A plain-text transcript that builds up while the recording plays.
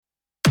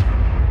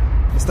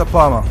Mr.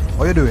 Palmer,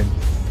 how you doing?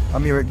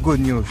 I'm here with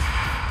good news.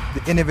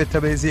 The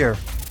inevitable is here.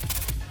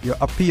 Your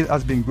appeal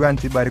has been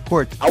granted by the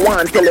court. I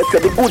want to tell you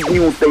the good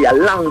news for a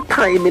long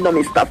time,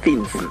 Mr.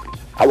 Finson.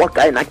 What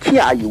kind of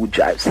car you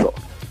drive, so?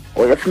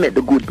 Or you have made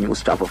the good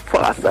news travel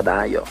faster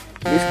than you.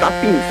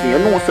 Mr. Finson, you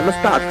know, so I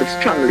start to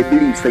strongly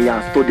believe so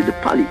you study the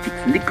politics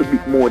a little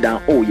bit more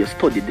than how you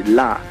study the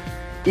law.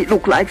 It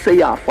look like so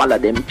you follow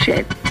them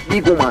chain.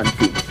 Big woman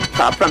thing.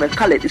 Cause from I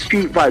collect the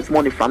street vibes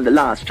money from the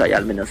last trial,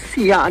 I don't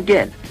see you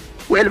again.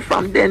 Well,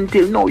 from then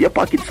till now, your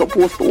pocket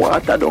supposed to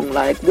water down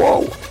like,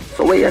 whoa.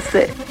 So what you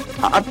say?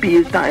 A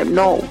appeal time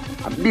now.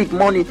 A big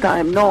money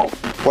time now.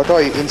 What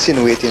are you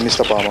insinuating,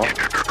 Mr. Palmer?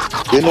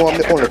 You know I'm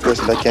the only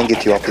person that can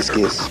get you off this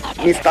case.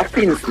 Mr.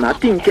 Finson, I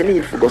think you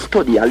need to go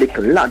study a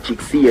little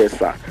logic here,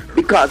 sir.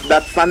 Because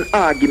that's an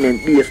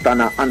argument based on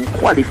an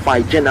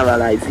unqualified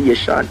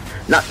generalization.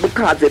 Not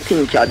because you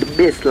think you're the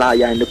best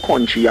lawyer in the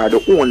country, you're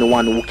the only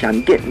one who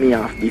can get me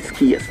off this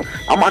case.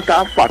 A matter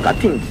of fact, I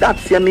think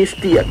that's your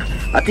mistake.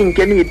 I think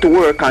you need to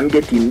work on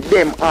getting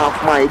them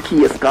off my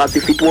case, because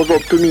if it was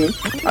up to me,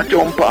 I'd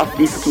jump off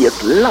this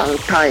case long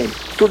time.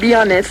 To be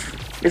honest,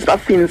 Mr.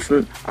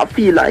 Finson, I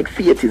feel like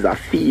fate is a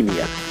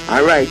female.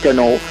 And right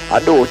now, I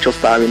don't trust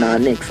her in her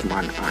next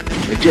man, and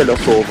I'm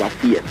jealous over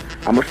fate.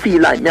 And I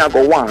feel like I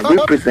go want to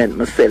represent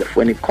myself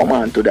when it come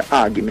on to the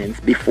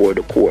arguments before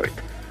the court.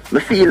 I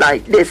feel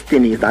like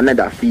destiny is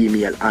another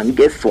female, and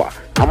guess what?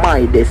 I'm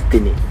my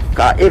destiny.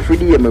 Because every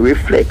day I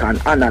reflect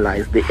and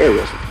analyze the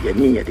errors you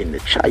made in the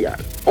trial.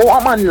 How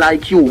a man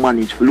like you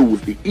managed to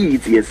lose the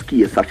easiest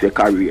case of your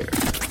career?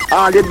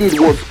 All you did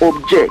was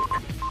object,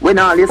 when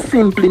all you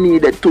simply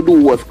needed to do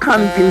was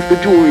convince the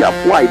jury of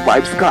why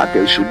Vybz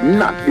Kartel should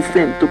not be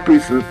sent to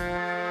prison.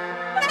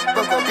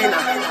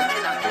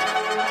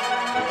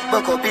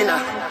 I'm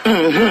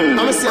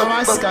going to say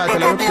Vybz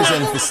Kartel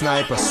represent the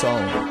Sniper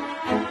song.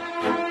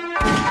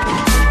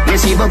 We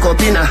see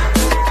Bokopina.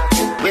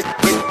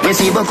 We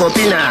see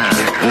Bokopina.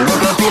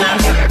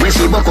 We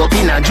see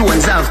Bokopina.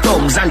 Jones have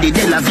thugs and the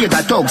De La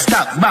Vega thugs.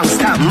 Stop, bang,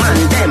 stop,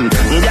 man, them.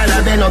 Gyal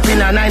a been up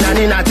in a 9 and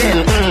in a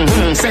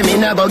 10. Say me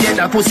never get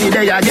a pussy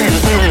day again.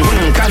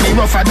 Can me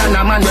rougher than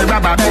a man with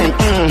rubber band.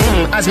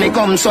 As me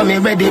come, so me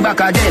ready back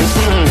again.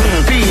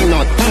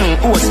 Peanut,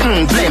 oats,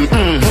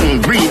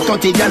 blem. Breathe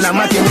 30 gyal a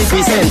matin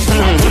represent.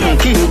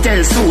 King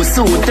tell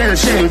Sue tell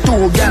Shem.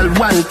 2 gyal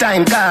one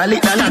time, call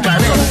it a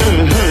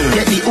knockerette.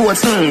 Get the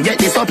oats, get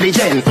the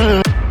supplicant.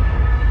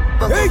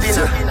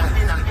 Bokopina.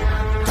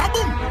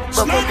 Kaboom!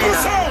 Sniper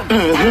sound!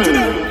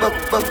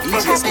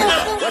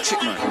 DJSNIPER. Watch it,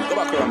 man. Go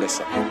back around this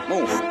side.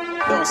 Move.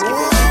 Don't skip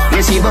it.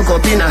 We see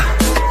Bokopina.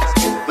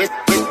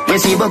 We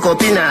see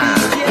Bokopina.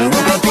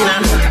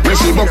 We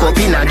see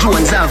Bokopina.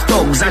 Jones have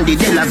thugs and the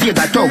De La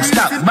Vega thugs.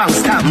 Stop, bang,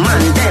 stop,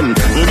 man, them.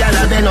 Gyal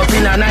a been up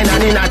in a 9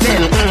 and in a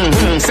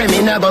 10. Say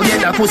me never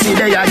get a pussy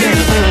day again.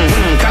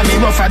 Can me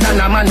rougher than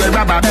a man with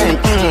rubber band.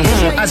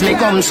 As me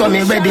come, so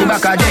me ready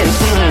back again.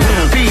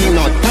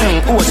 Peanut,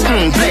 oats,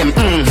 blem.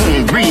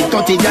 Breathe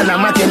 30 gyal a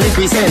matin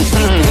represent.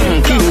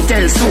 King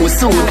tell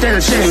Sue tell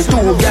Shem.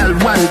 2 gyal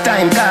one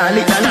time, call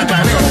it a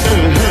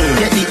knockerette.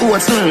 Get the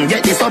oats,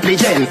 get the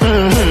supplicant.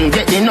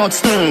 Get the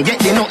nuts, get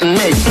the nothing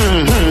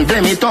made.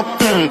 Blame it up,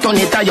 turn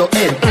it to your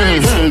head.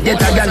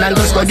 Get a gal and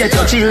just go get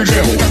your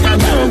children.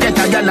 Get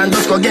a gal and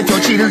just go get your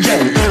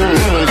children.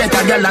 Get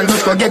a gal and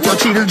just go get your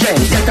children.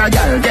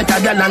 Get a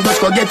gal and just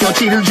go get your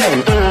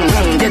children.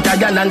 Get a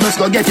gal and just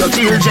go get your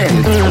children.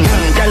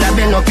 Gal a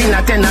been up in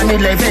a 10 and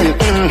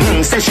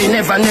 11. Say she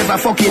never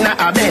fucking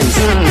a Benz.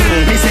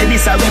 Me say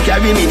this a way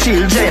carry me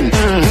children.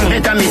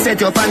 Better me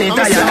set your fan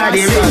entire at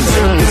the rings.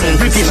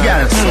 British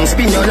gal,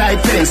 spin your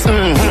life fence.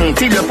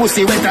 Till your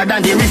pussy wetter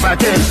than the river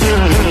Thames.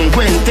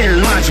 Gwen tell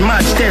March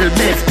tell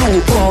Beth.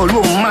 2 old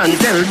woman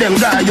tell them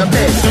guard your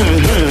bed.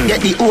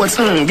 Get the oats,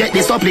 get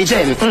the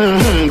supplicant.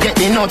 Get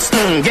the nuts,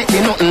 get the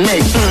nothing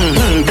made.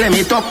 Blame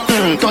it up,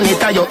 turn it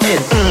to your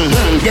head.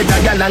 Get a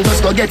gal and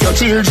just go get your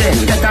children.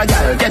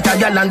 Get a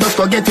gal and just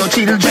go get your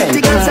children.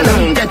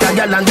 Get a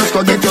gal and just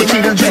go get your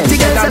children.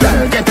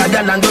 Get a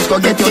gal and just go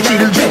get your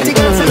children.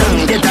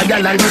 Get a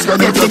gal and just go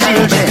get your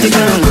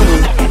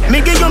children. Me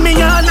give you me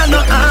all and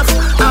no half.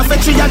 Half a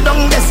tree a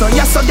down there, so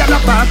yes, so gyal a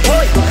park.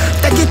 Oi,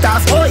 take it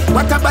off. Oi,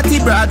 what a body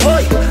broad.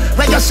 Oi,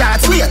 where your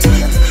shots wait.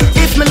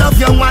 If me love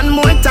you one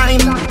more time,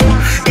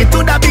 it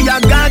woulda be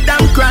a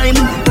goddamn crime.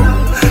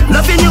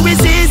 Loving you is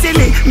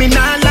easily, me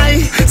not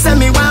lie. Say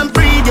me want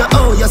breathe you,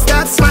 oh, you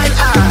start smile.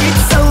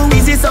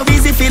 It's so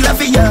easy feel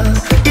love ya.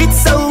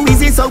 It's so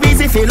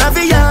easy feel love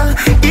ya.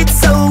 It's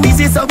so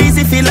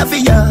easy feel love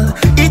ya.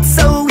 It's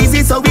so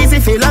easy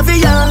feel love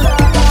ya.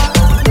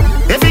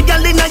 Every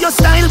girl inna your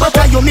style, but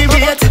I you me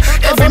rate.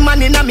 Every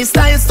man inna me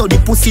style, so the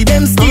pussy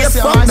them stay.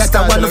 Fuck that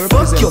I wanna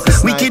fuck you.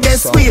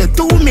 Wickedest way,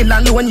 2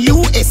 million on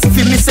US.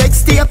 Feel me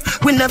sex tape,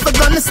 we never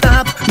gonna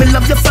stop. Me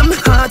love you from my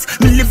heart,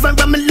 me liver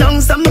and my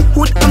lungs, and my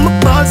hood and my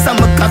balls and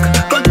my cock.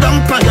 Go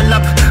down on your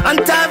lap, and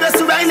Tyrus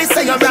Riley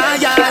say you're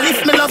royal.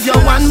 If me love you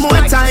one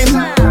more time,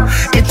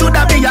 it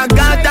woulda be a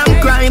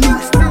goddamn crime.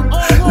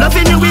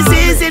 Loving you is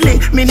easily,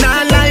 me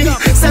not lie.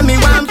 Say me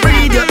want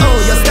breathe you, oh,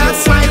 you start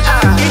smile.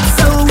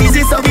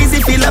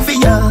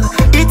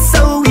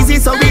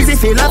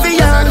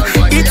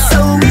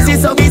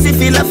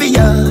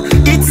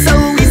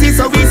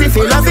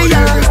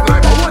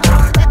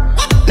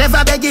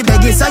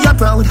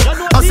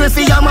 Hustle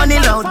for your money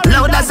loud,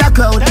 loud as a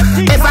crowd.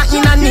 Ever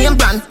in a name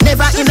brand,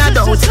 never in a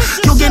doubt.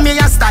 You give me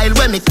a style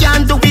where me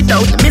can't do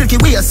without. Milky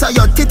Way, so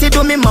your titty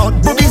do me mouth,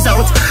 boobies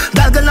out.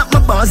 Gargle up my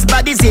boss,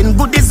 body's in,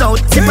 goodies out.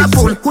 Zip a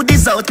pull,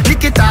 hoodies out,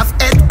 lick it off,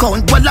 head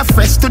count. Walla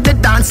fresh to the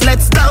dance,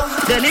 let's go.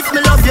 Then if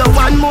me love you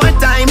one more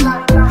time,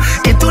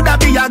 it would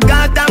be a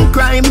goddamn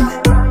crime.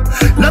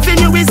 Loving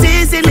you is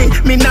easily,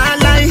 me not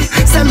lie.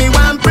 Say me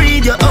want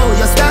breathe you, oh,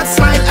 you start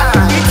smile.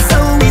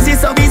 It's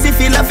so easy,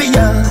 feel love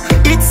ya.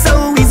 It's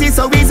so easy,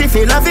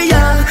 feel love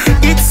ya.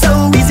 It's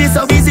so easy,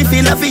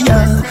 feel love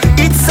ya.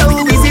 It's so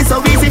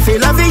easy, feel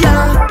love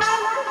ya.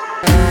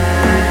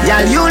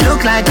 Girl, you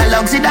look like a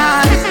luxury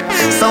doll.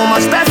 So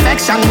much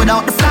perfection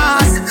without the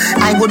flaws.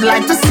 I would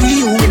like to see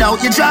you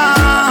without your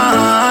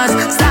jaws.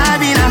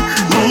 Sabina,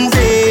 move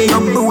it.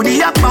 Your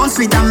booty up bounce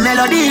with a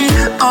melody.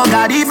 Oh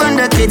God, even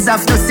the kids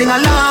have to sing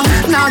along.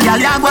 Now girl,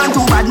 you're going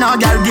too bad. Now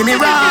girl, give me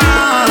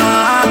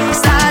wrong.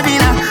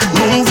 Sabina,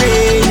 move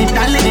it.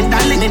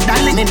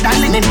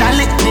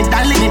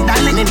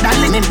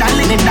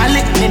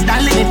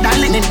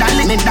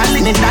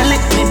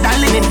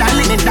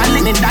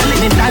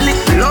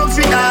 Love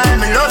you, girl,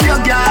 me love your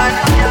girl.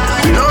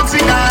 Love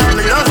you, girl,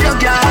 me love your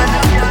girl.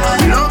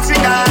 Love you,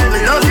 girl, me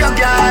love your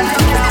girl.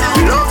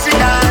 Love you,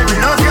 girl, me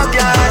love your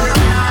girl.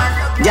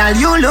 Girl,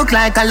 you look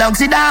like a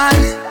luxury doll.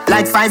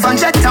 Like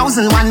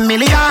 500,000, 1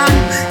 million.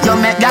 You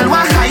make girl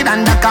walk hide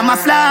under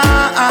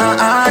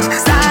camouflage.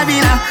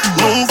 Sabina,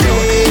 move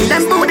it.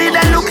 Them booty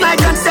that look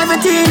like I'm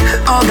 17.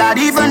 Oh God,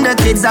 even the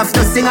kids have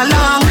to sing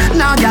along.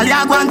 Now girl,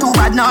 you're going too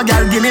bad. Now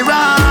girl, give me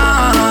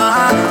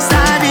wrong.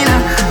 Sabina,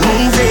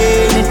 move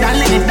it.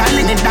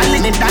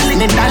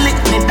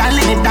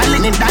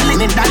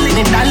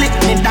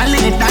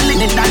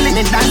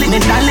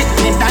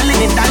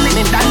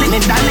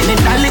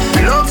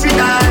 Love you,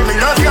 girl, me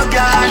love your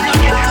girl.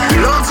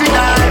 Love you,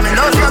 girl, me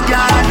love your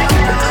girl.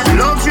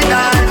 Love you,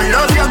 girl, me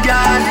love your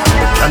girl.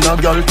 Can a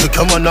girl take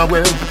your man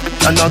away?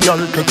 Can a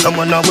girl take your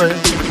man away?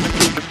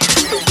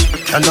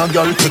 Can a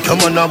girl take your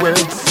man away?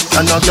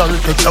 Can a girl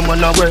take your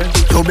man away?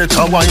 You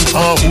better wine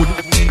forward.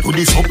 Do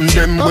this something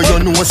them where you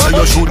know say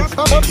you should.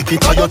 Tip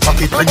it or you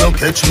tuck it when you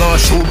catch my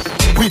shoe.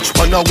 Which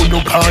one I would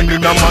look on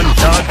in a man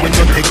yard when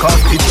you take off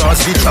the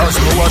chance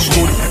no wash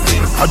good.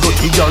 A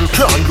dirty girl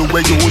can't do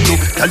where you do.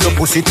 Tell your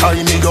pussy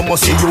timing you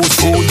must see you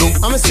do.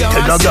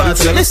 Tell a girl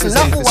say listen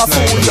now who a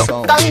fool you.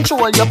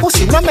 Control your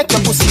pussy, no make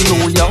your pussy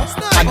know you.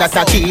 And that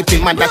a keep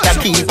him, and that a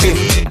keep him.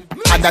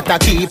 And that a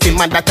keep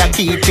him, and that a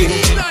keep him.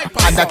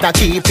 And that a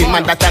keep him,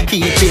 and that a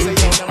keep him.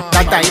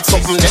 That I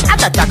something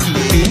that a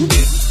keep him.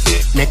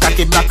 Make a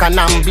kid black and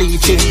I'm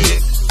bleaching.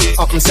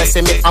 Up and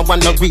sesame, I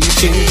wanna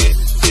reach him.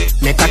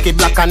 Make a kid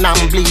black and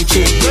I'm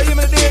bleaching.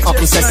 Up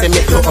and sesame,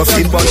 you a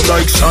fit bad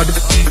like shad.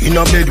 In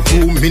a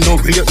bedroom, me no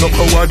rate no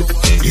coward.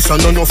 This a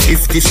no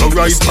 50, so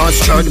right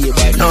past Chad.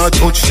 Nah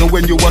touch you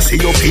when you a see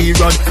your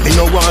period. Me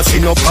no want see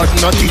no pad,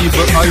 not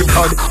even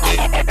iPad.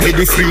 With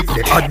the freak,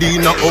 the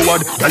Adina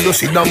Howard. Girl you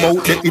see them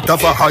out, they it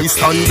have a high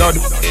standard.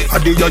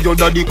 Adia your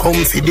daddy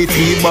come for the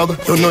tea bag.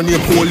 You no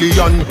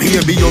Napoleon,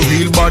 baby you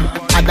real bad.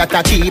 And that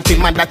a keep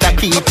him, and that a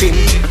keep him.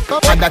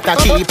 And that a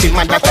keep him,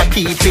 and that a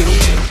keep him.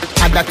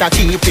 And that a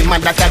keep him,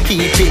 and that a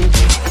keep him.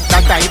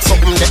 That I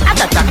something that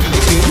a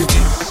keep him.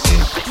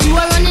 You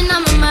are running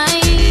on my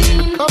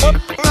mind.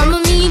 From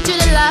me to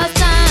the last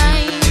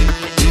time.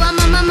 You are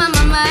my mind.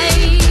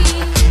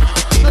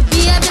 My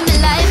baby, my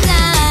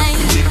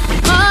lifeline.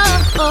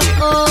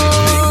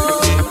 Oh.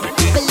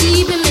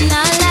 Believe in me,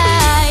 not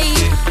lie.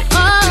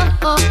 Oh.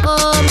 My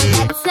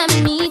God sent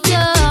me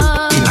to.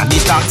 In the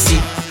taxi.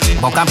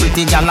 Buck a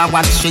pretty girl a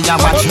watch, she a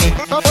watch me.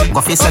 Go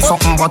fi say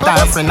something but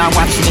her friend a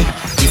watch me.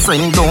 The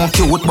friend don't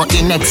cute but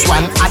the next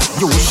one at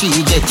you she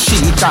get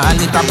she call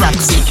it a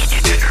proxy.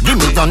 Give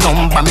me your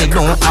number, me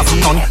don't have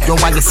none. You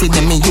want to see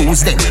them, me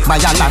use them. Buy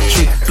a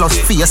lottery plus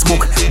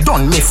Facebook.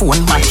 Done me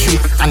phone battery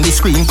and the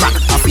screen crack.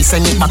 I fi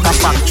send it back a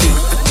factory.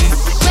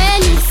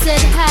 When you said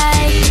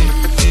hi,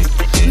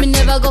 me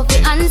never go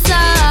fi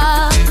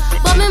answer.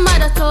 But my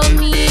mother told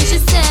me,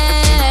 she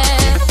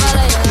said,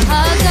 follow your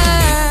hugger.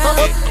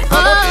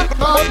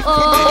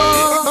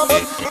 Oh,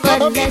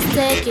 but let's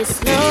take it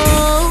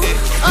slow.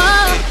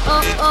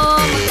 Oh,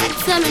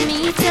 tell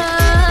me to.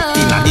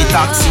 In the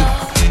taxi,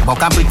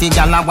 buck a pretty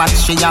girl a watch,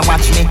 she a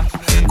watch me.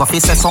 Go fi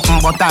say something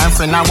but her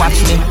friend a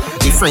watch me.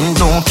 The friend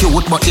don't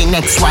cute but the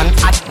next one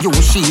at you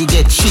she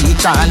get she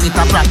call it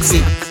a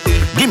proxy.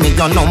 Give me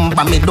your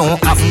number, me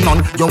don't have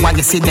none. You want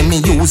to see them, me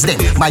use them.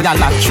 Buy a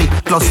lottery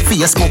plus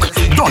Facebook.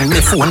 Done me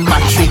phone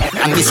battery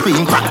and the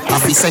screen crack. I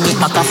fi send it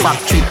back a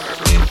factory.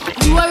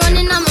 You are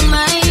running on my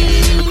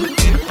mind.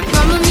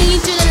 From me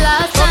to the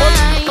last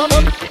time. Oh,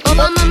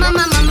 my mind.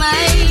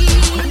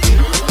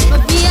 My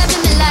baby,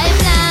 my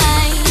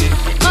lifeline.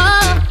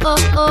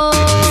 Oh.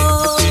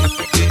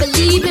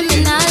 Believe in me,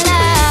 not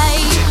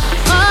lie.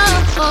 Oh.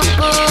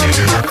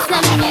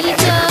 Send me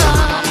to.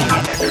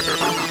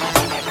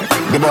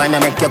 The boy na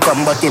make you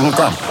come but him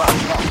come.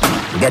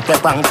 Get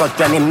up and cut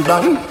when him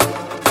done.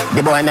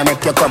 The boy na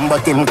make you come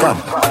but him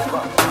come.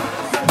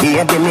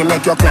 Baby, me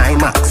make you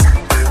climax.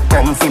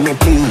 come for me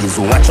please.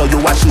 Watch how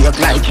you a shake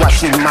like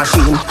washing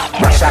machine.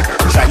 Wash up,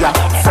 dry up,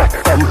 fuck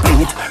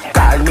complete.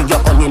 Call me your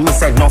honey, me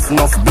say enough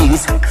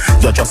bees.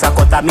 You just a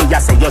cut at me, I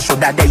say you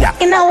shoulda there.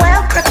 In a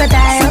well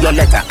crocodile. See your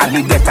letter,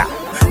 alligator.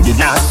 You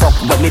not fuck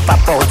when me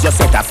pop out, you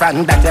set a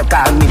friend that you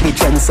call me the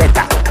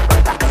trendsetter.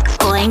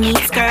 Boy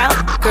needs girl,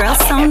 girl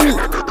so neat.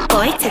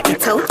 Boy take it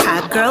toe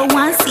tag, girl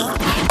want see.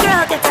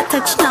 Girl get a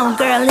touch now,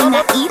 girl in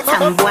a eat.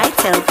 And boy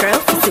tell girl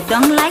to sit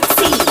down like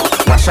sea.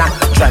 Wash up,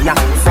 dry up,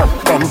 fuck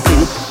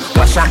complete.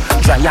 Wash up,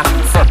 dry up,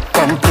 fuck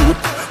complete.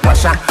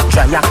 Wash up,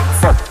 dry up,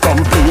 fuck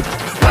complete.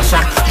 Wash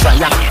up,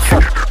 dry up,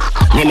 fuck.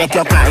 Me make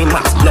your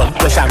climax, blood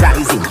pressure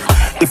rising.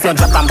 If you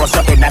drop and bust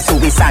your head, that's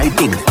suicide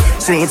thing.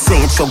 Sweet,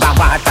 sugar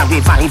water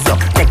revive you.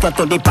 Take you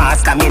to the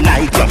past, cause me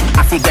like you.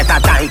 I forget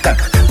a tiger.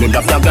 Me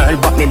love your girl,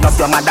 but me love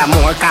your mother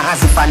more.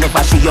 Cause if I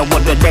never see you,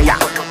 would be there.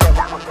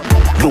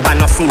 You are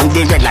not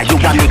Cinderella, you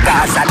are me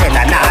Gaza. Then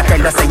I not tell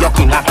you say you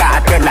king of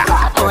cartella.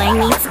 Boy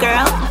needs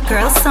girl,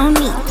 girl so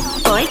neat.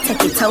 Boy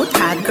take it out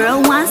hard,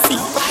 girl want see.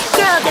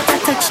 Girl get a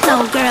touch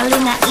now, girl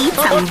in a eat.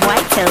 And boy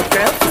tell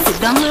girl to sit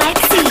down like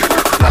sea.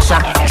 Wash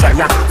up, dry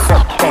up,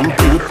 fuck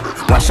complete.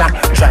 Wash up,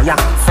 dry up,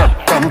 fuck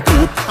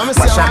complete.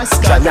 Wash up,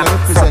 dry up,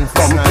 fuck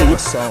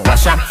complete.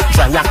 Wash up,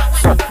 dry up,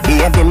 fuck.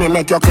 Baby, me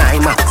make your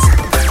climax.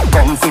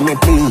 Come for me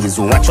please.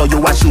 Watch how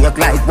you a shake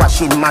like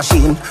washing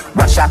machine.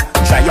 Wash up,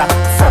 dry up,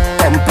 fuck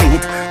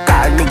complete.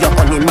 Call me your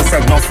honey, me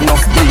say enough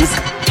bees.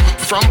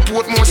 From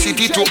Portmore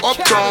City to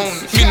Uptown,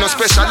 me no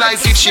specialize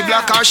if she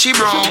black or she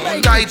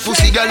brown. Tight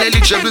pussy girl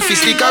eligible fi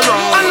stick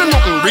around. And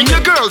nothing bring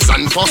your girls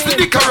and bust the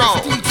dick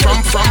around. From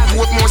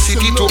Portmore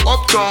City to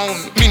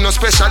Uptown, me no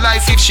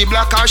specialize if she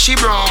black or she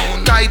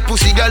brown. Tight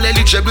pussy girl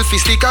eligible fi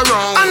stick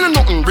around. And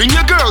nothing bring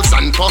your girls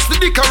and bust the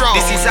dick around.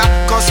 This is a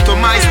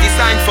customized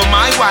design for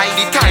my wife.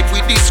 The type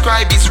we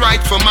describe is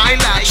right for my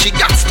life. She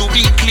got to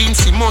be clean,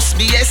 she must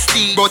be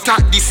ST, but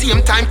at the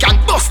same time can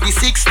bust the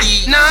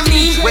 60. Now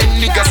me, when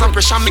niggas are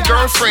pressure me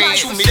girlfriend,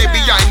 me they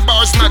behind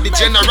bars, not the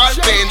general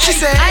pain. She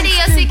said,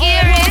 Adios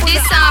security,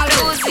 this sound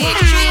music.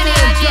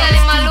 Trinidad girl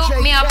in my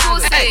look, me a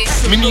pussy.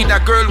 Me need a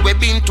girl we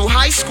been to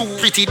high school.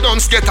 Pretty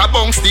dunce get a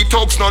bounce, the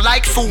thugs no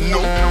like fool.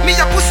 No, me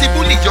a pussy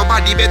bully, your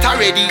body better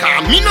ready.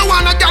 Cause me no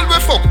want a girl we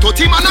fuck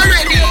 30 man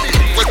already.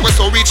 We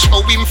so rich,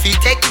 how him fi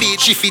take beat.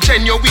 She fi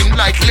genuine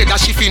like leather,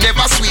 she fi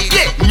never sweet.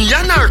 Yeah, me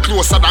and her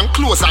closer than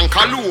close and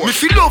colour. Me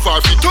fi love her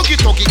fi tuggy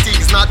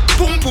things, not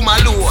pum pum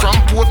alone. From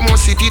Portmore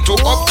City to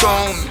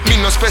Uptown, me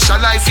no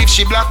specialize if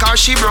she black or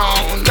she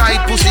brown.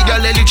 Tight pussy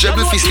girl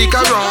eligible fi stick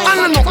around.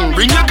 And nothing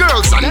bring your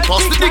girls and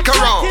bust the dick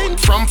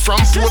around. From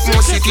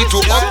Portmore City to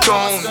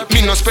Uptown,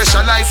 me no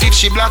specialize if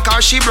she black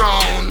or she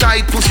brown.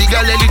 Tight pussy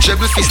girl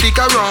eligible fi stick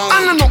around.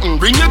 And nothing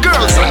bring your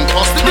girls and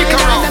bust the dick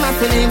around.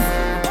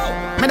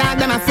 Me dog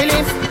them a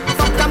Philip.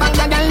 Fuck a bag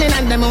of gal in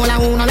and them all a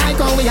who no like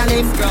how we a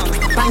live.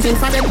 Panting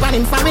for bed,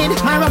 panting for it.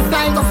 My rough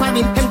style go for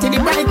it. Empty the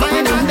bright, my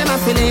dog them a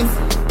Philip.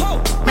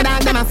 Me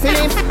dog them a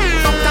Philip.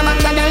 Fuck a bag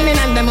of gal in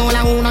and them all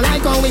a who no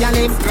like how we a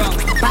live.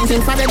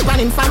 Panting for bed,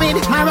 panting for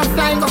it. My rough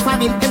style go for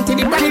it.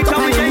 Empty the bright, go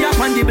for it. Up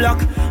on the block,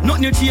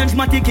 nothing you change,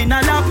 my tick in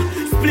a lap.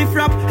 Spliff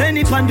rap,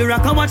 any pan the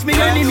rock, I watch me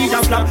enemy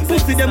that flap.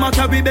 Pussy them a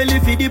carry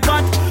belly for the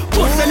pot.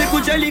 Post a little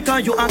jelly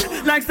can you act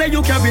like say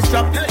you carry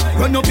strap.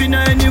 Run up in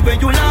any way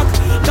you lock.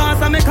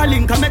 Gaza make a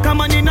link, I make a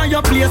man in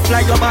your place,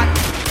 fly your back.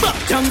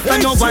 Jump on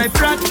your wife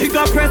rat, she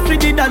got press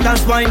with the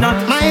dollars, why not?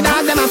 My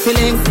dog them a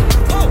feeling.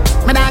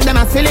 My dog them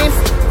a feeling.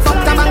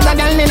 Fuck a bag of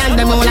gal in and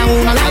them all a who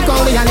no like how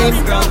we a live.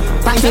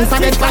 Fighting for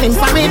bed, fighting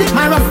for it.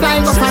 My rough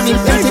style go for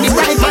it. Empty the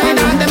bright, my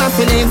dog them a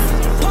feeling.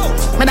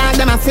 My dog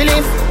them a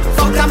feeling.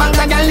 Fuck a bag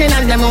of gal in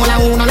and them all a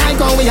who no like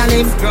how we a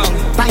live.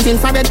 Fighting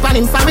for bed,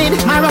 fighting for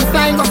it. My rough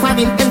style go for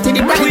it. Empty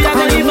the bright, we a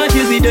go live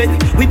until we dead.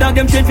 We dog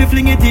them change, we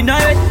fling it in a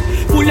head.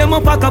 Pull them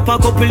up, pack up,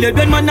 pull it.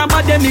 When man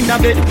about them in a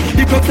bed.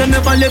 The crooks them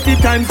never left the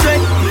time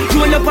straight.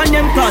 Roll up on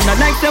them corner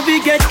like say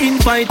we get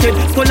invited.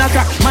 Skull a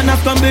crack, man a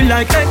stumble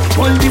like egg.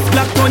 All this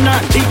black corner,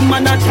 big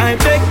man a try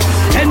beg.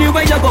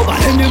 Anywhere you go,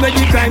 anywhere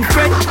the crime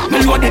spread.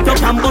 Me load it up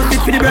and bust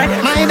it for the bread.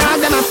 My dog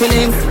them a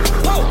feeling.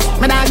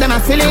 My dog them a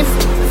feeling.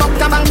 Fuck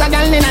a bag of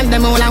gal in and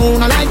them all a who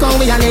no like how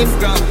we a live.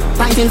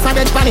 Fighting for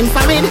bed, fighting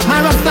for it.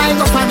 My rough style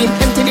go for it.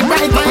 Empty the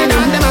bright, my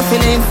dog them a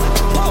feeling.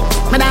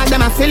 My dog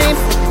them a feeling.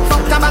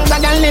 Fuck a bag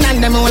of gal in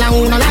and them all a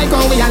who no like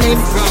how we a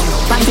live.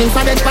 Fighting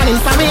for bed, fighting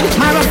for it.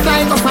 My rough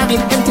style go for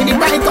it. Empty the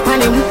bright, go for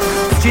him.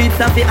 Streets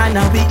of the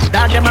Anabi,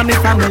 dog them a me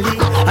family.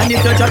 And if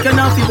you just you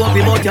know fi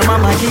worry about your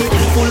mama G.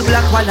 Full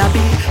black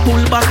wallaby,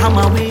 pull back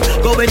hammer we.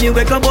 Go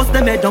anywhere go bust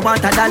them head, don't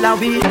want a dollar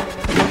we.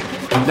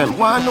 Them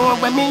want know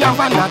when me have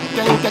a knock,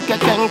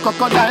 ten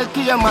crocodile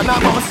came and a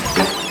bus.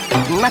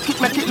 Make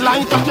it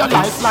light up your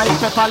life like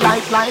pepper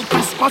light like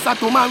Christmas or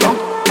tomorrow.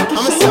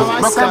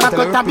 Rock a back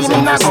out a bin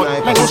in a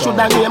gut. Like you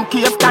shoulda name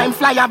cave time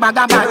fly a bag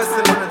of bags.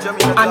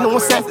 I know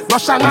say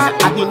Russian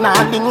I did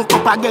not link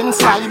up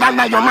against rival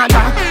and your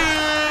mother.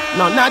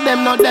 None of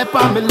them not there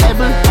on me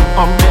level.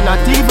 Me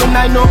not even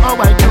I know how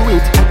I do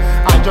it.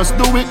 I just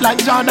do it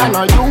like Jordan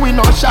or you, we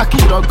know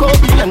Shaquille or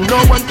Kobe, and no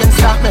one can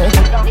stop me.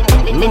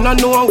 Me no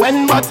know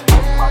when, but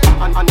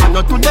I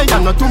know today,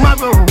 I know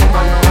tomorrow.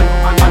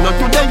 I know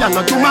today, I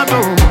know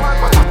tomorrow.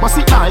 What's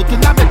it like?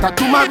 It's a better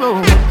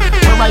tomorrow.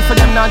 My wife for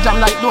them now jam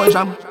like no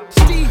jam.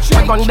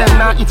 I gun them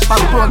now, it's fan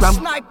program.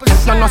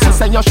 You know,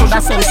 say you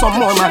shoulda send some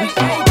more, man.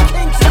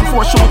 Them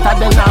 4 shooter,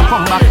 then now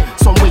come back.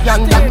 Some way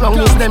underground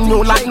is them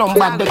new like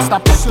number. Dexter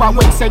Pepper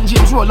when St.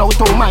 James roll out,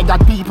 oh my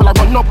God. People are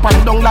run up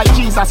and down like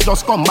Jesus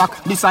just come back.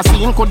 This a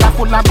scene coulda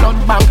full of blood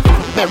bank.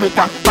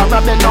 America,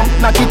 Parabellum,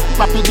 knock it,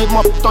 rapid him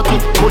up, touch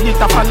it. Pull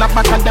it up and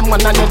back and them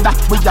one another.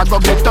 We a go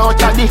get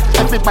out of it.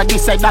 Everybody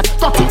say that,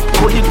 touch it.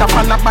 Pull it up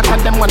and back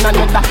and them one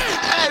another.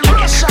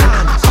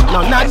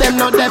 None of them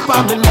know they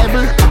on the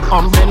level.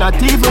 Not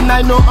even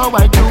I know how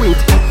I do it.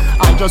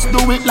 I just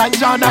do it like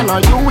Jordan or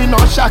you, we know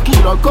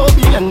Shaquille or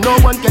Kobe, and no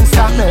one can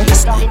stop me.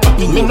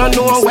 Me no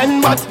know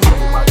when, but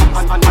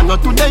I know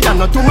today, I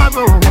know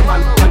tomorrow.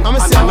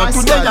 I know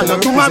today, I know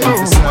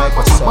tomorrow.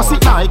 What's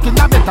it like?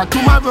 It's a better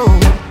tomorrow.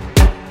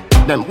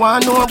 Them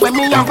want know when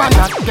me have a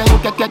knock.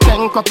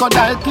 Gang,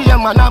 crocodile,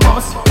 came on a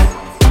bus.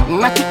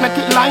 Make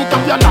it light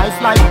up your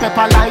life like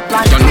pepper light.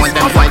 Don't know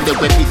them why they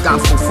were big and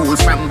fool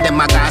from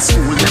them a gas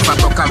school. Never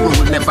broke a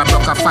rule, never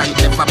broke a fight,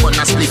 never burn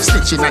a split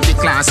stitching at the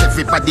class.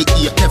 Everybody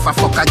eat, never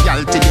fuck a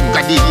gal till him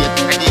graduate.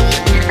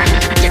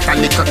 Get a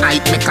little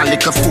hype, make a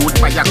little food,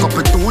 buy a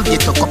couple tool,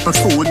 get a couple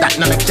food. That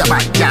no make your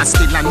bad gal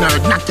still a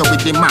nerd. Knock you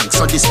with the mag,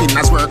 so the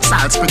spinners work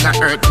salt, spring a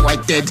earth,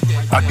 white dead.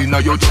 I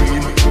dinner your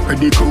dream,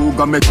 Eddie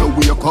Kruger make you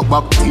wake up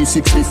back.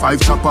 T65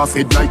 chop off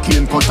head like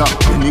cane cutter.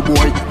 Any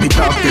boy, me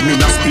talk them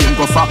in a Spain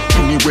go far.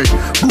 Anyway,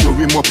 blow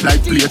him up like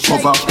plate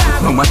cover.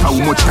 No matter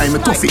how much time I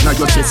tough it na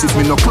your chest, if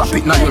me no clap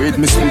it na your head,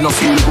 me still no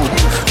feel good.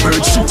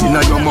 Bird shit in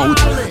your mouth,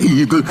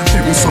 eagle.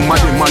 Maybe some of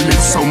them a live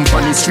some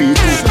on the street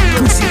too.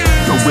 Pussy,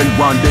 you well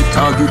wanted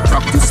target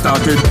practice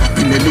started.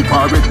 Pinelli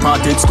parrot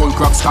parted, skull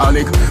crop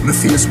scarlet. Me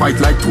face white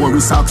like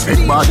Tory socks,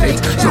 head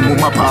barlet. Your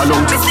mama pal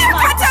out.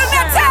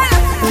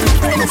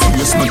 No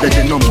face no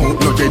dead, no mouth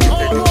no dead.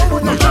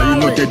 No eye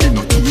no dead,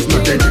 no teeth no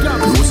dead.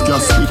 Close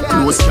casket,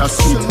 close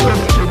casket.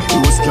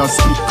 Close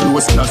casket,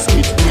 close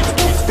casket.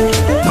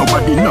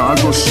 Nobody nah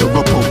rush you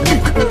go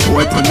public.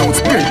 Boy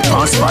pronounce bread,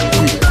 pass back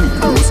quick.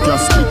 Close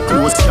casket,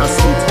 close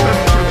casket.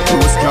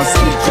 Close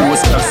casket,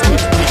 close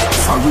casket.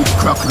 Farid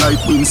crack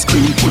like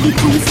windscreen,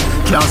 bulletproof.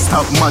 Can't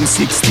stop man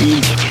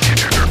 16.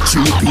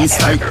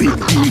 3-piece like big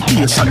deal.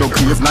 Be a shallow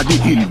grave na the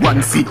hill,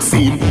 1 feet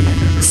feel.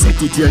 Set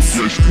it yes,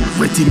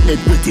 wet him head,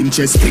 wet him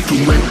chest, take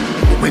him wet.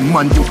 When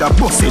man do that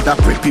boss head, I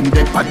prep him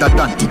dead. Padda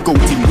that he go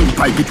in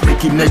windpipe, it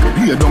break him neck.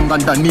 Lay down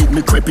underneath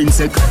me crep in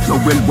sec. No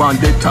well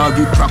wanted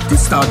target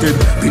practice started.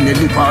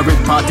 Pinelli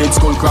parrot parted,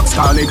 skull crack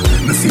scarlet.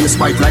 Me face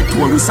white like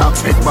Tory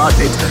socks, head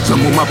barlet. Your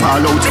mama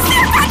pal out.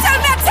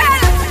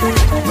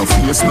 No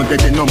face no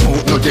dead, no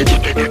mouth no dead.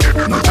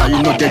 No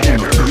eye no dead,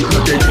 no teeth no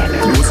dead.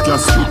 Close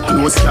casket,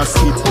 close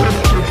casket.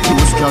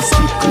 Close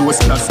casket, close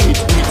casket.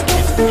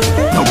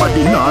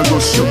 Nobody nah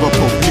rush you go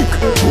public.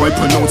 Boy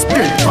pronounce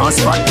dead,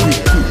 pass back quick.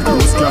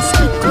 Close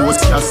casket,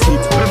 close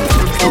casket.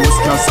 Close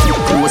casket,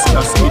 close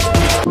casket.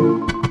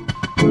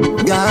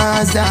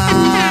 Gaza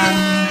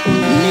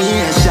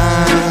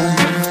nation.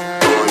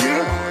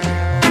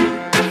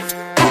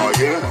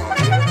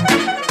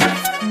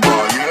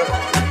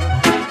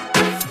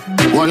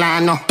 Well, I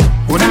know.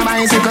 Would a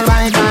bicycle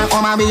biker,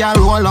 I'ma be a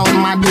roll out,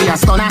 mad be a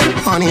stunner,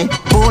 honey.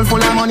 Pool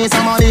full of money,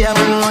 somebody have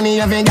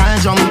money, every girl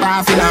jump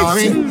off in a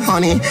hurry,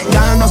 honey.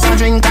 Girl does a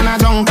drink and a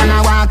drunk and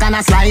a walk and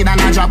a slide and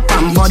a drop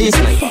on bodies.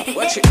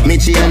 Me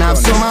chain have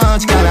so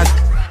much color,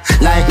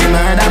 like me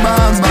murder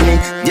Bugs Bunny.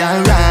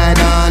 Girl ride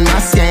on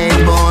my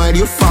skateboard,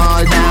 you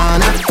fall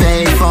down, I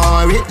pay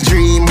for it.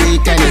 Dream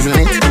weekend is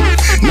lit,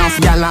 enough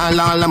girl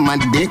all on my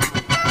dick.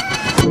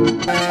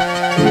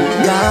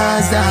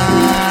 Gaza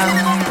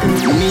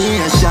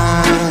nation.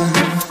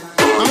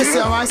 I'm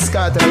say Vybz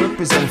Kartel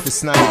represent for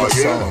Sniper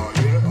Sound.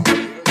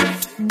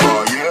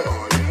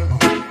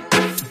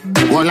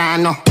 Well, I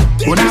know.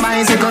 Would a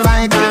bicycle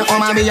biker,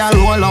 I'ma be a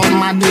roll out,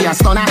 mad be a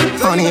stunner,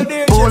 honey.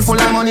 Pool full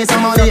of money,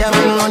 somebody have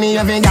money,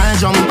 every girl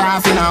jump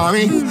off in a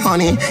hurry,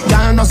 honey.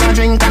 Girl does a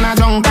drink and a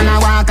drunk and a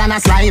walk and a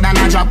slide and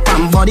a drop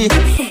on body.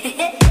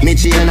 Me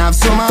chain have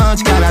so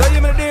much color,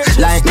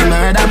 like me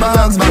murder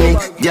Bugs Bunny.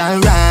 Girl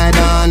ride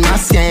on my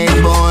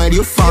skateboard,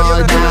 you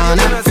fall down,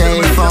 I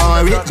pay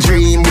for it.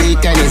 Dream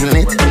weekend is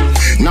lit,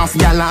 enough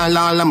y'all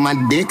all on my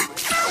dick.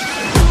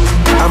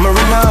 I'm a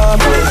runner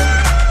boy,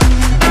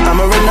 I'm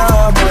a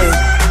runner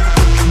boy.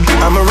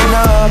 I'm a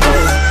runner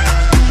boy,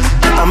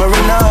 I'm a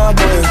runner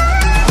boy.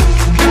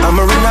 I'm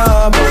a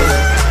runner boy,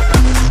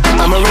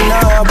 I'm a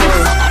runner boy.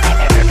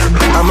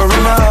 I'm a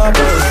runner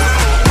boy,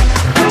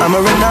 I'm a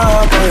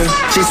runner boy.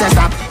 She says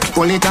stop,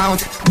 pull it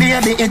out,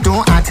 baby it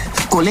too hot.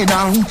 Cool it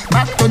down,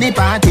 back to the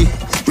party.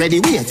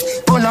 Ready, wait,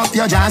 pull up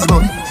your jazz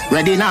gun.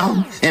 Ready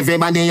now,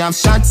 everybody have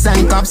shots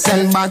and cups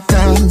and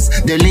bottles.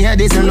 The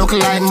ladies look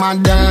like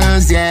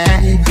models, yeah.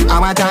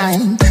 Our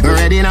time,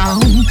 ready now.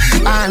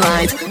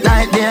 Alright,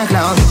 like their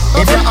clothes.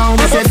 If you're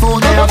hungry, say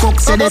food, they'll cook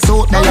see the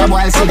soup, then you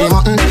boil see the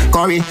mutton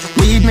curry.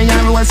 Weed me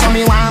and roll so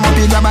me warm up.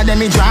 You grab a them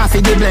me draft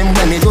it the blend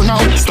when me do no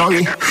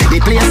story. The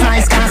place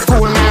nice cause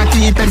cool man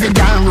keep every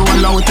gun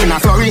roll out in a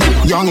flurry.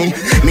 Youngin,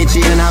 me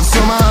chillin' have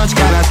so much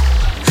color,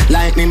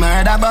 like me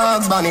murder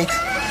Bugs Bunny.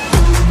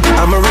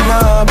 I'm a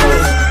runner boy.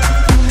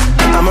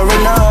 I'm a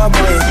runner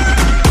boy.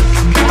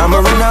 I'm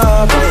a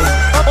runner boy.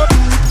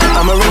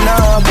 I'm a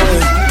runner boy.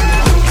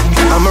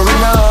 I'm a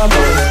runner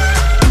boy.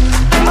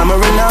 I'm a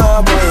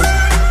runner boy.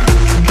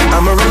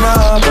 I'm a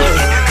runner boy.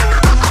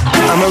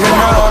 I'm a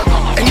runner.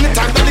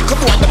 Anytime that they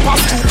come out the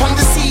past two on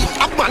the sea,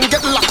 a man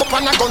get locked up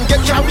and a gun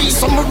get carried.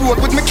 Some road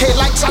with me K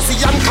like Jazzy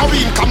and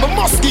Kareem. Come a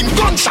must him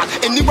gunshot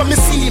anywhere me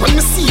see. When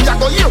me see I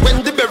go here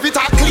when the berry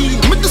are clean.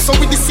 Me do so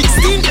with the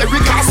 16,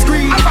 Erica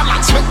scream.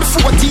 Avalanche make me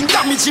 14,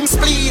 damage him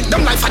spleen.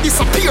 Them life a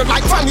disappear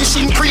like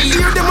vanishing cream.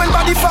 Hear them when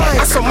body fire,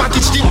 and some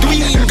maggot did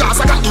doing.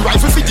 Gaza got the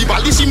rifle for the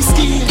abolish him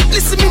scheme.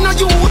 Listen me no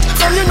youth,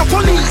 from you no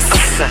police.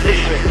 Officer,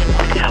 listen,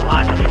 it's a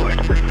Waterford.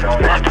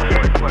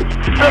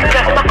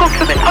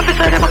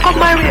 Officer, never come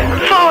my way.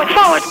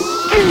 Forward.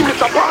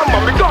 It's a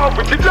farmer, me dog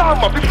with the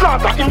llama, the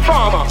flatter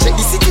informer. Check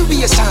the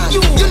situation,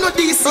 you know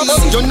this.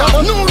 You know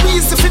no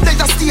reason for the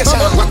station.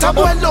 What a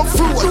boy love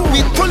fruit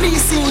with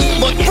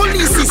policing, but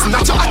police is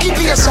not your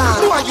occupation.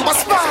 Why you a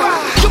spy?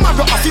 You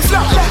marry off the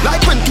fly,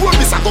 like when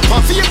tourists go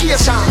on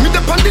vacation. Me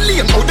dep on the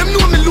lane, how them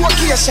know me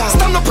location.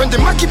 Stand up when the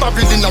Mackie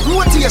barrel in a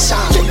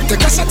rotation.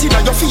 Take a shot in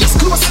your face,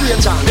 close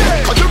stranger.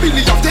 Cause you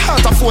really have the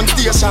heart of phone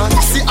station.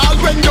 See all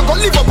when you go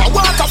live up a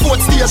water phone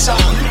station.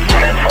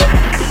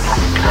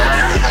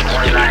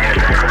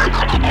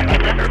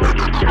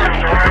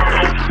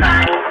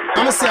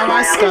 I'm gonna say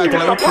my style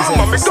till I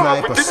represent the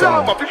Sniper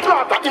sound.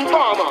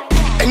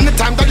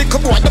 Anytime that they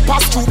come out the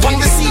past two on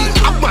the sea,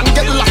 a man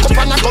get locked up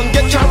and a gun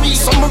get carried.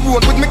 Some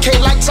road with me K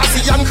like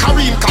Jazzy and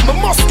Kareem. Come a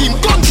must him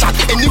gunshot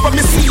anywhere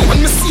me see.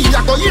 When me see I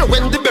go here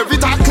when the berry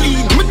are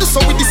clean. Me do so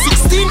with the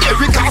 16,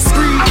 Erica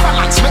scream.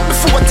 Avalanche make me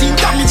 14,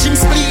 damage him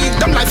spleen.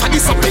 Them life a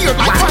disappear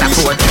like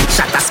Waterford,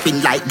 shot a spin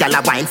like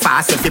gala wine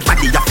fast.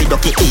 Everybody a feed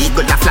okay,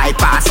 eagle a fly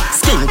past.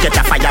 Skin get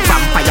a fire,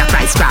 vampire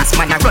price grass.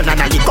 Man a run and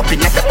a lick up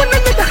in a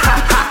ha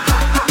ha.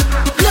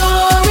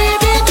 Glory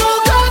be to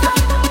God,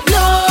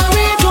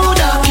 glory to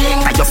the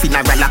King. Your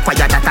funeral a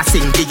choir that a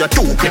sing. Give you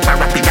two clip a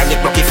rapid and it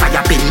broke a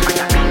fire pin.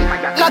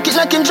 Knock it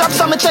like him drop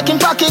some check him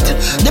pocket.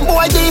 The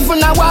boy did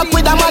even a walk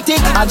with a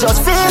matic. I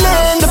just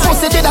feeling the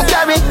pussy did a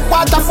carry.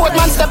 Waterford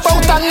man step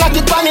out and knock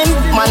it on him.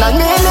 Man and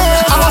kneeling,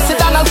 I want sit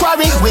down and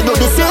quarry. We do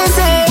this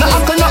easy, no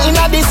uncle nothing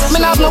of this. Me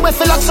have no way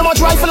feel like so much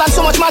rifle and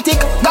so much matic.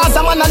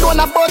 Gaza man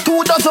alone about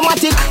 2 dozen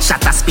matic.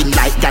 Shot a spin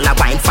like gala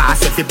wine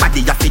fast.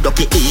 Everybody a feed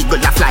okay,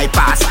 eagle a fly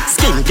past.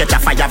 Skin get a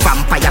fire,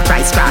 vampire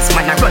price grass.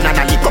 Man a run and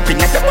a lick up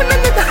in a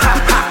ha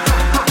ha.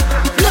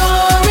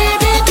 Glory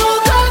be to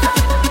God,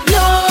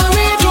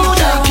 glory to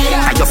the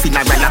King. Your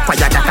funeral a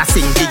choir that a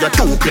sing. Give you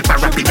two clip a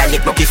rapid and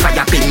it broke a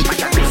fire pin.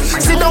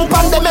 Sit down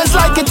on them ends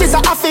like it is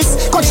a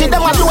office. Coachy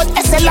them a load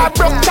SLR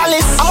broke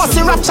chalice. I must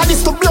see rapture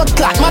this to blood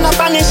clot. Man a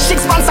vanish,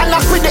 6 months and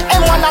knock with the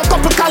M1 and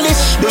couple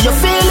calish. Do you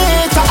feel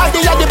it? I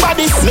the of the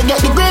bodies. Me get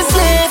the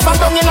grizzly from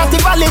down in the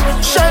valley.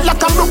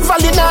 Sherlock and Brook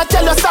Valley now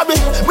tell you sorry.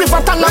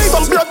 River turn up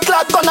some blood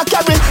clot gonna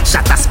carry.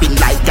 Shot a spin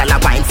like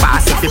gala wine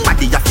fast.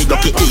 Everybody a feel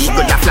okay,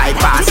 eagle a fly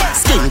past.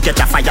 Skin get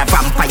a fire,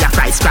 vampire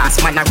price grass.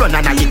 Man a run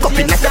and a lick up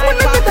in a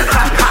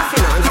ha ha.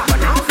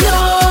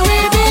 Glory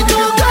be to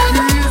God,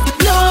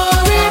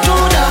 glory to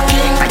the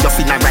King. Your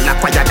funeral a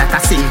choir that a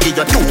sing. Give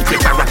you two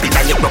clip a rapid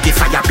and it broke a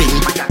fire pin.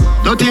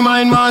 Dirty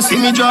mind want see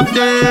me drop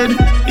dead.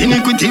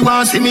 Iniquity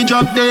want see me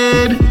drop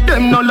dead.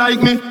 Them no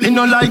like me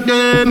no like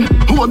them.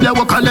 Who be a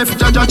walk a left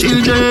judge a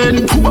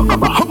children.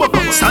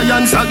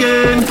 Science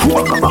again.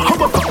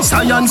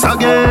 Science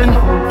again.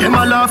 Them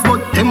a laugh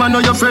but them a know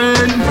your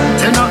friend.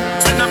 Send a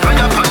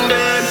fire upon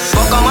them.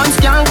 Pokemon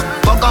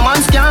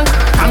skank.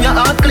 Come your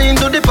heart clean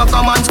to the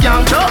Pokemon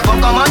skank.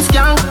 Pokemon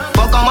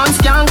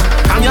skank.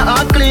 Come your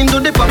heart clean to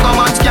the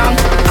Pokemon skank.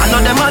 I know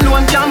them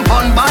alone can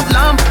burn bad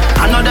lamp.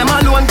 I know them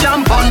alone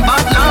can burn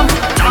bad lamp.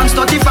 Times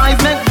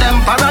 35 make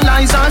them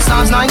paralyze and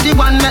Psalms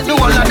 91 make the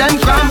whole of them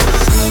cramp.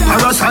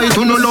 Parasite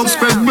who no love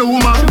spread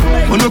rumor.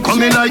 Who no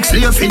coming like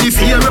slave for the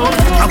pharaoh.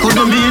 I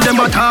couldn't meet them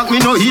attack me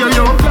no hear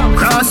you.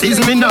 Crosses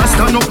me not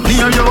stand up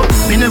near you.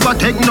 Me never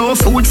take no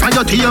food from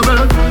your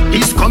table.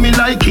 It's coming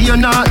like here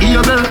now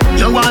evil.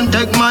 You want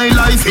take my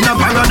life in a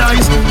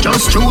paradise.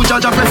 Just true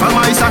judge I prefer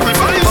my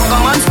sacrifice.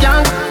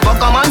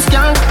 Pokemon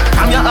skank.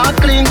 Come your heart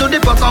clean to the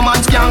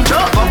Pokemon skank.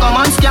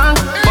 Pokemon skank.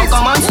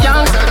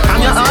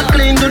 Come your heart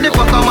clean to the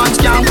Pokemon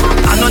skank.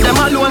 I know them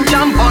alone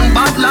can burn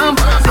bad lamp.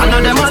 I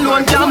know them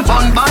alone can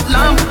burn bad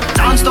lamp.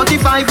 Times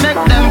 35 make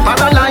them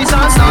paralyze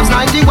and Psalms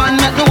 91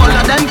 make the whole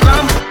of them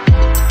cramp.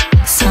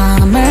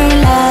 Summer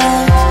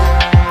love,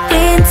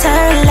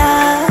 winter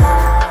love,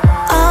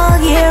 all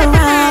year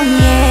round,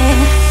 yeah.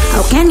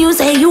 How can you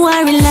say you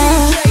are in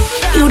love?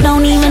 You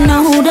don't even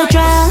know who to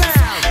trust.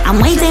 I'm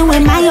waiting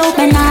with my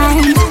open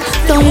eyes.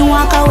 Don't you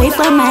walk away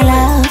from my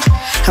love?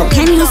 How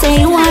can you say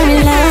you are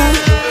in love?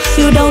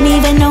 You don't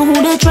even know who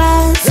to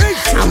trust.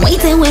 I'm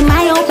waiting with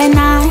my open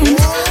eyes.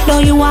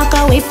 Don't you walk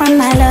away from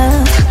my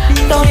love.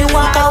 Don't you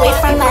walk away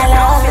from my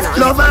love.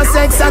 Love and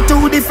sex are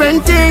two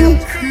different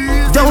things.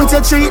 Don't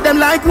you treat them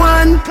like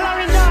one.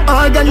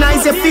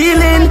 Organize your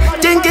feeling.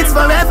 Think it's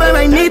forever,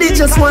 I need it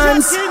just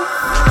once.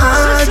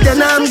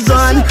 Then I'm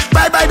gone.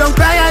 Bye bye, don't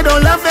cry, I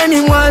don't love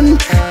anyone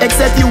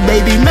except you,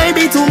 baby.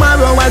 Maybe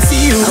tomorrow I'll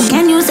see you. How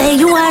can you say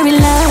you are in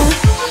love?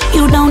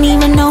 You don't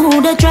even know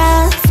who to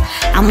trust.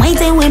 I'm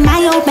waiting with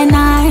my open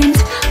arms.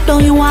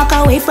 Don't you walk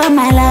away from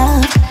my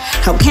love.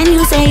 How can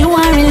you say you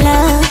are in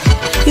love?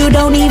 You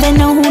don't even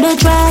know who to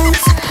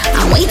trust.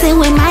 I'm waiting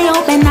with my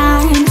open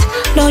arms.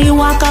 Don't you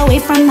walk away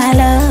from my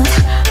love.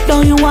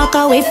 Don't you walk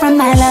away from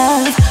my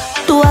love.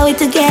 Do it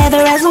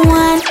together as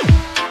one.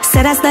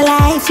 Say that's the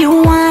life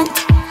you want.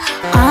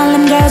 All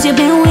them girls you've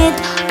been with,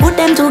 put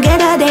them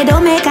together, they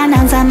don't make an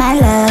answer, my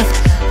love.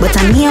 But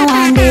I'm here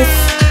on this.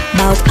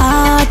 About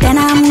all, then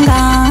I'm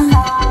gone.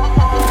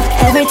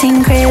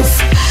 Everything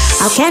crisp.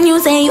 How can you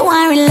say you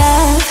are in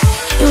love?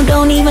 You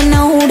don't even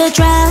know who to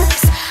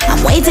trust.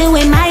 I'm waiting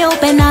with my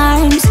open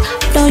arms.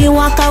 Don't you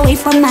walk away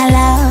from my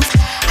love.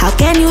 How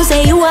can you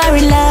say you are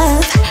in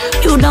love?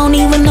 You don't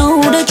even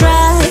know who to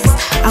trust.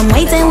 I'm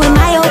waiting with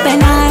my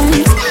open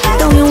arms.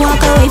 Don't you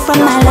walk away from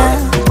my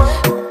love.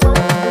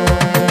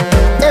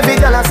 Every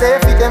girl I say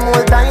fit them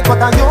all tight,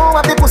 but you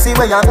have the pussy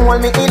where you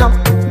hold me in up.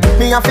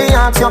 Me a fi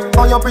ask you,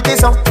 how you pretty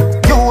so?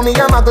 You me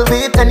a muggle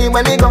with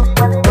anywhere me go.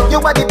 You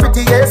are the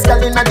prettiest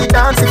girl inna the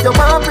dance. If you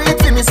want breathe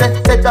for me, say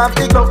take off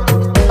the glove.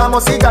 I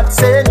must see God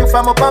send you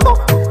from up above.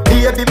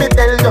 Baby, me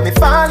tell you me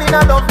fall in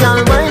love. Girl,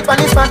 wine pon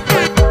this fat,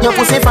 your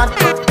pussy fat,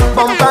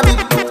 bumper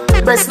big,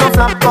 breast no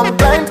flap, come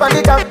climb pon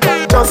the top,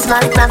 just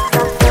like that.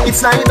 It's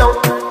slide out,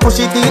 push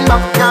it in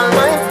back, girl,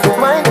 wine,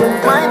 wine,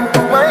 wine,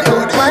 wine,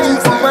 wine,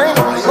 wine,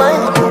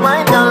 wine,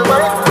 wine, girl,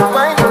 wine,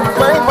 wine,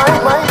 wine,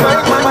 wine, wine,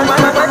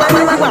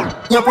 wine, wine,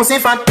 your pussy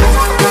fat.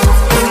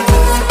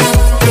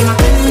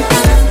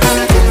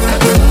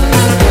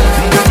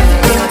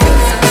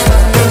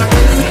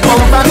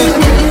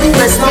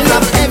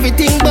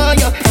 Everything boy,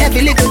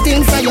 every little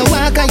thing from your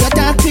walk and your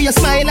talk to your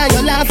smile and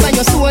your laugh and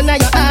your soul and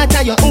your heart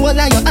and your whole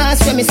and your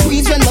ass. When me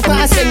squeeze, when me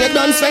pass, when you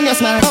dance, when you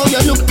smile. How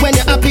you look when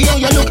you're happy, how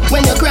you look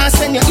when you cross,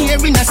 when you're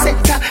here in a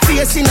sector,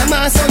 face in a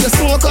mask. How you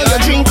smoke, how you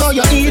drink, how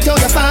you eat, how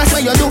you fast.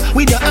 What you do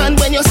with your hand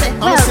when you say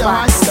I'm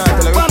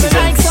me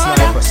like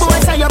soda, boy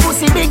say your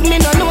pussy big, me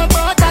no know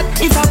about that.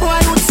 If a boy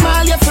would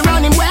smile, you fi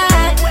run him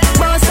wet.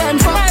 Boss and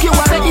fuck you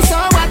already,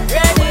 so what?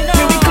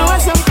 Me be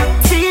close up,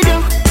 feed you,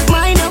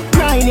 mind up,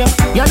 grind you.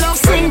 Your love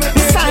sing,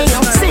 sign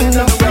up, sing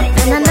up.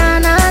 Na na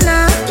na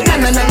na, na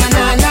na na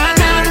na na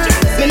na.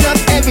 Me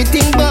love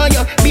everything boy,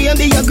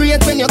 baby you're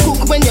great when you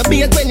cook, when you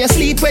bake, when you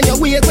sleep, when you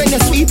wake, when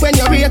you sweep, when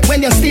you rake,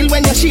 when you still,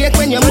 when you shake,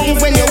 when you move,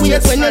 when you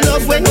wait, when you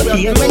love, when you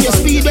heal, when you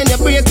speed, when you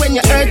break, when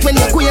you hurt, when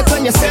you quake,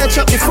 when you search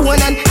up the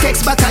phone and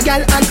text back a gal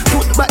and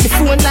put back the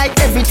phone like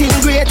everything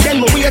great.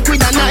 Then me wait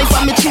with a knife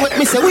and me throat,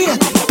 me say wait.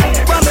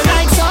 But me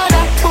like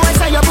soda, boy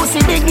say your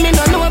pussy big, me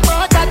no know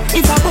about that.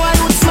 If a boy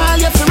would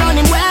smile, you fi run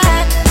him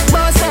wet.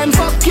 Boss and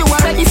fuck you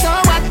already, so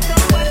what?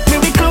 Me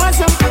be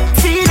close up,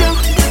 feed you,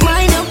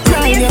 mind up,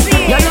 grind you.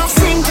 Your love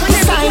sing,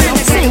 sign up,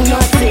 sing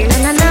up.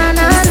 Na na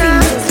na na,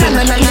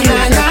 na na na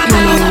na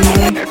na.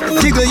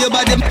 Jiggle your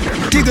body,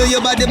 jiggle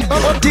your body,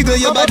 jiggle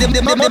your body,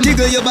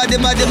 jiggle your body,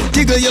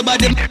 jiggle your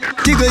body,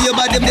 jiggle your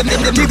body,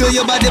 jiggle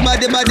your body.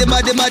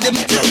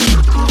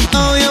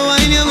 Oh, you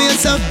wine your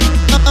waist up.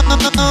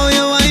 Oh,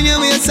 you wine your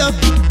waist up.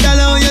 Girl,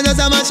 how you just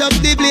a mash up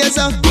the place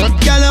up.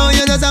 Girl, how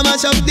you just a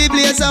mash up the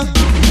place up.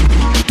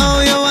 Oh,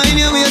 you wine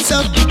your waist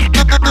up.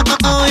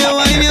 Oh, you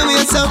wine your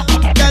waist up.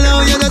 Girl,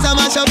 how you just a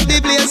mash up the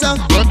place up.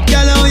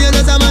 Girl, how you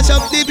just a mash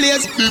up the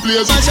place.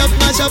 Mash up,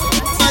 mash up,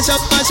 mash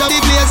up, mash up the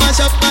place.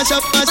 Mash up, mash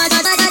up, mash up,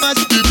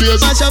 mash the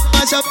place. Mash up,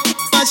 mash up,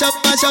 mash up,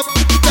 mash up.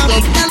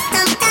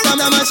 Come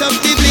and mash up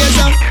the place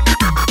up.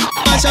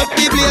 Mash up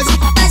the place.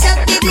 Mash up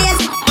the place.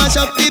 Mash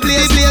up the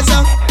place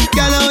up.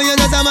 Girl, how you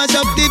just a mash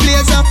up the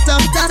place up.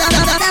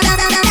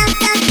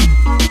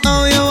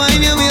 Oh, you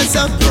wine your waist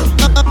up.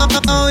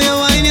 Oh, you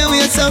wine your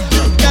waist up.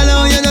 Girl,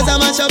 how you just a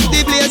mash up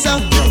the place up.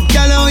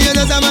 Girl, how you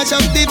just a mash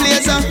up the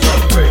place up.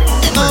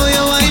 Oh,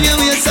 you wine your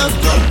waist up.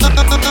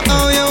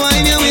 Oh, you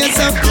wine your waist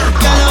up.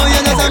 Girl, how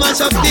you just a mash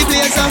up the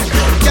place up.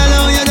 Girl,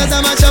 how you just a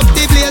mash up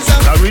the place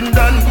up.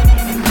 Carindon.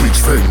 Which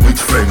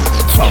friend?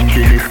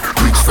 Family.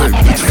 Which friend?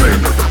 Which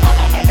friend?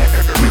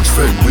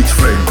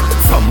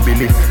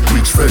 Family.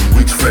 Which friend?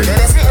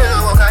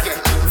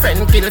 Friend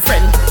kill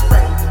friend.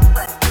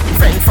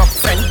 Friend fuck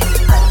friend.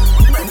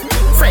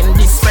 Friend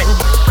this friend.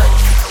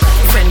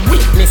 Friend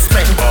weakness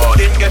friend. Oh,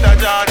 didn't get a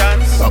Jordan.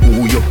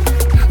 Who you?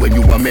 When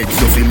you are meds,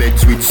 you feel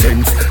meds with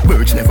sense.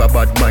 Birds never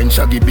bad mind,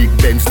 shaggy big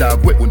Benz.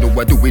 Dog, we don't know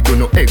what do we do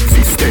no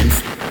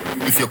existence.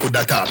 If you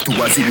coulda talk to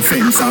us in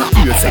fence,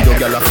 you say your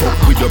girl a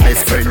fuck with your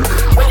best friend.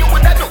 When you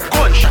woulda do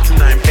gunshot in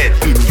my head.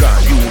 Him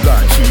gone, you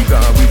gone, she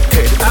gone with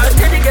Ted. I'll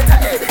tell you get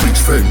ahead. Which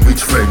friend?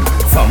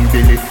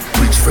 Family.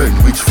 Which friend?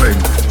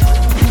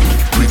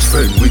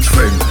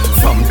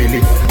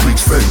 Family.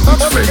 Which friend?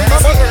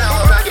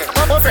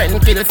 Friend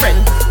kill friend.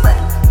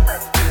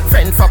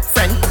 Friend fuck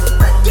friend.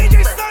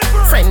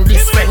 Friend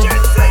this friend.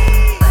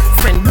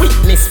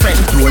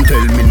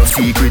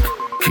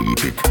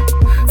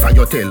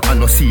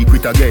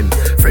 secret again.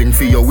 Friend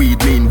for your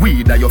weed mean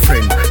weed are your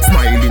friend.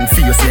 Smiling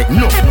face make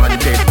no man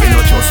dead. Me no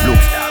just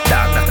look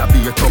dog that a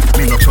beat up.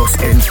 Me no just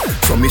end.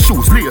 So me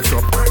shoes lace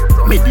up.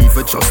 Me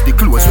even just the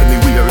clothes when me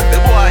wear. The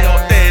boy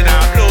out there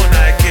now blue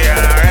Nike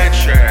and a red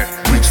shirt.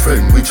 Which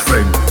friend? Which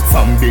friend?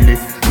 Family.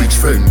 Which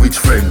friend? Which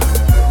friend?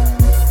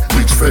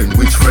 Which friend?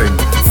 Which friend?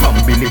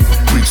 Family.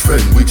 Which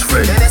friend? Which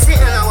friend?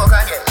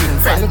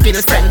 Friend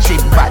kill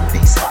friendship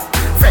badness.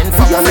 Friend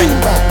from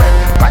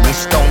friend.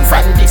 Punish down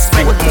friend this.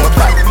 Put more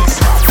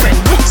badness. Friend.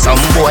 Some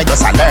boy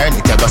just a learn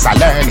it. You just a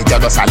learn it. You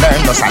just a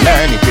learn. Just a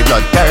learn it. You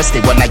bloodthirsty.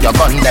 When your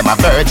gun them a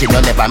virgin. You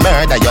never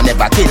murder. You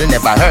never kill.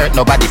 Never hurt.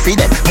 Nobody feed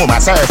them.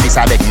 Mama surface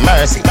I beg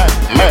mercy.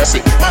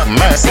 Mercy.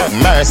 Mercy.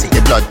 Mercy.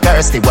 The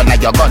bloodthirsty. When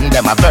your gun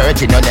them a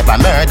virgin. You never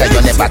murder.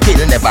 You never kill.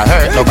 Never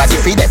hurt. Nobody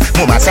feed them.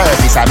 Mama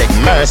surface I beg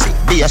mercy.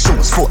 Be a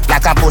shoes foot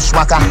like a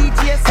bushwhacker.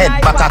 Head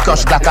back a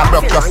crush like a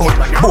broke your foot.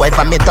 Boy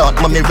for me thought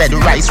mommy red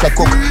rice we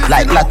cook.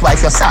 Like that wife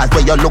your salt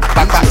where you look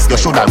back at. You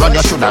shoulda run.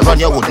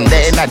 You wouldn't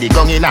dare. Now the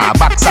gun in a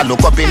box. I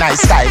look up in a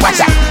sky. Watch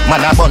out.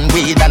 Man a bun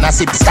weed and a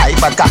sip sky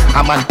vodka.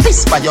 A man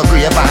piss by your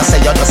grave and say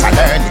you just a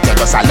learn it. You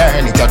just a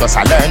learn it. You just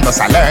a learn. Just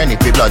a learn it.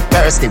 Be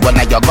bloodthirsty. When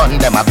your gun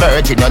them a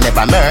virgin. You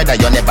never murder.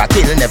 You never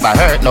kill. Never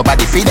hurt.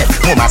 Nobody feed them.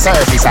 Mama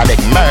surface I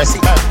beg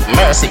mercy.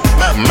 Mercy.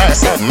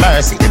 Mercy.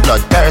 Mercy. The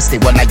bloodthirsty.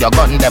 When your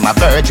gun them a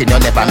virgin. You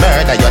never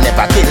murder. You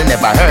never kill.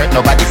 Never hurt.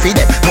 Nobody feed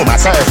them. Mama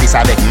surface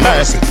I beg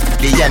mercy.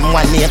 The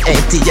M1 name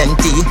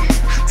AT&T.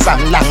 From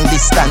long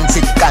distance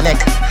it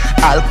connect.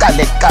 I'll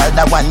collect all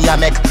the one you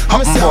make.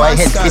 Boy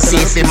head fi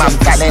see fi man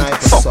talent.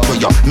 Fuck to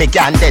you, me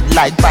can dead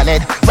like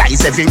planet.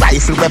 Rise every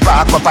rifle we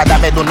park up at the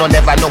meadow. No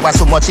never know what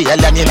so much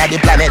alien in the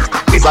planet.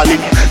 Evolve,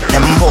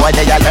 them boy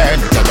they a learn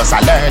it. You just a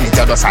learn it,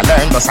 you just a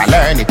learn, just a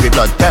learn it. We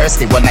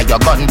bloodthirsty, when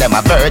your gun them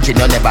a virgin.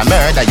 You never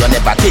murder, you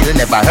never kill,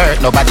 never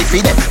hurt. Nobody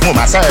feed them,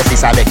 mama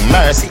surface I beg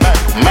mercy.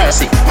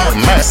 Mercy,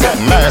 mercy,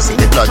 mercy.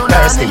 The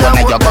bloodthirsty, when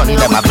your gun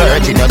them a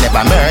virgin. You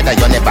never murder,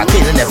 you never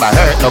kill, never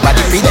hurt.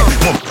 Nobody feed them.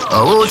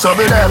 Oh,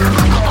 trouble them.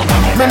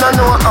 Me no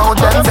know how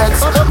them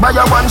vex. Buy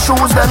your one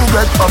shoes, them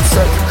get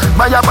upset.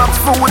 Buy your box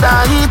food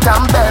and eat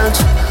and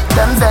belch.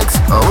 Them vex.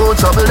 Oh,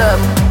 trouble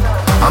them.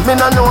 And me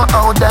no know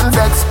how them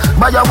vex.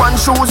 Buy your one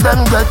shoes,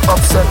 them get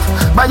upset.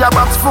 Buy your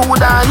box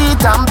food and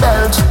eat and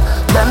belch.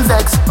 Them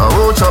vex.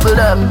 Oh, trouble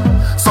them.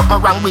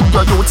 Something wrong with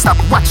your youth. Stop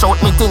watch out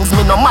me things.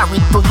 Me no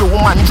married to you,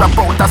 man. Drop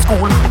out of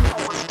school.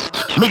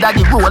 Me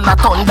daddy roll a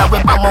thunder we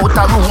bam out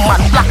a room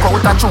and black out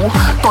a chew.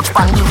 Touch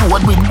pan the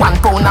road with 1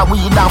 pound of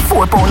weed and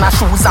 4 pound of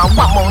shoes and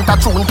 1 mount of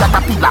tune.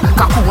 Caterpillar,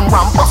 cocoon,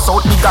 one bust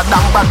out bigger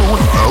than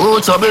balloon. Oh,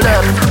 trouble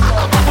them.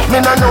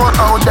 Me no know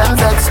how them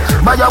vex.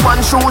 Buy your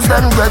one shoes,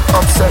 them get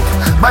upset.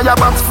 Buy your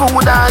box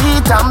food and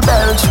eat and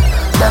belch.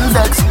 Them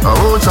vex.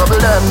 Oh, trouble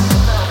them.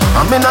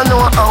 And me no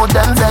know how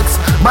them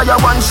vex. Buy your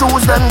one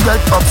shoes, them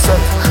get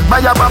upset. Buy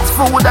your box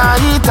food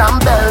and eat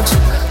and belch.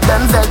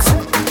 Them vex.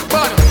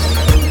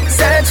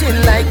 Searching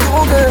like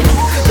Google,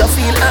 you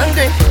feel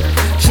angry.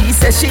 She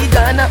says she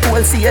gonna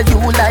wholesale you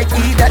like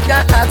he that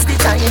can ask the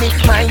tiny.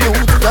 My you,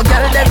 your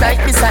girl they right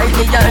beside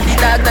me. You're the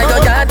dog that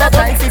your yard that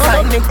try to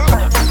find me.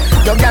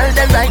 Your girl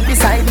they right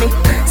beside me.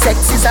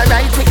 Sex is a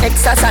right we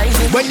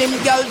exercising. When them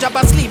girl drop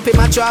asleep, him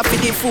a drop for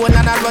the phone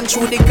and I run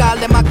through the call.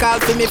 Them a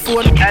call for me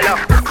phone. Hello.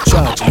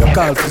 Charge, you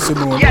call for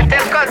Simone. Yeah,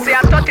 them girls say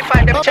I'm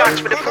 35, them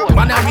charge for the phone.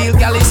 Man a real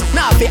gal is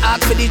now fi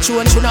ask for the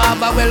tune. She no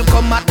have a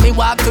welcome at me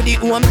walk to the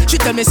home. She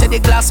tell me say the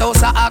glass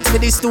house a ask for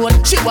the stone.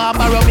 She want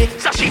borrow me,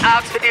 so she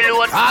ask for the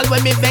loan. all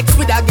when me vex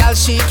with a gal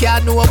she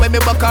can't know when me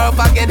buck her up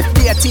again.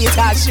 Be a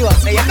teacher sure.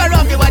 Say you can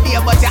run me one day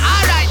but you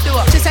alright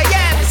though. She say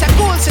yeah, me say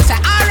cool. She say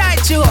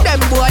alright you.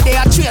 Them boy they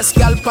a trace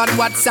gal on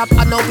WhatsApp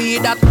and no we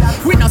that.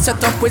 We no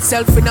set up with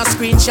self in a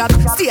screenshot.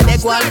 Stay they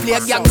go and play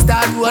gangster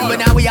road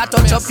when we a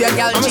touch up your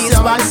gal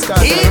G-spot.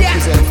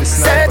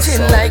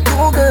 Searching like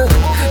Google,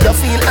 you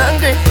feel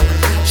angry.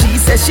 She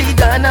says she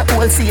gonna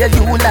wholesale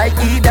you like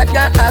he that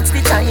can ask the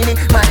tiny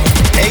man.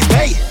 Hey,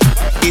 hey,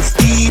 if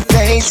he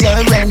pays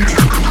your rent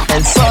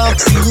and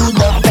fucks you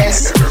the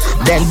best,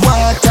 then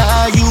what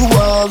are you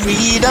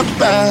worried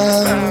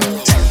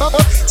about?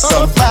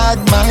 Some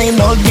bad mind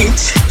no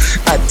bitch,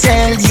 I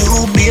tell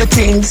you bare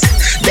things.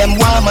 Them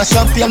want mash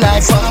up your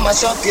life, want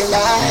mash up your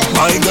life.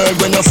 My girl,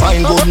 when you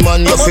find good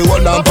man, you feel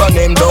hold on pon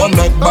him. Don't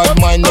make bad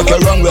mind, make you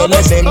run well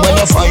as him. When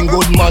you find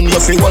good man, you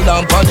feel hold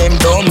on pon him.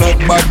 Don't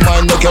make bad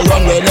mind, make you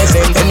run well as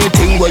him.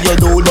 Anything where you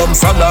do, them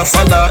follow.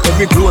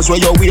 Every clothes where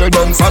you wear,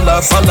 them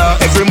follow.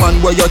 Every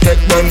man where you take,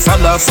 them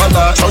follow.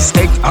 Just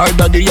take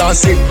harder the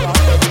acid.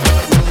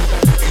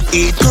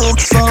 He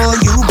cooks for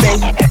you,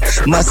 babe,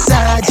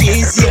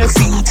 massages your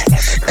feet,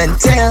 and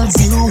tells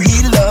you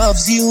he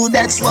loves you.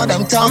 That's what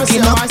I'm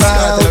talking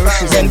about.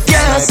 Them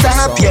can't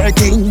stop your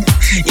thing.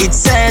 It's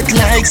set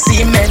like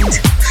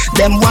cement.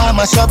 Them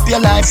want mash up your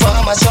life,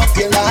 want mash up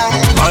your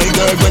life. My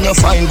girl, when you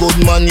find good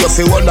man, you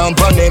feel hold on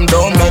pon him.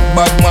 Don't make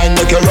bad mind,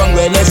 make you run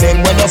well as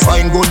him. When you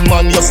find good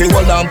man, you feel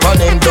hold on pon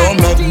him. Don't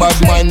make bad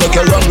mind, make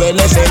you run well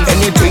as him.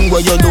 Anything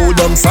where you do,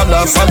 them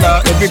them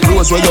follow. Every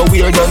clothes where you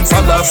wear them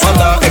follow.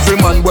 Every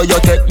man where you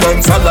take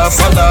them follow.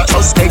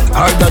 Just take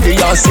harder the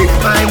ass it.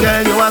 My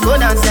girl, you are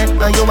good as it.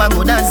 You are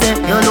good as it.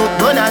 You look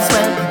good as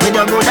well. With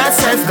your good as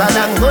self, God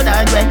and good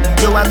as well.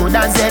 You are good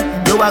as it.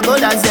 You are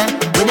good as it.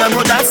 With your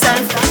good as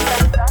self.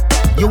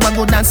 You are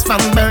good as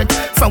from birth.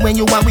 From when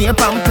you are wear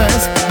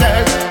pampers.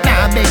 Girl,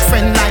 now big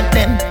friend like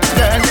them.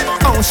 Girl,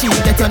 oh she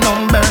get your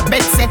number.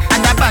 Betsy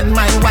and a bad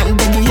mind one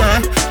day the year.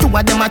 Two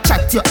of them a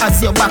chat you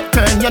as your back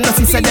turn. You know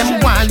she said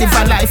them want live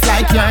a life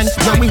like yours.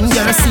 You win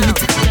your seat.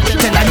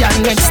 Tell her your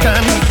next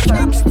term.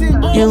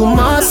 You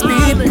must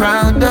be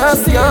proud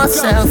of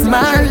yourself,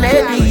 my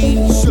lady.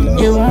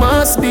 You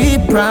must be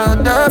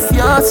proud of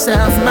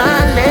yourself,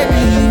 my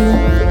lady.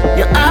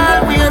 You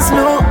always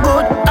look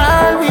good,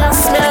 always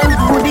smell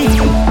goody.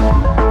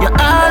 You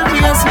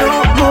always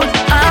look good,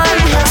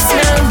 always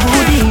smell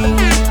goody.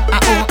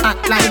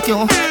 Act like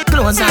you,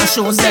 clothes and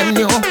shoes them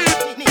new.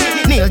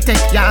 Nail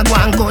tech, ya go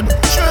and good.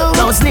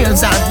 Those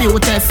nails are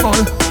beautiful.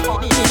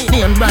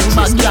 Nail brand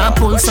bag ya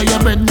pull, so your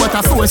bread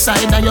butter four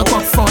side and your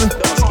cup full.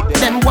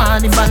 Them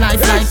want live a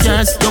life like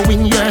yours, you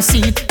win your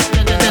seat.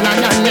 Then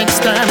on your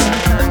next term.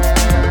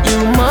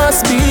 You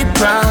must be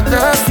proud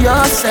of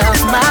yourself,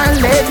 my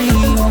lady.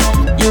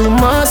 You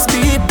must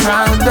be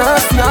proud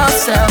of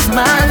yourself,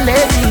 my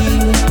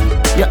lady.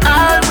 You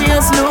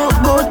always look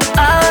good,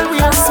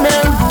 always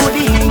smell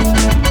goody.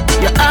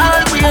 You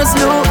always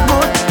look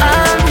good,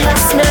 always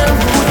smell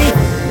goody.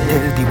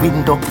 Tell the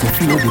wind up, me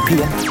feel the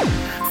pain.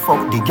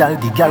 Fuck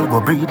the gal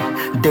go breed.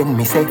 Then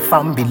me say,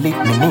 fam, believe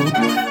me need.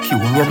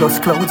 Cumulus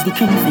clouds, the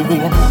king fi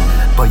rain.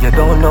 But you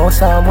don't know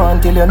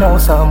someone till you know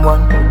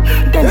someone.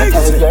 Then you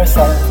tell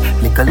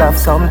yourself, little have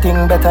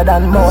something better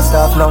than most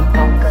of none.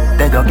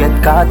 Then you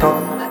get caught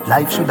up.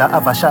 Life shoulda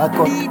have a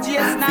shortcut.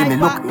 Fi me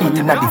look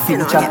in at the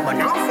future.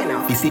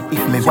 Fi see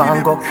if me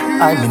want go,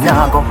 I me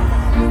nah go.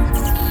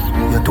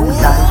 You too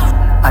lie.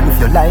 And if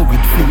you lie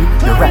with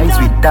flea, you rise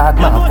with dog,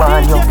 man, I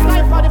want you.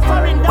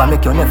 Why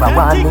make you never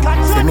want me?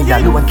 Say me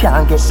alone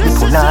can't get the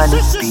punani,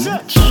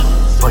 bitch.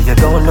 But you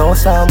don't know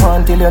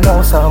someone till you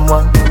know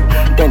someone.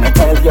 Then you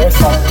tell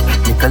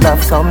yourself, you could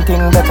have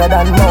something better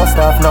than most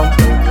of none.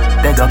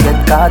 Then you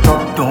get caught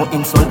up, don't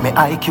insult me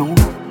IQ.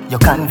 You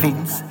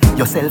convince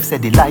yourself say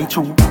the lie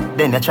true.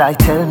 Then you try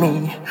tell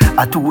me,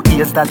 2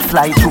 ears that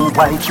fly through,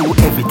 why through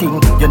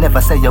everything. You never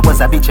say you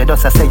was a bitch, you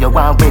just say you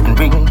want wedding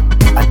ring.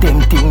 A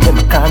damn thing them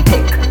can't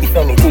take. If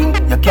anything,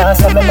 you can't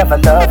say me never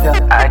love you.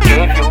 I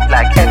gave you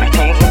like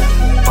everything.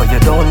 But you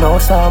don't know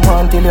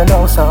someone till you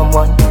know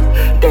someone.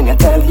 Then you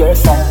tell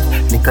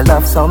yourself, nickel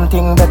have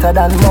something better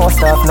than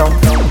most of none.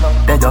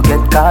 Then you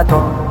get caught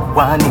up,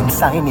 warning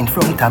sign in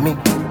front of me.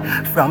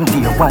 From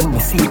day one, me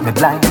see me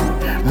blind.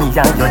 Me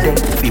and your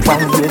dead, be 1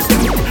 year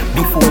straight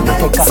before you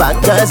take a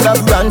fat girls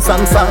love run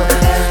from far.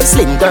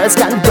 Slim girls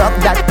can drop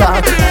that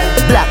car.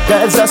 Black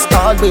girls just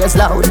always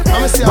loud.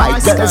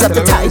 White girls have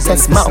the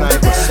tightest mouth.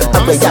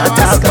 And we all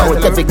talk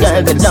about every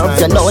girl that love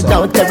you, no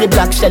doubt. Terry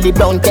Black, Shelly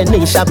Brown,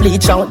 Kenisha,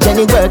 Bleach out.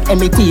 Jenny work,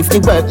 Emmy Thief, the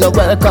work, no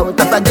work out.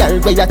 Have a girl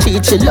where you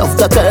cheat, she love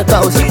the Kirk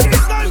house.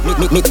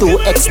 Me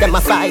 2X, them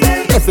a 5.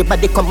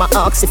 Everybody come and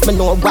ask if me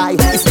know why.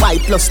 If Y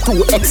plus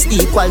 2X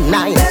equal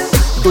 9.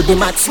 Do the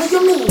maths,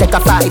 take a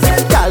 5.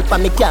 Call for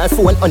me car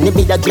phone on the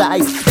media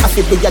drive. I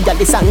feel the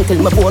jealous until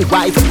my bone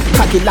wife.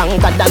 Cocky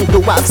longer than the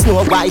wife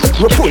Snow White.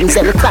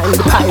 Rapunzel climb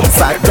the pipe.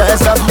 Fat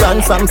girls have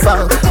run from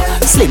far.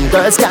 Slim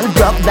girls can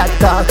drop that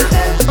car.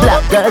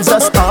 Black girls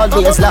just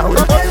always loud.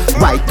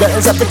 White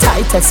girls have the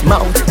tightest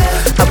mouth.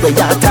 And we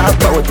all talk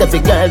about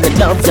every girl that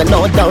loves you,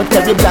 no doubt.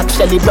 Terry Black,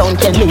 Shelly Brown,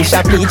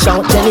 Kenisha, Bleach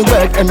out. Jenny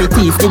work, Emmy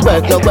Thief, the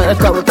work, no work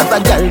out. Have a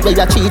girl where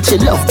you cheat,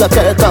 she love the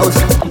Kirk house.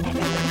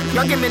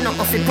 You give me no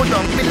coffee, put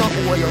down, me no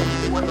owe you.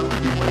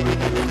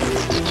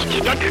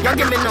 You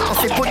give me no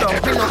coffee, put down,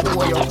 me no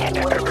owe you.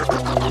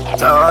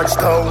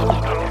 Touchdown,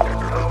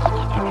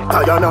 I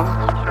don't know.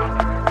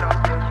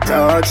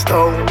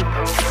 Touchdown,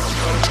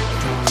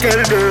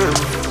 tell them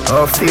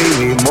I feel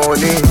me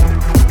money.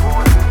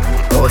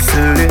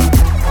 Hustling,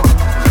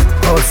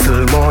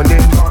 hustle money.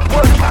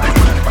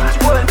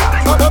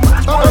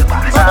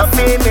 I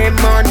feel me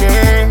money.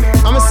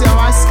 I'ma see how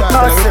I Scott I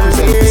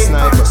represent the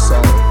Sniper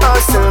song.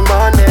 Hustle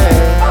money.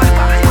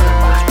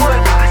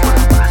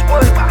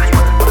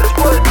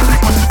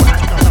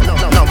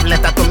 Love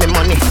letter to me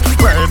money.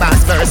 World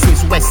Boss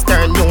versus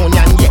Western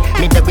Union. Yeah,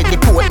 me there with the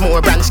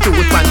Portmore branch to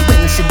it. One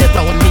when she dey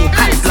round me,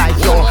 hype like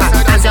your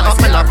hand. As you up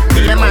me up,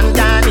 be a man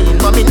darling,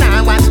 but me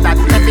nah watch that.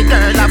 Every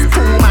girl have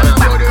 2 man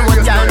back.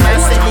 Road girl, I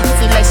sell it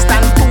for less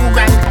than 2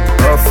 grand.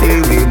 I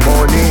feel me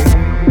money.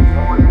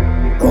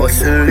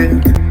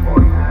 Hustling,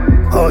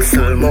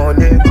 hustle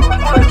money.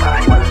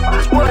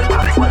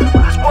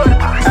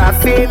 I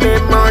feel me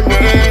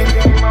money.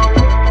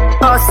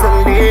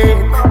 Hustling,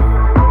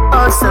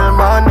 hustle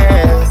money.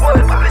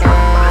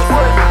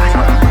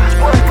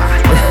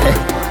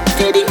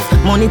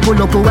 Money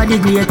pull up over the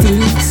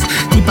greatest.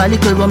 The Dip a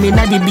little rum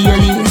inna the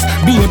Baileys.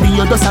 Baby,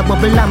 you just a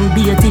bubble and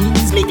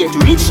beaties. Me get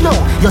rich now,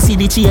 you see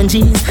the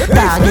changes.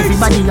 Dog,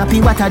 everybody happy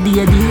what a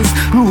day this.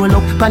 Roll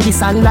up on the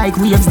sun like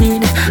waves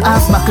did.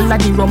 Half buckle of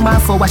the rum,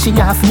 half for washing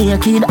half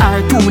naked.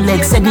 Our 2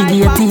 legs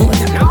segregated.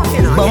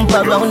 Bump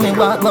around me,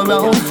 walk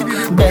around.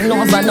 Bend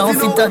over now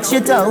if you touch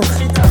it out.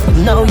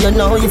 Now you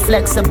know you're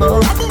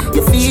flexible.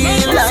 You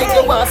feel like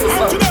you want to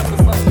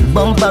fuck.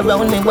 Bump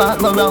around me,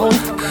 walk around.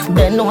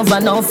 Bend over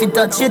now if you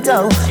touch it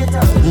out.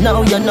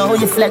 Now you know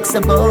you're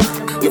flexible.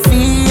 You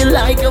feel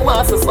like you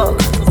want to fuck.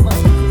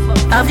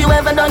 Have you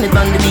ever done it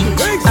on the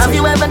beach? Have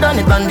you ever done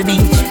it on the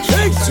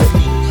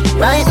beach?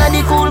 Right now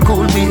the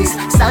cool breeze.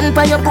 Stand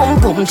by your pum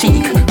pum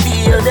cheek.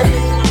 Feel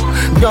the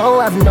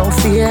don't have no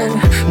fear,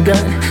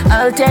 girl,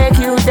 I'll take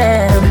you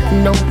there.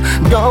 No,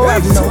 don't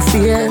have no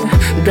fear,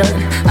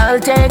 girl, I'll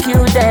take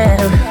you there.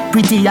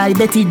 Pretty eye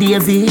Betty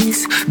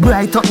Davis,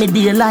 bright up me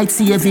daylight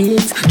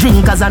savings.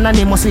 Drinkers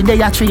anonymously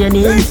they are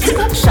training.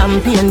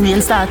 Champagne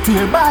rain start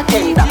here,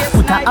 bartender.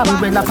 Put a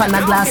umbrella on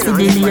a glass for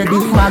the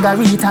lady.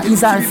 Margarita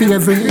is our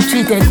favorite.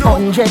 She take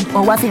 100,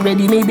 oh what you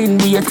ready, me been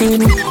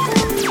waiting.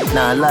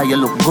 Nah lie, you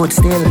look good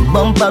still.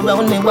 Bump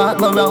around me,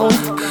 walk around.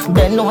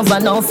 Bend over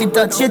now if you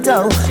touch it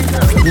out.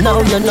 Now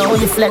you know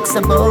you're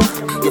flexible.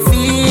 You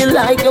feel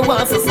like you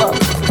want to fuck.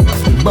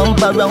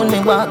 Bump around me,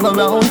 walk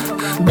around.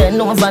 Bend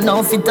over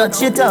now if you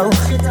touch it out.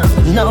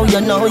 Now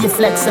you know you're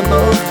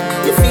flexible.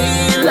 You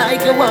feel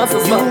like you want to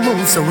fuck. You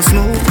move so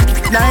smooth,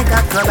 like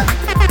a clubber.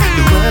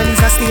 The world is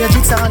a stage,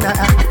 it's on a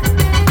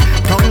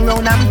act. Turn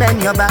round and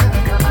bend your back.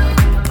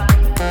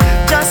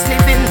 Just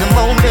live in the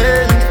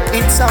moment,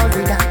 it's all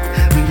we got.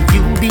 Will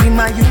you be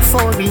my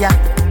euphoria?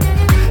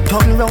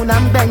 Turn round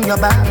and bend your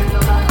back.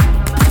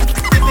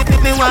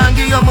 Me want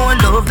give you more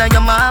love than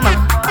your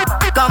mama.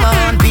 Come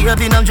on,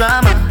 baby, no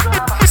drama.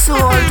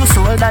 Soul to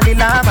soul, daddy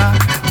lava.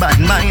 Bad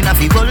mind, I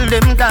feel hold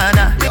them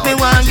corner. Me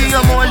want give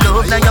you more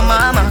love than your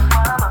mama.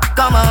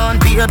 Come on,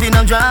 baby,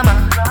 no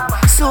drama.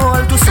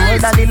 Soul to soul,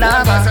 daddy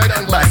lava.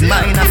 Bad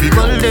mind, I feel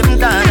hold them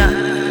corner.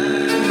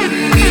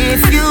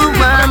 If you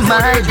were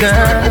my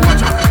girl,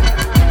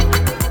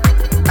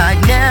 I'd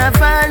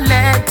never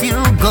let you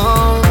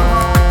go.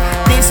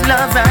 This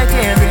love right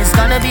here is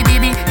gonna be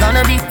baby,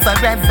 gonna be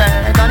forever.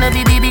 Gonna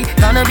be baby,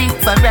 gonna be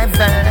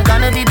forever.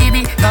 Gonna be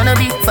baby, gonna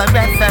be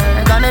forever.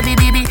 Gonna be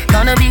baby,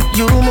 gonna be.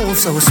 You move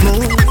so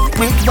smooth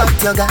with what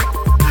you got.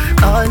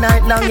 All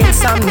night long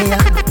insomnia.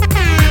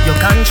 You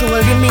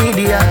control the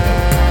media.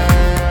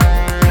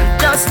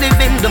 Just live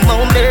in the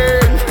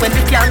moment when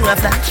the camera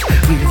flash.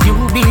 Will you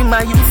be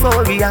my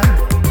euphoria?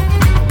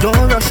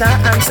 Don't rush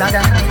and answer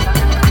that.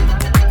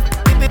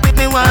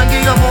 Me want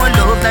give you more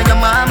love than your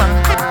mama.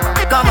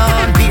 Come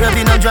on,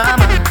 baby, no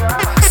drama.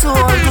 Soul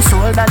to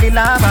soul, daddy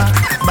lava.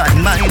 Bad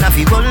mind, I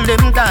feel hold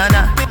them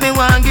corner. Me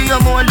want give you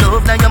more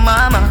love than your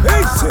mama.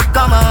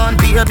 Come on,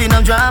 baby,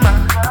 no drama.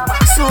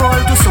 Soul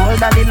to soul,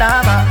 daddy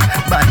lava.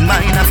 Bad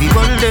mind, I feel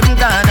hold them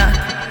corner.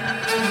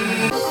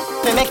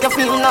 Me make you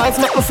feel nice,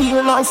 make me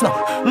feel nice now.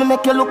 Me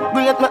make you look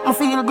great, make me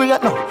feel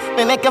great now.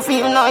 Me make you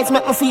feel nice,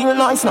 make me feel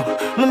nice now.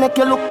 Me make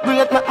you look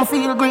great, make me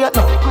feel great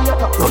now.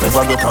 Don't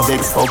ever get a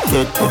vex fuck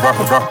kid,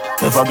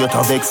 never get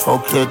a vex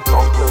fuck kid.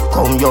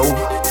 Come yo,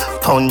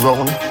 turn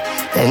round,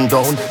 bend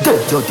down,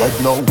 dead you dead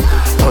now.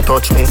 Don't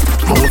touch me,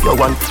 move your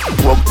one.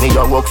 Walk me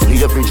your walk,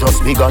 slavery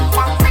just begun.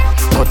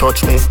 Don't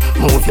touch me,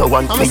 move your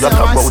one. Me got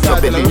about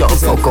your belly, you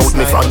fuck out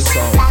me fans.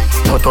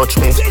 Don't touch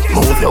me,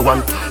 move your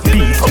one.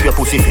 Beat up your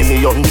pussy for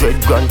me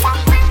 100 grand.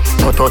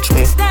 Don't touch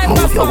me,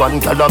 move your one.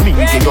 Girl, me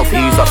give your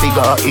face a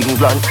figure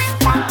England.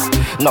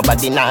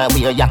 Nobody now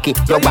wear yaki.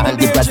 You want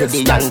the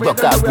Brazilian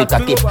broke out me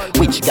cocky.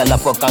 Which girl a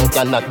fuck and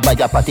cannot buy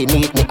a party?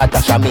 Meet me at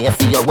a chamois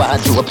if you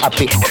want to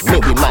happy.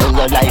 Maybe mind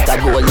you like a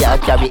goal you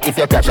carry. If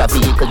you crash a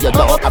vehicle you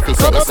don't have to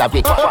say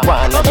sorry.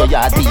 One of your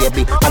yard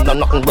baby, and no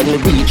nothing when we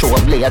reach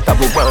home later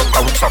we work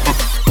out something.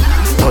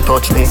 Don't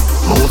touch me,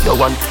 move your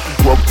one.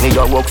 Walk me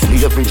your walk,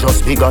 slavery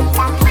just begun.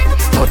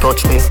 Don't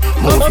touch me,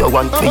 move your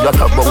one. Me got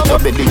about your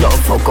belly, you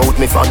fuck out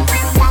me fan.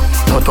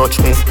 Don't touch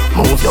me,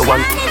 move your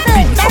one.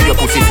 Beat up your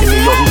pussy for me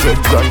 100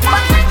 grand.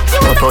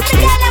 Don't touch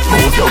me,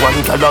 move your one.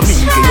 Tell me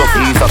give your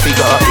face a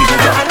figure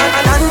England.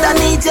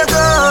 Underneath your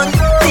gun,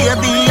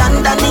 baby,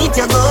 underneath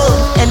your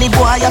gun. Any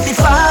boy have to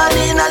fall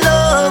in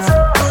love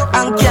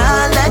and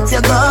can't let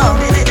you go.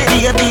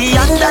 Baby,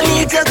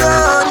 underneath your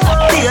gun,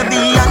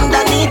 baby,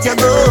 underneath your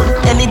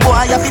gun. Any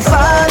boy have to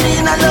fall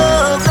in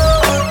love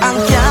and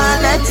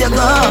can't let you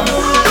go.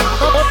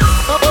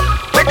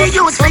 Where the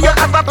use for you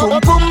have a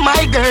pum pum,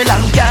 my girl,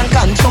 and can't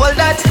control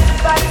that.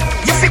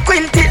 You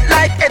frequent it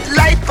like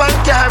headlight on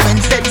car when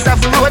feds have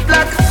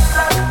roadblock.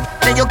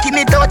 Then you give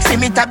me thoughts, see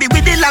me tabby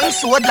with the long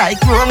sword like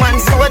Roman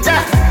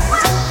soldier.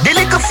 The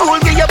little fool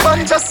with your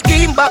bun just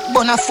scheme back,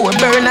 bun a 4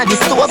 burner the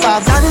stove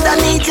off.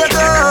 Underneath your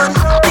gun,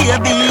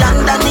 baby,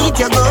 underneath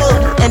your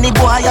gun. Any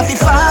boy have to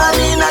fall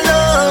in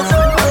love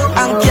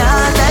and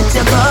can't let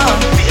you go.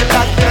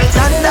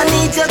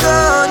 Underneath your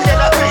gun,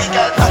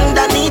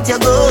 underneath your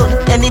gun.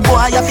 Any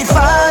boy have to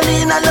fall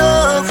in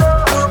love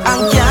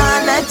and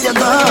can't let you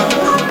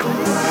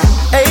go.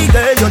 Hey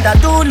girl, you that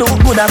do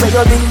look good at where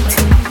you beat.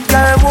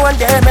 Girl, won't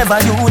them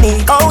ever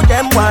unique. How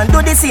them want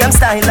do the same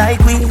style like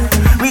we?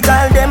 We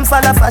call them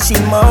follow fashion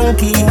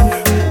monkey.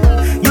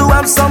 You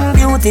have some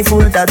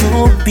beautiful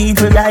tattoo,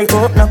 people I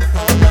hope now.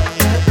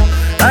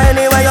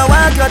 Anyway you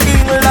walk your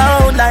thing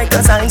loud like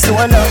a sign to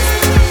enough.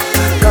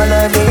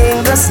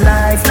 Coloring this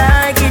life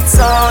like it's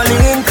all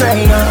in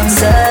crayon.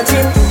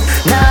 Searching,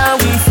 now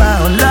we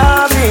found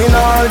love in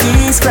all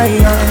these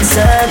crayons.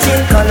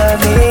 Searching,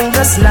 coloring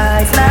this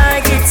life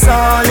like it's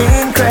all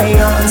in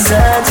crayon.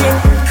 Searching,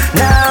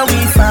 now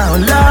we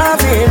found love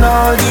in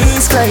all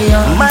these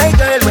crayons. My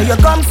girl, where you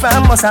come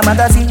from, must a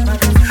magazine.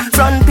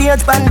 Front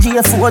page,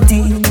 Pangea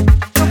 14.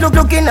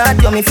 Looking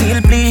at you, me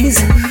feel please.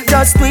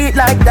 Just tweet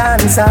like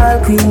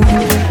dancehall queen.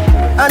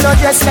 I know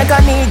just like a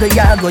nigga,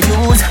 ya go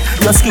use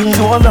your skin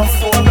to enough.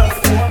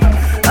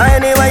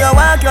 Anyway, you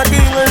walk your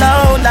thing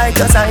loud like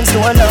a sign to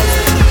enough.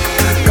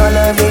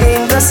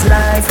 Coloring this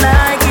life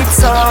like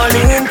it's all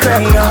in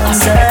crayon.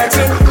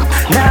 Searching,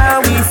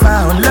 now we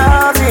found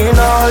love in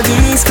all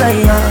these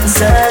crayons.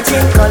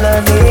 Searching,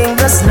 coloring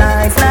this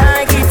life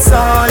like it's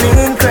all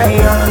in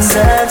crayon.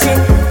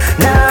 Searching,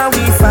 now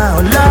we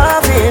found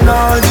love in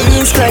all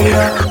these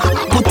crayons.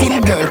 Put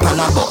him girl on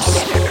a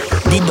bus.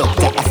 The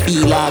doctor I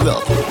feel her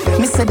up.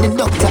 Me said the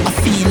doctor I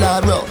feel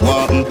her up.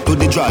 What to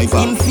the driver?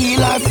 Him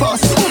feel her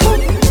first.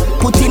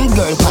 Put him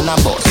girl on a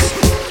bus.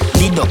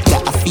 The doctor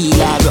I feel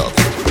her up.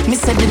 Me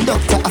said the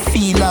doctor I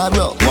feel her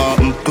up.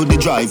 What to the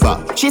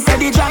driver? She said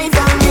the driver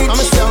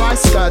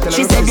rich.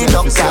 She said the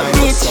doctor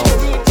rich.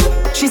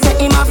 She said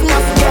him have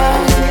enough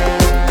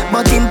girl,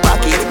 but him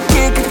pocket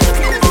big.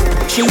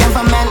 She have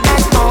a man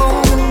at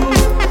home,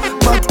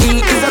 but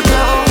he is a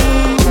clown.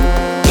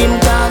 Him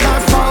call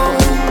her phone.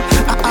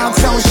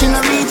 So she no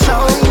reach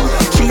out.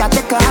 She a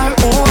take her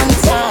own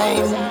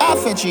time.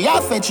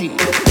 Affetchi.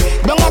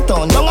 Down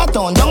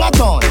a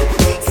town.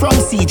 From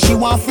seat she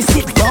want to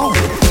sit down.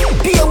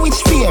 Pay which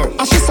fear,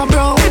 and she so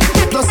brown.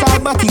 Plus her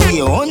body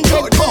weigh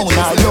 100 pound.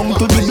 Her young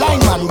to the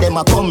blind man, them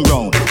a come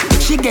round.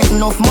 She get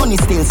enough money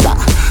still, sir,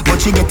 but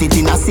she get it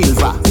in a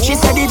silver. She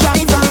said the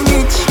driver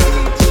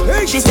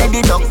rich. She said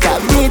the doctor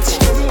rich.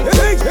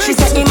 She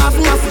said him have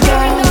enough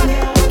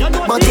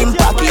girl, but him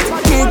pocket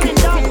big.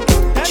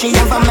 She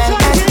have a man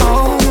at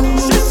home,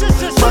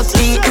 but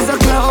he is a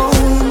clown.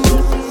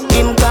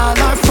 Him call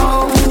her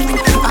phone.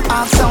 I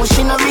ask how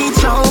she no reach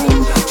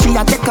home. She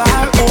a take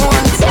her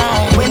own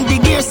time. When the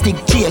gear stick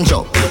change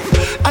up,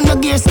 and the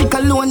gear stick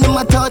alone them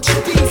a touch.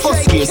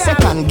 First gear,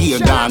 second gear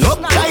gone up.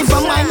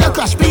 Driver mind no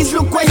crash, please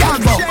look where you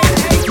go.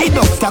 The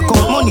doctor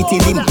count money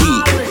till him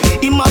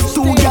pee. Him have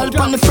 2 gal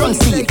on the front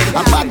seat.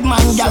 A bad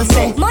man gal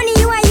say, money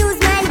you a use,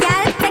 man,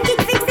 gal. Take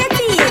it, fix the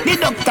teeth. The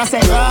doctor say,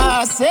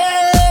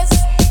 process.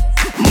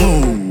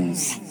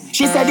 Moves.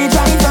 She said the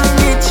driver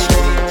rich.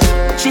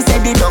 She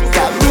said the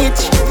doctor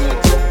rich.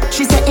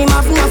 She said him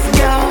have enough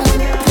girl,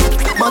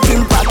 but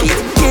him pocket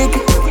big.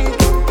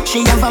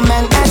 She have a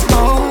man at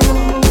home,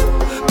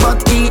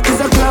 but he is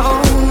a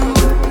clown.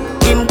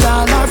 Him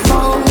call her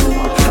phone.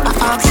 I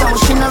ask how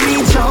she no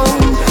reach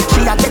home.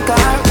 She a take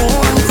her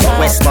own time.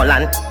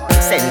 Westmoreland,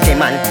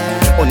 sentiment.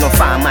 Oh no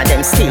farmer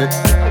them still.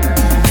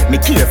 Me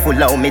careful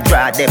how me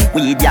draw them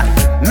weed ya.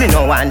 Me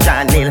no want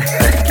John Hill.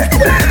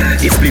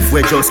 This spliff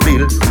we just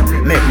spill.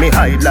 Make me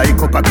hide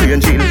like up a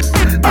green Jill.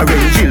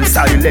 Orange Hill,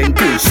 silent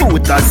hill.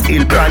 Shooters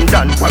hill,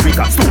 Brandon,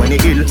 Warwick, Stony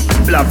Hill.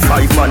 Black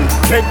 5 man.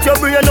 Get your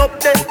brain up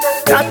there.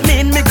 That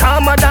mean me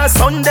calmer than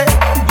Sunday.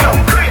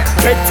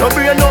 Get your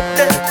brain up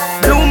there.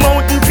 Blue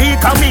Mountain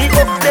Peak and me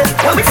up there.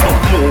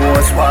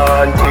 Most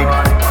wanted.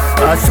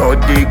 I saw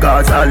the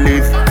Gaza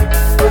live.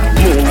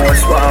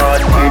 Most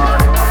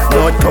wanted.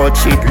 No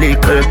touch it,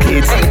 little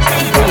kids.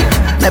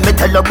 Let me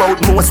tell you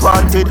about most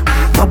wanted.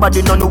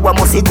 Nobody no know what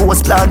must see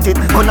ghost planted.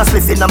 Gonna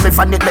spliff in and me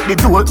fan it like the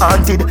door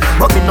haunted.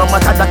 But me no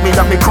matter that me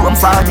and me chrome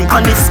 40.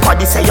 And this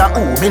squad say ya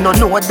who, me no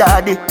know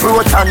daddy.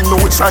 Proton,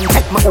 neutron,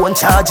 take my own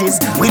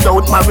charges.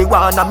 Without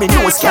marijuana, me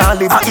nose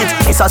can't live.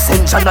 It's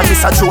Ascension and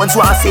this a Jones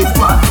want save.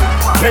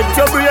 Get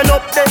your brain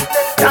up there.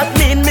 That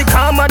mean me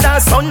calmer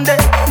than Sunday.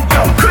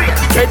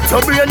 Get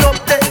your brain up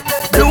there.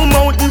 Blue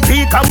Mountain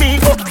Peak and me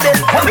up there.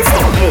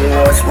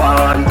 Most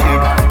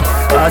wanted.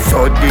 I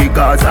saw the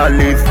Gaza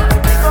live.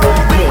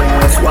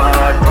 Most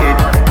wanted.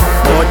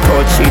 No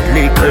touch it,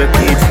 little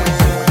kids.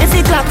 If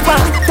it clock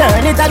back,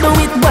 turn it, I do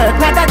it work.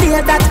 Not a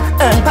day that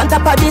earn on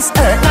top of this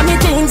earth. Now me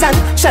jeans and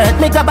shirt,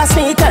 me grab a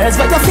sneakers.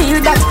 Where you feel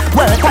that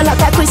work a lot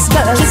of Chris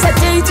girl. She said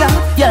teacher,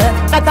 yeah,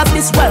 not of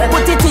this world.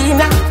 Put it in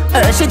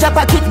her, she drop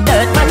a kick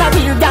dirt. Man a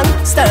real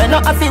gangster,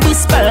 not a fi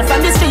whisper. From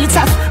the streets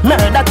of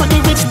murder to the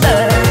rich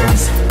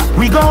birds.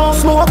 We gon'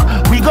 smoke,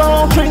 we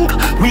gon' drink,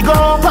 we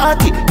gon'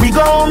 party, we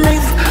gon'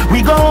 live,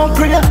 we gon'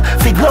 pray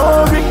for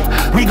glory.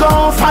 We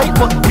gon' fight,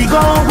 but we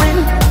gon'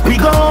 win. We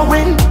gon'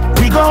 win,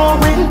 we gon'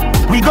 win.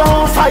 We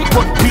gon' fight,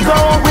 but we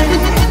gon' win.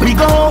 We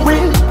gon'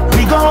 win,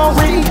 we gon'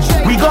 win.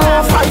 We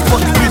gon' fight,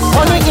 but we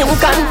money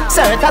Lincoln,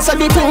 circus so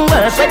the thing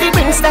work. Where the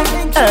rings them,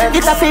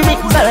 it's a free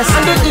verse.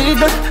 And the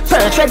eagle,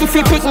 perch ready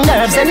for pick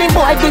nerves. Any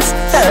boy this,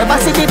 I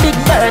see the big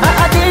bird.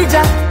 A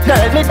DJ,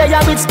 girl, me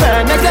there with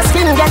sperm. Make your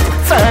skin get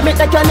firm, it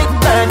make your lick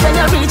burn. When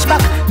you reach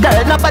back,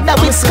 girl, no bother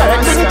with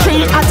skirt.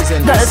 Bring 3 hot,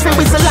 girls free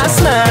whistle and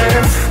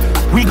smurf.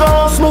 We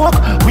gon' smoke,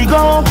 we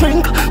gon'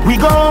 drink, we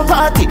gon'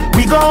 party,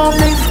 we gon'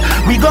 live,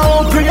 we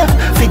gon' pray,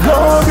 we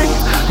gon' ring,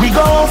 we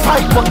gon'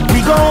 fight, but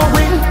we gon'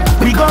 win,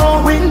 we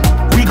gon' win,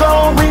 we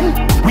gon' win,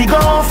 we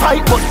gon'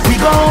 fight, but we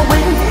gon'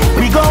 win,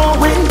 we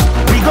gon' win,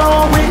 we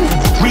gon' win,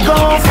 we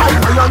gon' fight.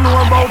 What you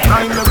know about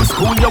time, every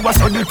school you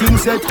was on the thing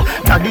set.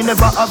 Daddy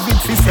never have it,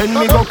 fi send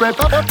me go prep.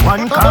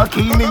 One car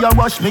key, me a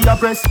wash, me a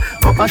press.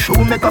 Cup a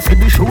shoe, make a fi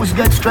the shoes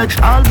get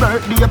stretched. All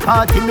birthday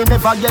party, me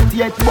never get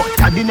yet. But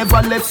daddy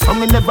never left, so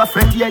me never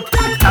fret yet.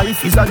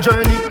 Life is a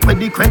journey, where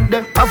the credit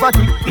them.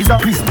 Poverty is a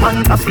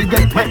Christmas, I fi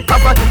get wet.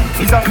 Poverty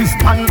is a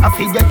Christmas, I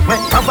fi get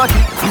wet. Poverty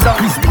is a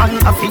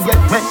Christmas, I fi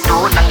get wet. Too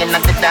long in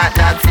the dark,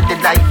 dog, see the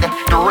light them.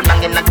 Too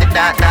long in the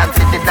dark, dog,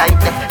 see the light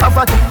them.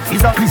 Poverty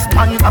is a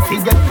Christmas, I fi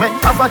get wet.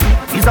 Poverty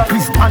is a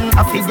Christmas,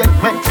 I fi get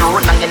wet. Too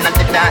long in the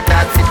dark,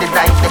 dog, see the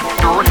light them.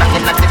 Too long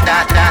in the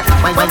dark, dog.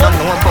 When you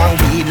know about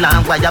weed,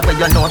 long, why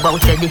you know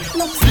about Teddy?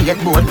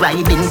 Skateboard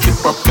riding,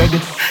 trip up Teddy.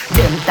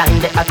 Them time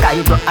they a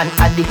Cairo and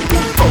Addy.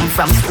 Come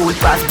from school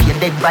past be a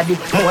dead body.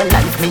 More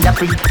life me a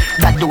free,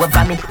 that do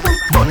over me.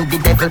 Bun the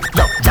devil,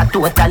 yo, ja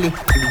totally.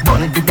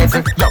 Bun the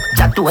devil, yo,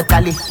 ja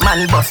totally.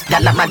 Man bust,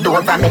 y'all mad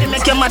over me.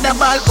 Make your mother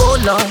ball, oh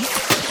Lord.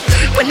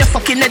 When you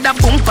fucking head a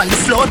bump on the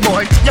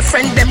floorboard. Your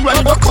friend them run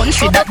go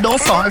country that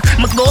don't fall.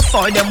 Must go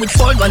for them with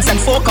 4 guns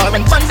and 4 cars.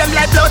 And burn them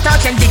like blow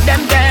talk and dig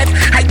them dead.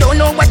 I don't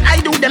know what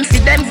I do, them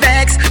feed them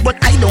vex. But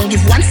I don't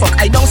give one fuck,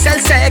 I don't sell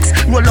sex.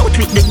 Roll out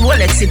with the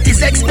Rolex, it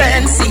is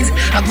expensive.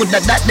 I good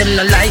at that, them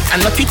no like.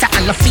 And no Twitter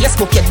and no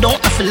Facebook, you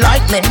don't have to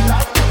like me.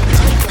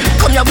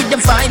 Come here with the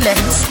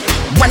violence.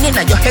 One in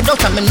your head out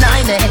of my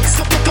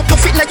 9X. To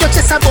fit like your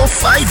chest about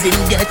 5 in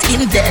get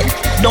in dead.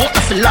 Don't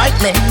have to like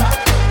me.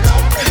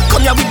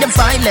 Come here with the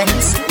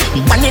violence.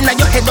 One in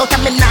your head out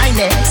of my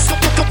 9X.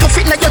 To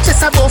fit like your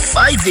chest about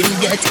 5 in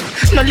get.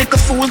 No little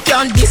fool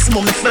can diss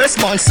me, my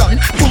firstborn son.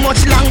 Too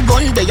much long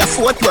gun, they a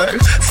 4th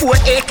world. 4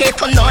 AK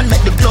turn on,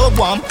 make the globe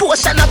warm.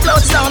 Portion of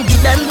clouds down, give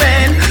them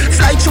rain.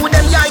 Fly through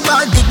them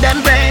eyeball, dig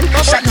them brain.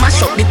 Shot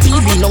mash up the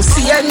TV, no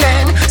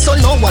CNN. So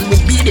no one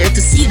will be there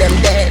to see them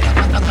dead.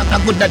 I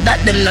good at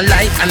that, them no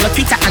like. And no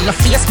Twitter and no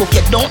Facebook,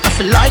 you don't have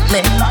to like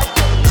me.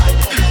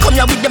 Come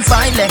here with the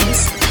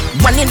violence.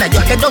 One in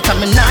your head out of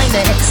my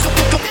 9X.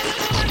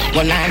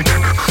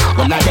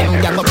 One of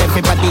them gang up,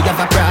 everybody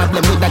have a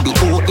problem with that.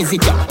 Who is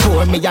it? You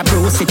pour me a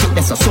bruise it.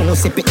 They so soon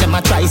sip it, them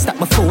a try stop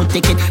my food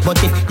ticket.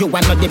 But if you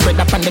want the bread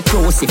up on the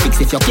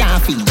crucifix, if you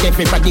can't feed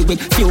everybody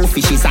with few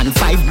fishes and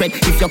 5 bread,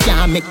 if you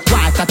can't make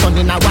water turn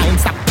in a wine,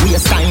 stop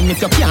waste time.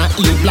 If you can't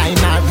eat blind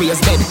or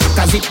raise dead,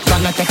 cause it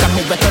gonna take a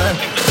miracle.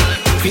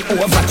 We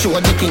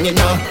overthrow the king, you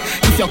know.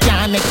 If you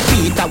can't make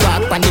Peter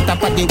walk on the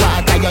top of the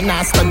water, you're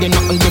not studying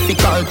nothing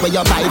difficult. Where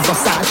your vibe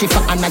was Sashi for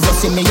and I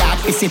just see me out,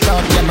 piss it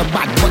up. Yeah, my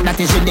bad, but that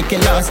is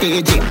ridiculous.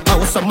 Staging how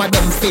some of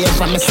them fail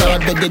from me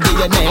sword with the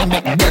DNA,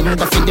 make them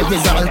go for the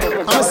result.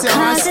 Cause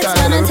it's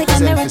gonna take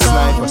a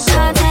miracle.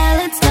 Cartel,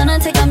 it's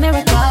gonna take a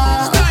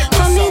miracle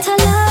for me to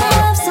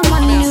love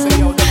someone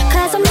new.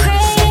 Cause I'm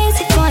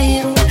crazy for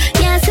you.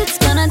 Yes, it's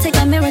gonna take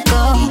a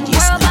miracle.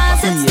 World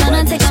boss, it's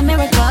gonna take a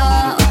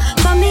miracle.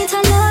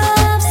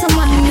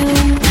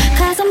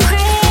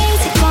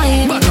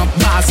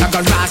 I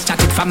got ras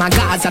chat it from a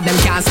Gaza, them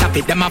can't stop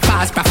it. Them a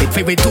fast profit,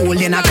 fi we tool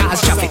in a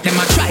cars traffic. Them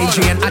a try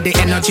drain at the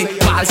energy,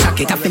 ball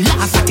socket. I feel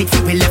laugh at it, fi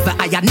we level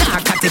higher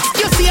narcotic.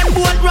 You see them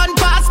boat run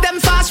past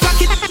them fast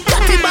rocket.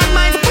 Dirty bad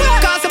mind,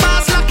 cause the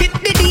boss lock it.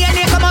 The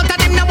DNA come out of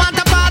them, no want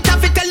a part of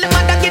it. Tell them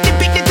mother get the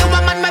pick, the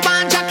woman my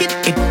one jacket.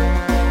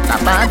 The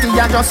party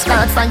I just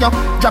start for you.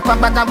 Drop a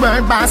bag of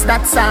world boss,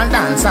 that's all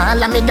dance.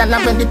 All of me gala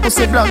when the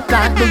pussy blood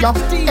clot do you.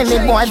 Any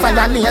boy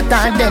violate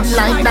or dead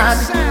like that.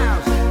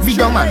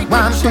 Video man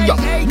want to you.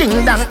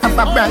 Ding dong have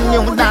a brand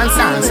new dance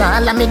dance.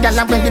 All of me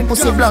gala when the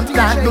pussy blood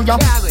clot do you.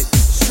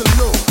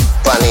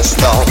 Punish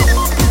down.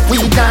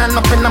 We gone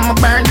up in my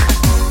burn.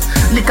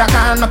 Liquor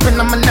gone up in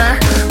my nerve.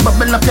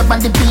 Bubble up your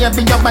body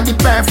baby, your body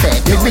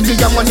perfect. Me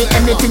give you money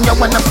anything you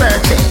wanna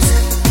purchase.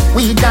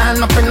 We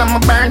gone up in my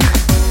burn.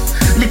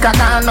 Liquor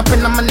gone up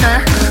in my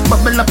nerve.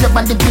 Bubble up your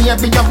body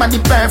baby, your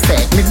body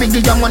perfect. Me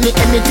give you money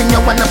anything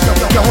you wanna.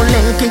 Yo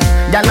linky,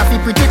 y'all be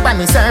pretty on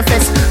the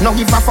surface. No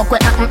give a fuck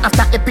what happen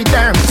after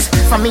epidermis.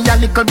 For me a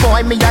little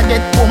boy, me a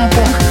get boom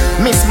boom.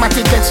 Miss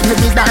Matty catch me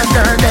with that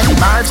girl then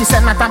ball. She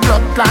said not a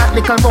blood clot.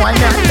 Little boy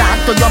me a talk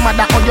to your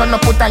mother or you no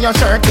put on your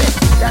shirt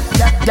yet.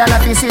 Y'all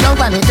be sit down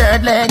on the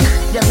 3rd leg.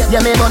 Yeah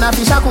me gonna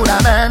fish a coulda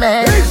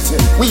mermaid.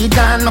 We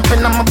gone up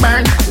in my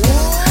burn.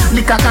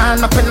 Liquor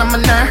gone up in my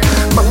nerve.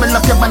 Bubble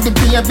up your body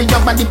baby,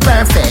 your body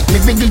perfect.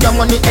 Me give you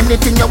money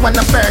anything you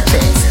wanna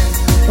purchase.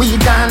 We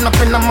gone up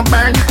in my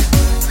burn.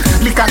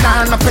 Liquor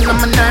gone up in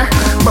my nerve.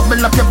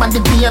 Bubble up your body,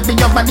 baby,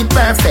 your body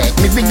perfect.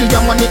 Me bring you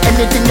your money,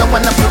 anything you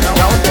wanna put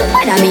out there.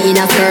 Whether me in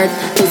a skirt,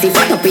 pussy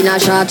fat up in a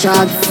short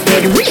shorts.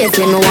 Head race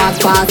when me walk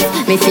past.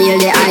 Me feel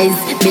the eyes,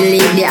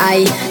 believe the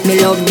eye. Me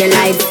love the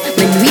light,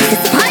 me do it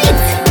despite.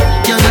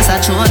 You're just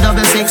a true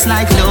 66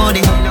 like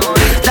loading.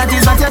 That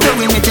is what you're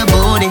doing with your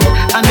body.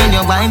 And when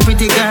you're wine,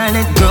 pretty girl,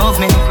 it drove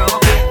me.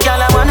 Girl,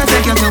 I wanna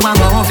take you to a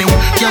movie.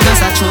 You're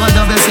just a true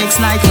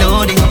 66 like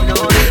loading.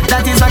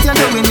 That is what you're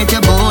doing with your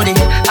body.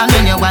 And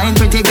when you're wine,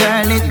 pretty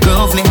girl, it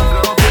drove me.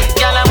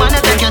 Girl, I wanna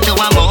take you to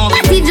a movie.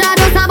 The jaw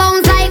just a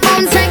bounce like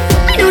bounce check.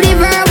 I do the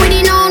verb with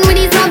the noun with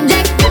the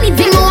subject.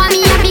 Anything you want me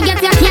happy get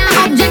you can't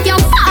object. You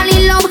fall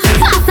in love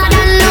faster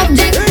than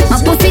object. My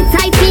pussy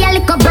tight to your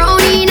little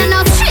brownie. And a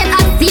straight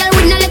as steel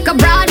with no little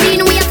broad bean.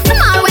 We a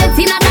small well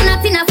thinner than a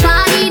thinner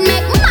sardine.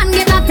 Make man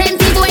get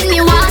attentive when me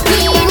walk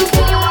in.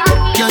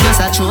 You're just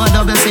a true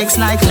 66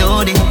 like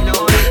loading.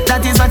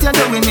 That is what you're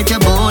doing with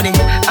your body.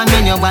 And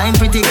when you're wine,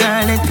 pretty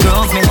girl, it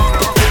drove me.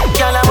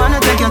 Girl, I wanna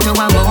take you to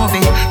a movie.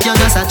 You're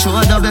just a true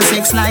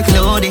 66 like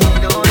loading.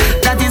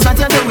 That is what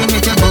you're doing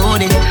with your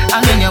body.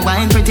 And when you're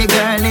wine, pretty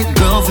girl, it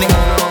drove me.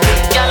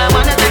 Girl, I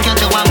wanna take you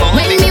to a movie.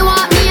 When me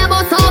walk, me a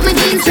bust out my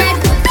jeans straight.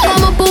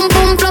 Come a boom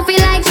boom fluffy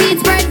like sheet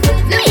spread.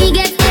 Me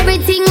get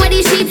everything with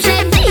the sheep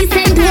shape.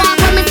 Decent walk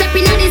when me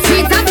stepping on the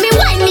streets. As me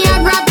wine, me a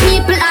grab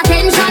people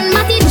attention.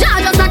 But the jaw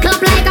just a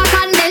clap like a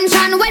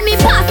convention. When me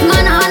pass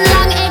man hand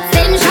long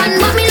extension.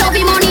 But me love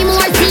him money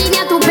more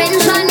senior to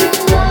pension.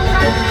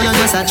 You're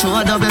just a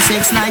true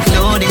 66 like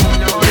loading.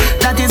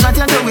 That is what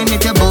you're doing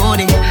with your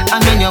body.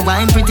 And when you're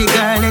wine, pretty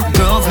girl, it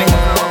drove me.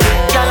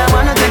 Girl, I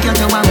wanna take you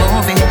to a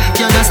movie.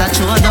 You're just a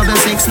true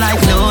 66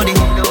 like loading.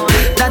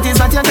 That is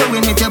what you're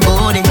doing with your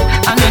body.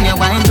 And when you're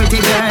wine,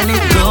 pretty girl,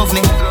 it drove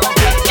me.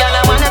 Girl,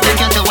 I wanna take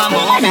you to a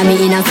movie. Whether me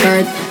in a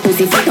skirt,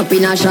 pussy fat up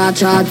in a short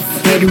shorts.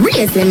 Head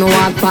race when me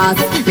walk past.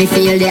 Me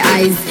feel the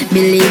eyes,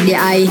 believe the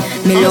eye.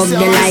 Me love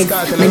the light,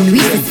 me do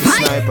it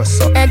despite.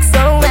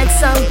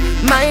 XOXO,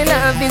 my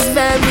love is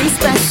very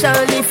special.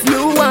 If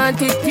you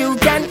want it, you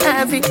can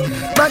have it.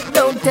 But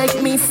don't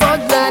take me for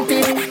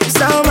granted.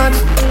 So much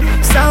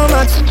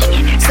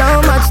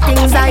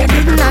things I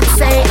did not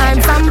say. I'm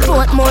from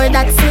Portmore,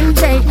 that's in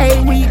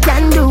J.A. We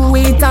can do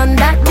it on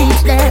that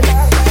beach there.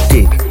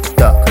 Tick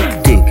tock,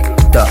 tick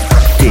tock,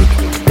 tick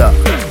tock,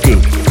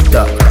 tick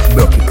tock.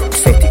 Broke it,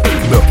 set it,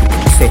 broke it,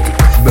 set it,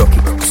 broke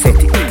it,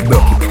 set it,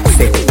 broke it,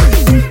 set it.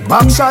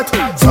 Back shot,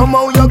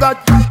 somehow you got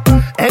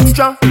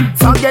extra.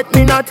 Forget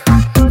me not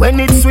when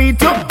it's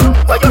sweet. You,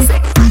 what you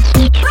say?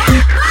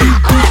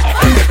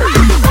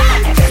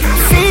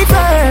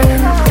 Fever,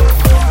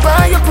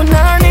 buy your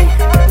punani.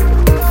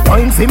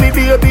 Wine for me,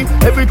 baby,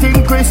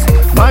 everything crisp.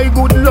 My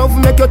good love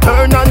make you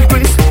turn and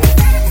crisp.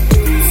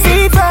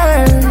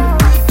 Fever,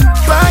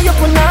 buy your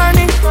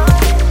punani.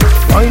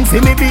 Wine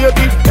for me,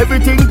 baby,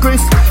 everything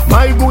crisp.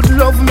 My good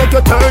love make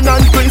you turn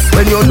and crisp.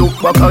 When you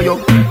look back at you,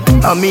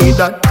 I mean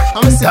that.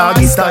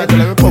 Doggy style,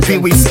 puppy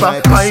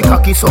whisper. My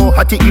cocky so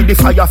hot it give the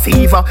fire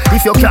fever.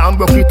 If you can't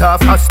broke it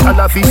off, hasta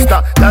la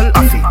vista. Dal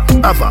afi,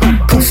 ava,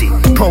 pussy,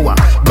 power,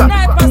 grab,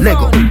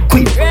 Lego,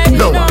 queen,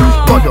 lower,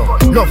 godo,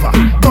 lover,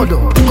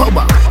 godo,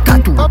 cover,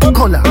 tattoo,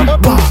 color,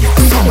 bar,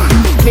 summer.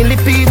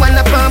 Millipede,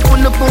 wanna pump,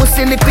 pull up, pull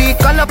silly pea.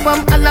 Call up,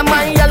 alla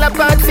my, alla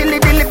bird. Silly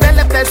dilly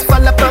bella best,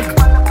 fall apart.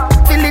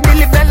 Silly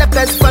dilly bella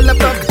best, fall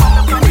apart.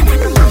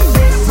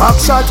 Back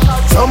shot,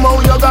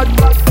 somehow you got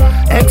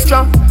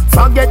extra.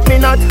 Forget me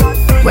not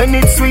when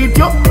it's sweet,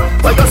 yo.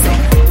 What you say?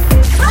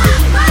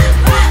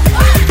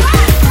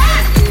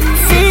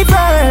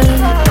 Fever,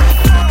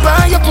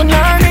 buy your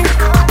punani.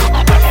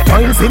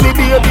 Wine for me,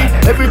 baby,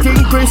 everything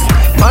crisp.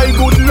 My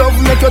good love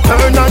make you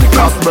turn and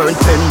crack. Burn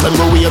 10 when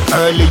we wake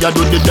early, you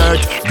do the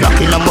dirt.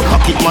 Black in my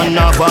pocket, man,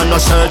 have on no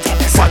shirt.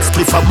 Fat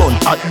spliff a bun,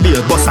 hot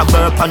beer, bust a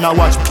burp and a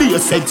watch. Be a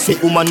sexy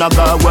woman, a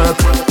go work.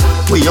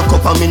 Wake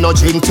up and me no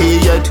drink tea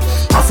yet.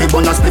 Half a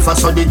bun a spliff a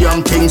so the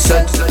damn thing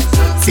set.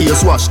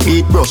 Face wash,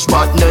 teeth brush,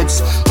 back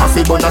nets. Half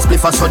a bun a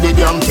spliff a so the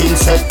damn thing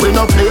set. We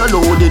no play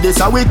loaded, this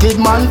a wicked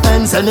man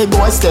ends. Any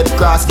boy step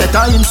cross, get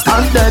a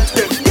instant death.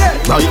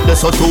 Right there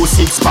so 2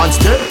 6 pants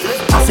dead.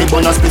 Half a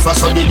bun a spliff a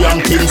so the damn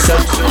thing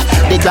set.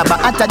 The grabber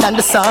hotter than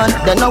the sun.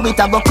 They know it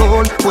a go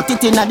cold. Put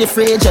it in the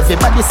fridge.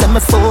 Everybody say me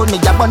fool. Me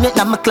a bun it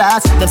in my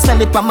class. Them smell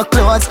it from my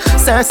clothes.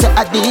 Sir say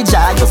a DJ,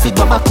 you fit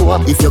grab a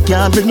comb. If you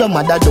can't bring your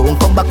mother down,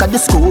 come back at the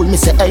school. Me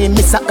say hey,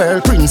 Mr.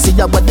 Earl Prince, see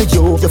ya what the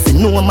yo. You fi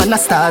know man a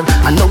star.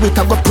 I know it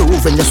a go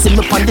prove. When you see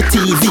me on the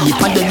TV,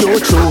 on the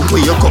YouTube.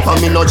 Wake up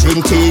and me no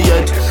drink tea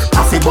yet.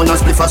 Half a bun a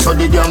spliff a so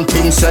the damn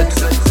thing set.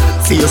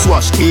 Face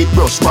wash, teeth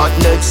brush, back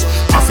nets.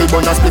 Half a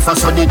bun a spliff a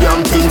so the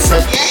damn thing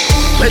set.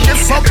 When the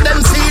fuck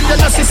them feel, you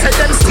know see say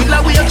them still a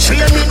way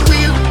training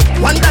wheel.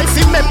 One guy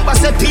fi member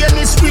say pain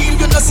is real.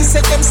 You know see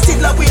say them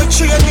still a way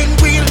training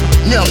wheel.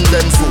 Name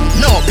them fool,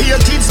 no be a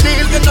kids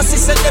meal. You know see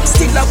say them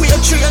still a way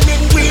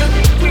training wheel.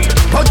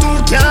 But who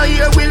can't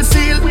hear will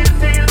feel?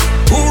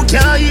 Who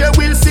can't hear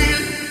will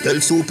feel? Tell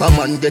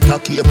Superman get a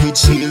cape with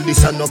shield.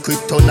 This a no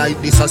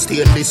kryptonite, this a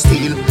stainless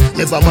steel.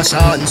 Never mash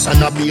hands and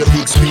a be a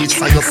big speech.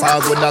 For your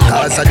father the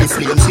Gaza the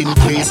flames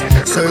increase.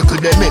 Circle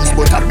the ends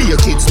but a be a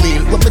kid's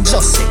meal. What me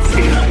just say?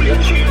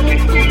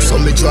 So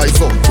me drive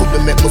out to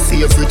me make my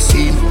favorite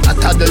scene. A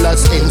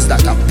toddler's ends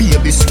that a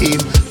baby scheme.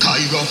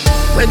 Tiger.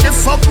 When the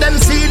fuck them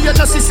feel, you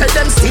know see say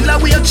them still a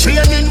weird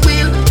training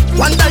wheel.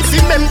 One life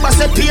remember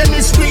say pain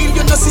is real.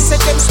 You know see say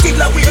them still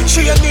a weird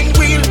training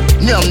wheel.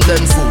 Nyam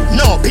them food,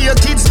 no be a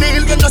kid's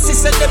meal. You know see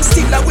say them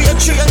still a weird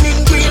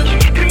training wheel.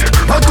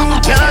 But who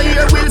can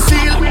hear will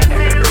feel?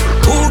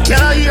 Who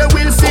can hear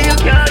will feel?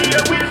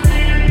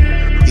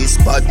 This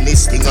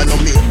badness thing I no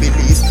make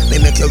believe. They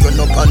make you run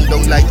up and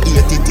down like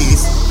 80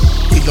 teeth.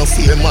 We no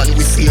fear man,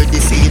 we fear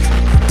defeat.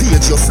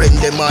 Page your friend,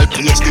 them all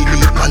page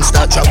delete. Man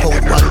start chop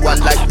out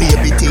one like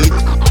baby teeth.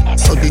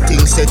 So the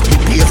thing set we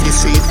pave the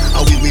street.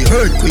 And we will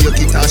hurt quick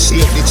it and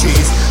shake the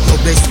trees. No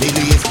best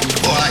believe,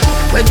 boy.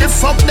 When the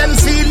fuck them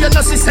feel, you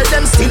know see say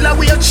them still a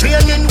weird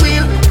training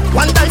wheel.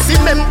 One life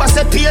remember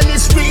say pain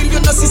is real. You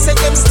know see say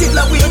them still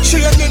a weird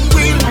training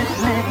wheel.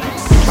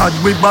 Bad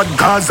we bad,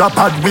 Gaza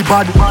bad we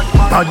bad.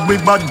 Bad we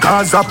bad,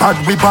 Gaza bad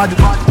we bad.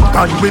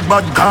 Bad we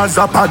bad,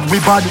 Gaza bad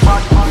we bad.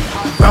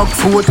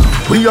 Rockfoot,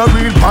 we a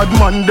real bad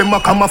man, them a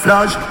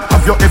camouflage.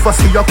 Have you ever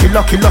seen a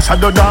killer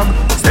shadow dog?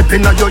 Step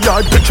in your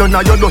yard, get you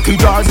now your dirty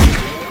jaws.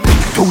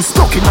 Too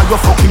stuck in your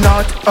fucking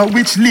heart.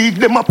 Which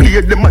league them a play,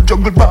 them a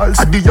juggle balls.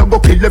 I you go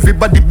kill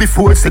everybody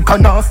before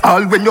second half.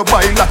 All when you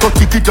buy like a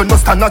ticket, you no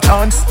stand a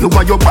chance. You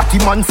and your batty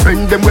man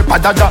friend, them we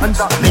pada dance.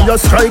 Me a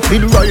strike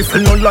with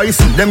rifle, no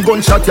license. Them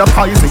gunshot your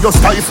poison, you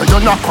stifle, you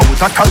knock out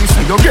a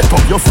Tyson. You get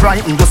up, you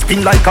frightened, you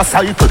spin like a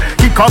cycle.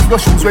 Kick off your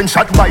shoes when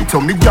shot bite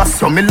you. Me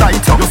gas you, me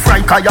light you. You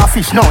fry kaya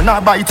fish, now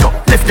nah bite you.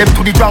 Left them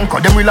to the drunk,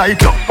 or them we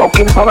like you.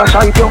 Fucking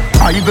parasite you.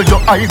 Idle,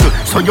 you idle.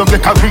 So you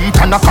get a read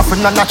and a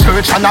coffin and a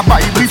church and a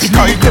Bible.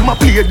 League them a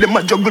play, them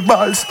a juggle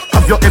balls.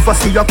 Have you ever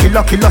seen a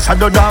killer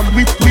shadow dog?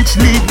 Which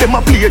league them a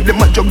play,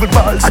 them a juggle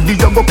balls? I you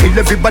go kill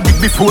everybody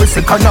before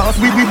second half.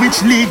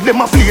 Which league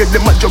them a play,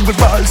 them a juggle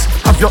balls?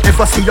 Have you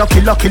ever seen a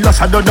killer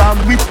shadow dog?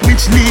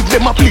 Which league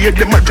them a play,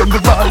 them a juggle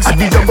balls? I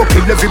you go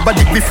kill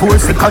everybody before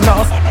second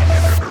half.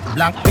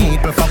 Black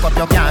people fuck up,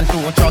 you can't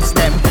trust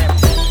them.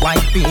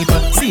 White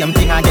people, same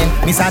thing again.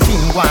 Miss a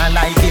thing go on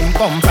like him.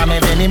 Come from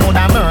heaven, him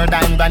woulda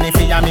murder him than if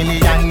he a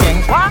million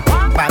gang.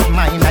 Bad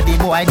mind a the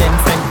boy them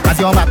friend. As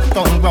your back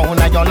turn round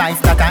a your life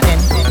that a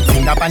end.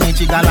 Finger pan the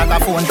jigger like a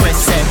phone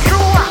press send.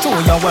 Show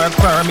your work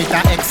permit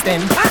a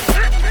extend.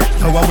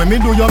 Now when me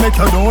do you make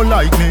you don't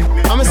like me.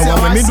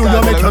 Now when me do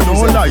you make you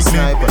don't like me.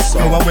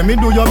 Now when me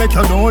do you make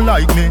you don't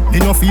like me. Me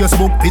no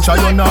Facebook picture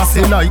you not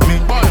say like me.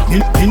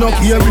 Me no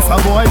care if a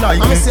boy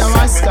like me.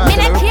 Me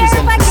no care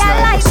if a girl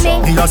like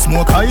me. Me a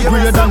smoke high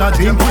grade and a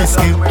drink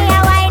whiskey. Me a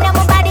wine on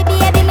my body,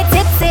 baby, me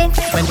tipsy.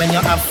 When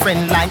you have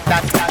friend like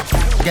that,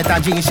 get a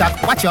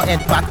G-shot, watch your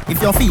head back. If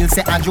you feel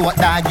say a joke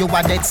dog, you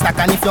a dead stack.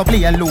 And if you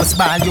play a loose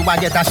ball, you a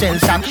get a shell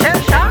shot.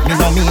 Me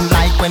no mean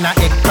like when a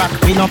egg crack.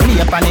 We no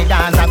play up on the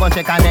dance, I go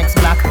check a next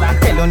block.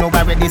 Tell you no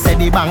already say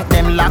the bank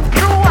them lock.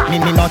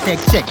 Me no take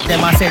check,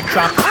 them a set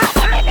trap.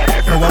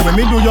 Now when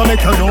me do you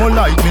make you don't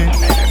like me.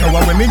 Now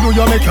when me do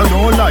you make you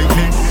don't like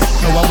me.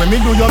 Now when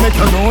me do you make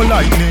you don't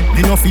like me.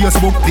 Me no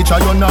Facebook picture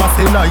you not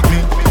feel like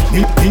me.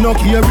 Me no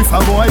care if a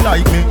boy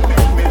like me.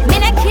 Me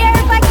no care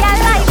if a girl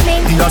like me.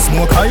 Me a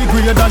smoke high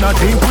grade and a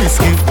drink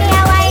whiskey. Me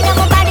a wine on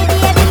my body,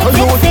 baby, me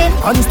tipsy.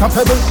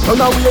 Unstoppable,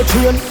 turn away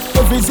train.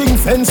 Everything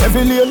fence,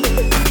 every lane.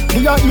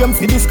 Me a aim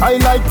for the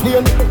sky like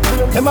plane.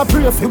 Them a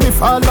pray for we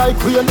fall like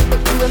rain.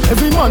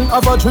 Every man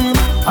have a dream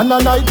and a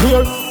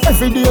nightmare.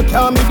 Every day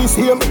can't be the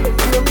same.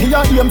 Me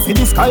a aim for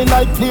the sky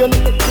like plane.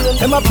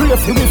 Them a pray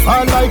for we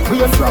fall like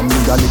rain. From me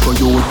a little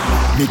youth,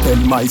 me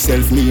tell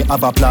myself me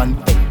have a plan.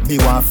 Me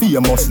want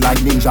famous like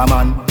Ninja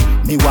Man.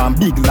 Me want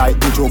big like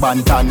the Joe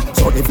Bantan.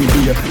 So every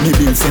day me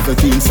build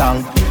 17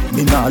 song.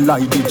 Me not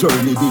lie, the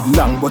journey did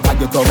long, but I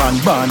get a run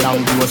born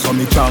and grow so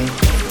me strong.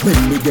 When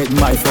me get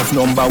my first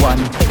number one,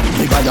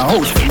 me buy a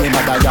house for me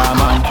mother ya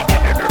man.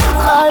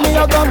 Where me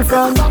you come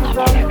from?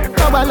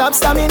 Cover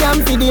lobster me name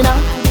for dinner.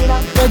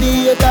 Where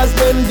the haters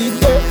them did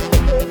there.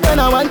 When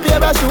I want pair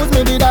of shoes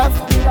me did have.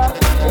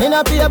 In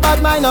a pair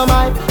bag mine or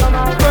mine.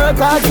 Work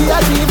hard to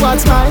achieve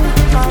what's mine.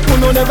 Who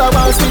no never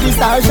wants to the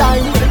star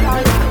shine.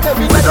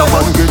 When a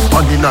man get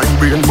on the nine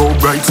rainbow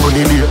bright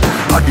sunny day.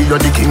 Adi a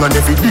the king and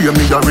every day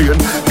me a rain.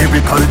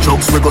 Lyrical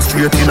jokes we go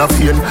straight in a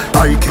vein.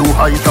 IQ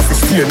height of a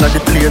stain at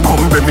the plane.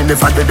 Come when me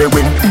never dead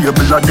when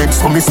table a dead.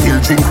 So me still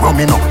drink rum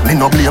me no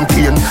blame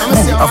pain.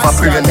 Me have a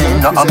brain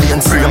in a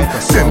mainframe.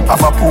 Them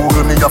have a pool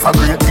me have a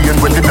great pain.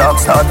 When the dog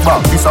start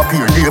back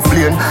disappear they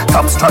flame.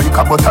 Top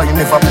striker but I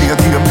never play a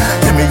game.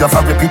 Then me have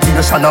a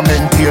reputation I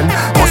maintain.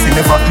 Must you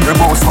never hear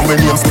about some when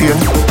name Spain.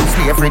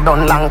 Slavery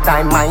done long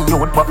time my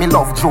youth, but me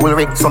love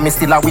jewelry. So me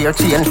still a wear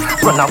chain.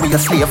 Run away a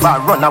slave or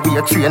run away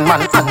a train.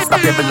 Man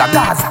unstoppable a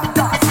Gaza.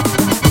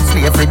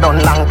 Slavery done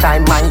long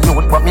time, my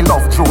youth, but me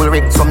love jewelry,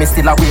 so me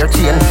still a wear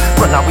chain.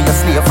 Run away a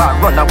slave or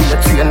run away a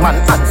train,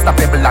 man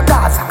unstoppable a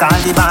Gaza. Call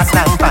the boss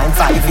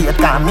 9.58,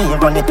 call me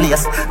run the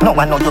place. No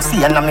one know you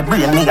see and me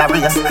brain me a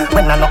race.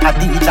 When I know a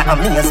DJ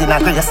amazing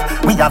a grace,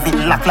 we have it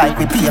locked like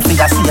we pay for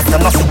your safe. You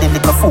know see the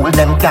little fool,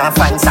 them can't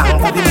find song.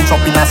 But we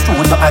jump in a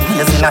studio and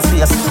gaze in a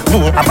space.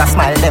 Me have a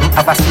smile, them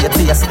have a straight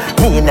face.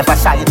 Me never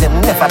shy, them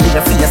never be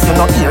a face. You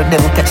know hear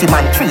them catch him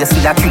and trace for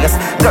your trace.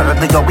 Girl,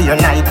 do you wear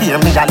night, hear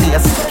me a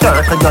lace.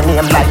 Circle your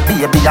name like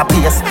baby a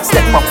pace.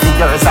 Step up the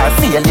girls are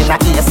failing a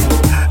ace.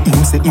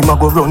 Him say him a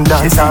go run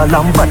dance all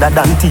and better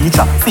than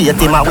teacher. Faith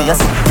him a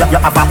waste. You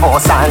have a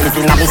house and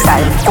living a me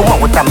style. Come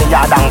out of me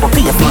yard and go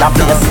pay for your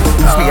place.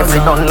 Slavery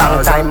done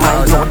long time, my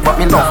youth, but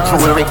me love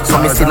jewelry,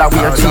 so me still a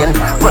wear chain.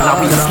 Run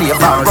away a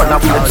slave or run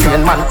away a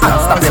train, man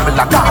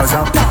unstoppable a Gaza.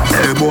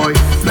 Hey boy,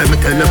 let me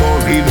tell you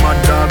about real mad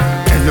dog.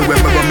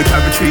 Anywhere me go, me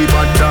carry 3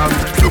 bad dog.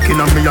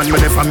 Looking at me and you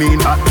never mean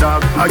hot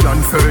dog.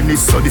 Iron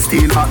furnace, so the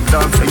steel hot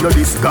dog. Say you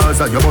this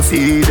Gaza, you must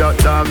see that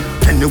dog.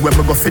 Anywhere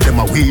me go, fit them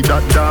a weed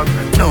that dog.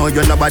 No,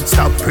 you're not bad,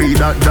 stop pre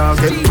that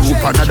dog. Get 2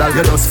 Panadol,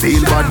 you just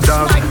feel bad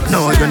dog.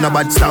 No, you're not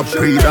bad, stop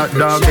pre that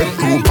dog. Get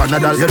 2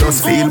 Panadol, you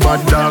just feel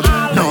bad dog.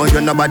 No, you're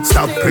not bad,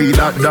 stop pre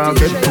that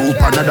dog. Get 2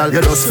 Panadol,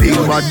 you just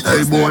feel bad.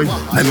 Hey boy,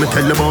 let me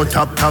tell you about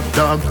top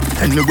dog.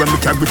 Anywhere me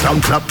carry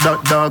down clap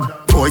that dog.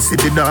 Boy see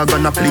the dog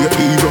and I play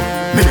hero.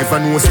 Me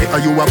never know say are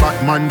you a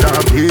Batman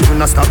dog.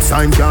 Even a stop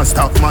sign can't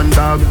stop man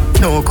dog.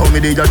 No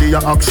comedy you the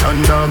action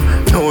dog.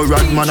 No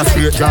rat man a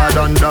straight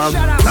Jordan dog.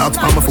 Dogs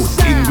on my foot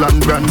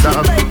England brand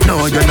dog.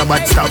 No you're not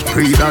bad stop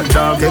pre that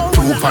dog. Get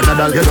 2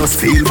 Panadol you just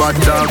feel bad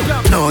dog.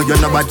 No you're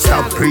not bad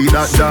stop pre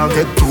that dog.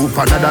 Get 2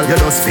 Panadol you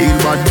just feel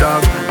bad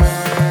dog.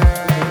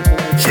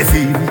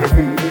 Sheffield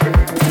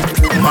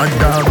mad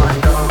dog.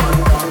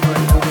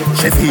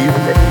 Sheffield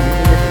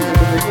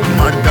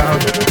mad dog.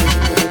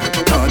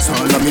 Dance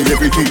all of me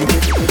everything.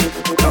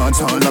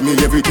 Dance all of me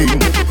everything.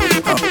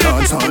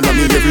 Dance all of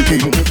me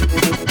everything.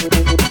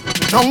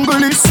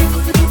 Jungle is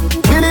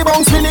Billy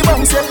Bounce,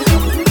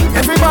 yeah.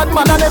 Every bad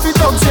man and every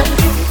dog, yeah.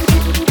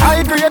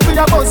 High grade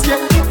with a buzz, yeah.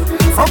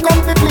 Fuck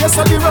up the place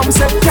of the rum,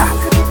 say, yeah.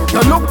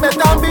 You look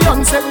better than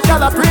Beyonce.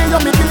 Y'all a pray you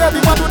me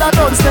baby, what would I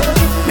done, say?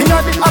 Me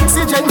got the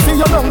oxygen for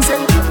your lungs, say.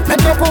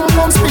 Make your pum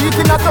pum speak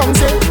in a tongue,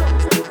 say.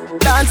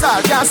 Dance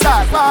all can't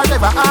start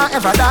forever and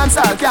ever. Dance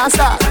all can't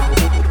start.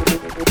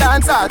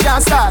 Dance all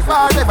can't start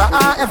forever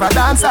and ever.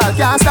 Dance all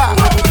can't start.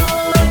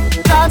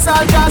 Dance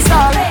all can't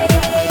start.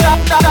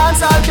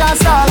 Dance all can't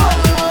start.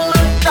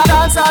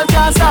 Dance all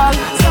can't start.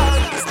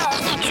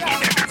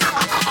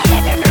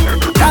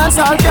 Dance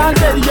all can't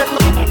tell you.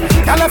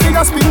 Y'all a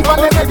figure spin for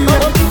the head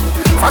yet.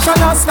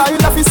 Fashion and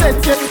style of the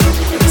set yet.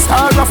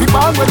 Star of the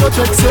band when you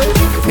check say.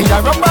 Me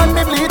a rub and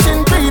me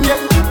bleaching green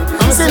yet.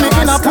 See me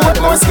in a port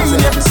more skin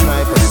yet.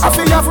 I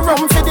feel have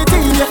rum for the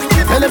team yet.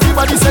 Tell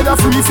everybody say you're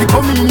free if you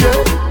come in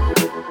yet.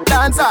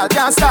 Dance all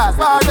can't start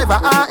forever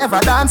and ever.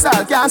 Dance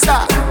all can't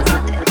start.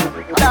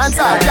 Dance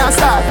all can't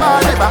start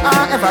forever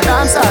and ever.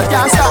 Dance all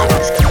can't start.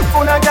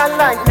 Full of girl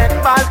like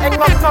netball.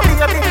 Hang up no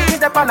baby. Me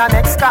the pan a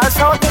next call.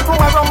 Shout me to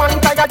a Roman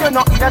tired. You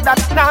no hear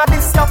that. Nah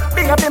this stuff.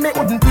 Baby me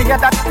wouldn't play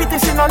that. Pity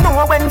she no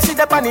know when she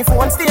the pan the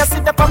phone. Stay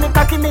sit the pan me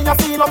cocky me a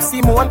feel up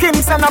Simone. Kim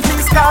send a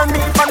please call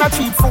me pan a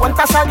cheap phone.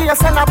 Tasha Gay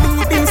send a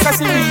BB say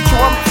she reach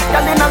home.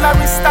 Girl in a la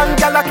wrist and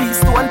girl a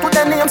keystone. Put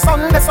the name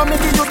Sunday so me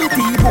give you the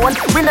T-bone.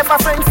 We never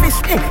friend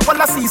fish well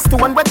a sea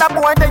stone. Where the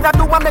boy they a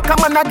do a make a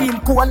man a deal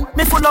cone.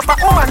 Me full up a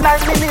woman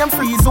like me name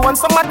free zone.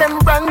 Some of them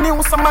brand new,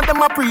 some of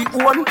them a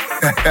pre-owned.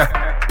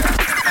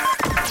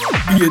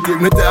 You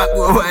take me talk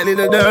a while in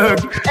the dark.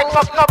 Hang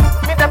up,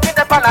 me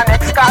the pan a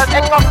next call.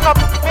 Hang up,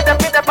 me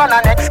the pan a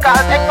next call.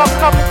 Hang up,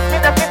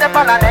 me the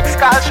pan a next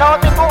call.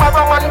 Shout me to a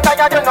Roman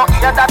tired, you no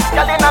hear that.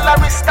 Girl in a la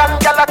wrist and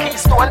girl a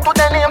keystone. To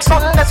the name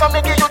Sunday, so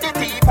me give you the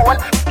T-bone.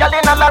 Girl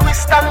in a la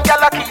wrist and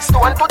girl a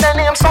keystone. To the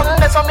name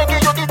Sunday, so me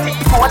give you the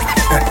T-bone.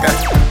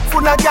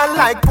 Full of girl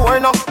like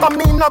porno.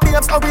 Come in no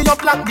babes, hurry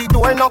up lock the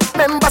door no.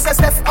 Member say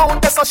Steph out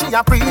there so she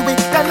a pre-wee.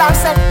 Tell her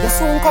say, you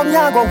soon come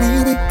here go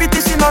wee-wee. Pity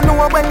she no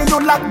know when you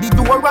lock the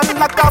door and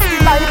lock off the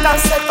light and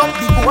set up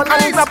the goal.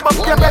 And wrap up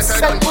your best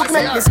set would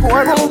make the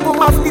score. Boom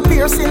off the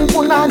piercing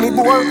punani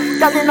bore.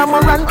 Girl in a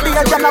Moran play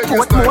a girl a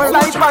put more.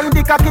 Like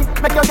bandy cocky,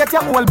 make you get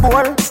your whole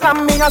bore.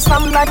 Slam me a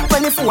slam like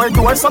 24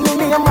 doors. So me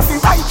name a fi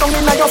right on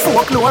inna your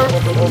folklore.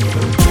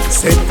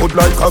 Set put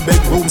like a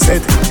bedroom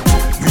set.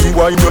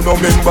 Rewind you no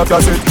member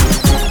does it.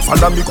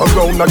 Follow me come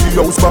round and the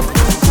house back.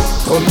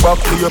 Turn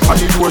back to your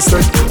panny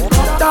doorstep.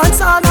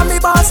 Dance on and me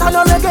boss and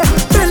your reggae.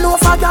 Bill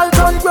over girl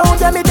turn round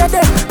them me dead.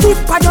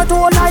 Tip on your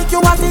toe like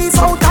you a thief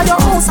out of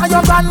your house and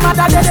your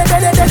grandmother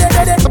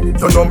dead.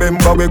 You no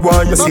member we go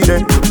and you see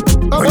them.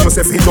 When you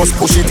say fi just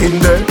push it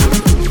in there.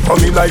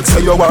 Come me like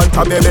say you want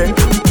a baby.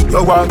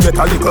 You want get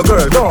a little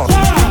girl no.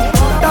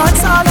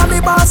 Dance on and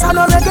me boss and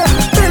your reggae.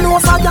 Bill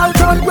over girl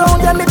turn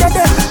round them me dead.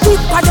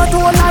 Tip on your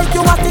toe like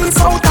you a thief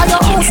out of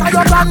your house and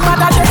your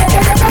grandmother dead.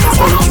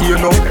 So you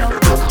know,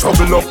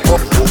 trouble up,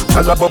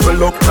 tell a bubble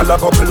bubble up, gyal a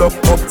bubble up,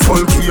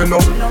 volcano.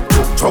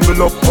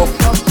 Trouble up,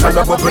 gyal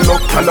a bubble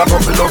up, gyal a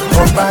bubble up.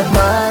 Bad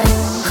mind,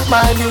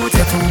 my youth,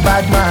 you're too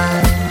bad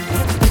mind.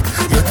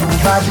 You're too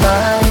bad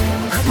mind,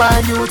 my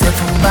youth, you're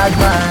too bad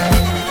mind.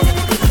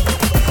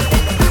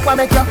 Why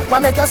make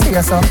you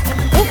stay so?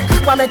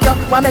 Why make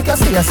you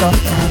stay so?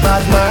 Too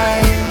bad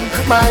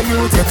mind, my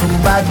youth, you're too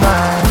bad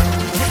mind.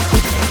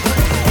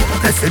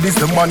 They say this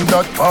the man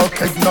that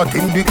park is not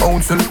in the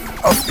council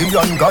of the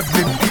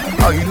ungodly.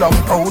 Island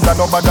powder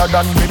no better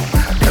than me.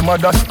 Them a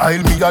dash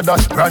aisle, me a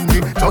dash brandy.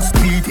 Just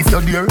beat if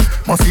you're there,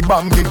 must be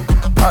Bambi.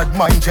 Bad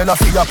mind,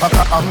 jealousy, a pack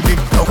of ambi.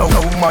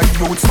 Now my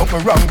youth, something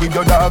wrong with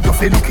your dog. You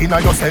feel looking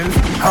at yourself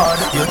hard.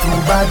 You're too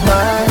bad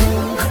mind,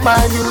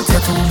 my youth,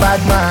 you're too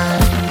bad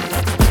mind.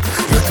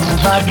 You're too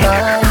bad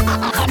mind,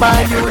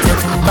 my youth,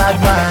 you're too bad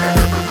mind.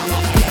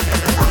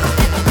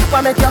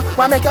 Why make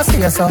you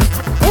stay so?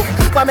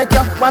 Why make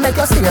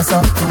you stay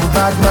so? Too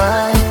bad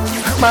mind,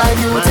 my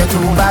youth, you're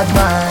too bad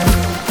mind.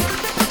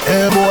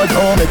 Hey boy,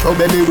 don't make your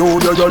belly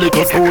roll, you're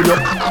little fool, yo.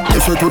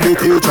 Listen to the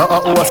teacher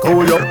at our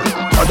school, yo.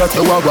 And that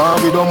you are wrong,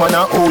 we don't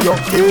wanna owe you.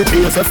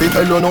 Teachers, if you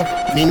tell you no.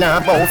 Me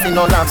nah bow fi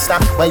no lobster,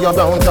 where you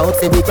round out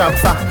fi the crab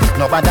fa.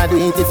 Nobody do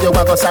it if you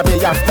a go sabi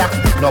after.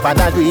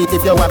 Nobody do it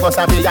if you a go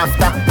sabi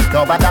after.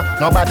 Nobody.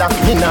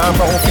 Me nah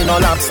bow fi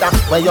no lobster,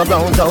 where you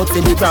round out fi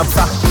the crab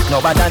fa.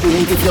 Nobody do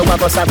it if you a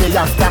go sabi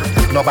after.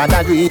 Nobody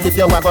do it if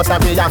you a go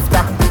sabi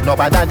after.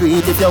 Nobody do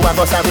it if you a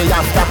go sabi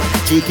after.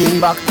 Chicken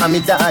back and me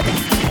daddy,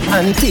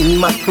 and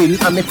tin mackerel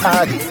and me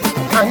party,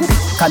 and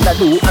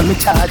callaloo and me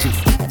charge it.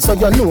 So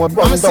you know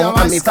run down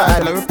and me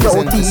party.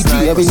 Yo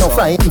TJ we no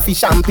fighting fi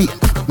champagne.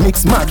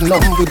 Mix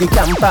Magnum with the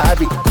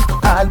Campari.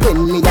 All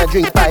when me a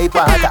drink pipe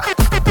water.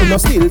 You no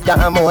still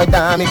damn more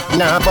damn me.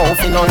 Nah bow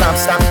fi no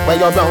lobster, where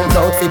you round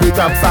out fi the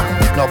crab fa.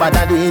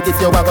 Nobody do it if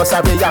you a go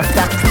sabi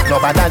after.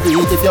 Nobody do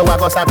it if you a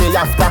go sabi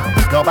after.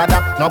 Nobody.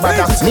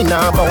 Me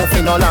nah bow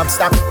fi no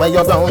lobster, where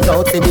you round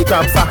out fi the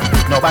crab fa.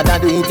 Nobody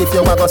do it if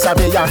you a go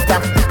sabi after.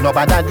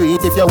 Nobody do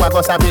it if you a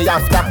go sabi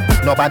after.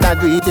 Nobody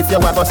do it if you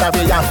a go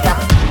sabi after.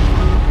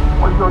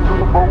 When you do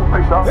bow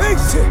pressure,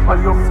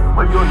 when you do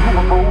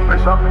bow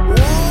pressure,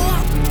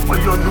 when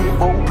you do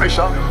bow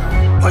pressure,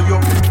 when you.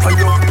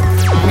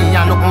 Me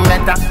a looking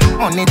better,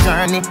 on the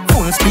journey,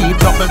 full speed,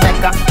 double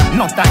decker.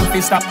 No time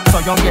to stop, so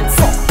you get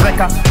fucked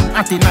wrecker.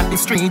 Acting at the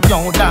street,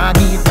 yo dog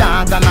eat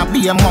dog, and a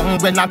be among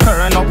when I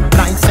turn up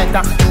like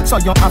setter. So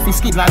you have to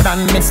skiller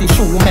than Messi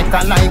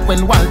shoemaker, like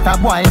when Walter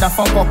Boy da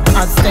fuck up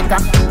as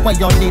stecker. When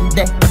you did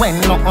that, when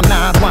no on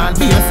a one,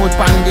 barefoot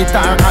on the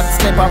tar, hot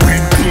stepper.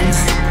 Red keys,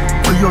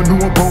 when you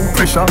know about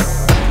pressure.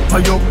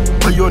 When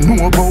you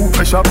know about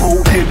pressure,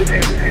 about head.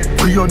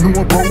 When you know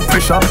about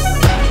pressure.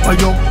 When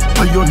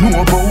you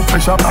know about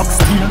pressure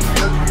backstage.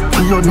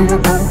 When you know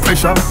about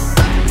pressure.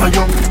 When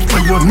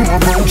you know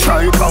about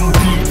try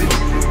compete.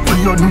 When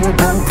you know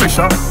about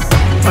pressure.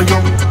 When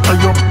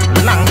you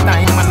long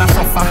time man a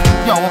suffer.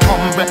 Yo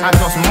hombre a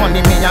just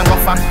money me a go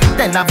for.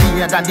 Tell a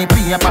beer that the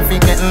paper fi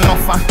getting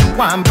offer.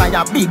 One buy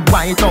a big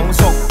white house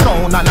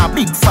uptown and a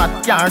big fat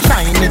car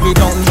shiny we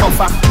done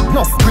tougher.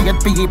 Enough great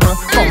people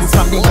come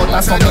from the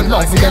gutter, so me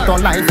love get a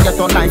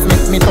life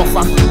make me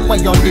tougher. When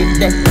you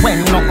did that,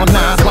 when no on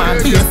a one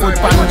barefoot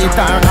on the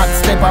tar, hot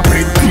step up.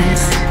 Red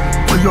peace,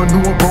 when you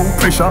know about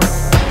pressure.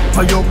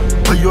 When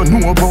you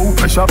know about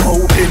pressure,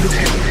 about head.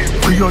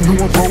 When you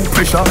know about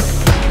pressure.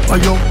 When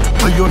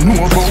you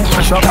know about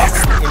pressure back.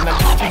 In the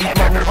street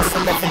man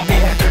hustle every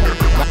day.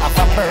 Me have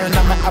a burn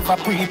and me have a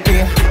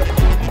prepay.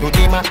 Do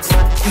the max,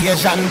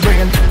 Asian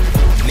brain.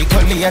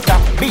 Little later,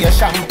 be a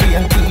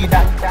champagne, tea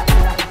that.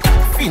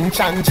 Finch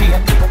and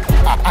Jane.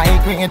 A high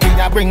grade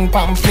we a bring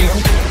pamphlet.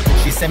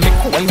 She say me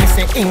cool, me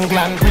say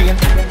England rain.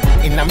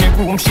 Inna me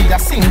room she a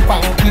sing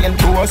pamphlet.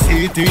 Do a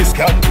CT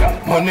scan,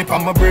 money pa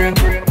my brain,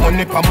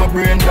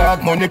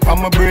 dog, money pa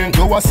my brain.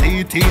 Do a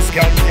CT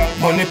scan,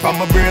 money pa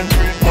my brain,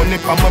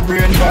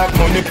 dog,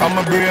 money pa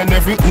my brain.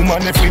 Every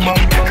woman, every man,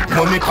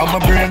 money pa my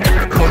brain,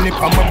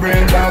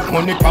 dog,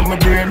 money pa my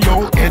brain.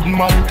 Yo,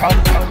 Edmonton,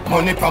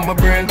 money pa my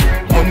brain,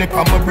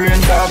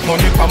 dog,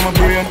 money pa my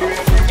brain.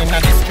 Inna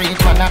the street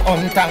man a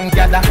hunt and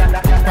gather.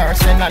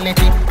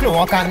 Personality,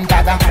 cloak and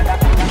dagger.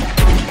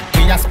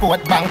 We a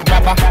sport bank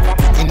robber.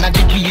 Inna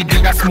the weed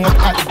we a smoke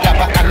hot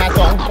dabba and a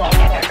tongue.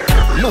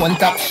 Lone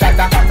top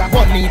shatter.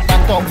 One leap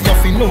and thugs you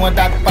fi know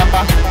that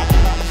papa.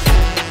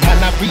 Man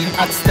a real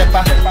hot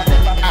stepper.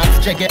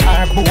 Ask Jaggy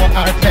or Bo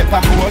or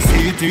Pepper. Do a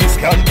CT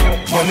scan,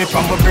 money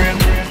pa my brain,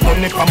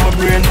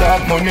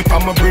 dog, money pa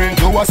my brain.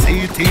 Do a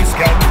CT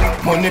scan,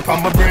 money pa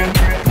my brain,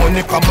 dog,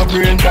 money pa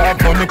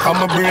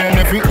my brain.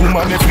 Every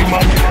woman, every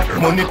man,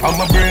 money pa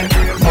my brain,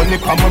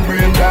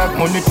 dog,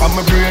 money pa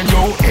my brain.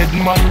 Yo,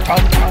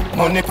 Edmonton,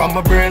 money pa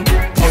my brain,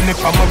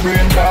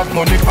 dog,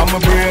 money pa my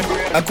brain.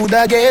 I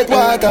coulda get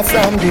water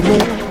from the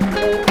moon.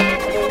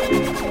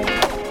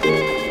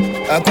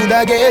 I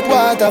coulda get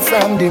water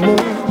from the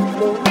moon.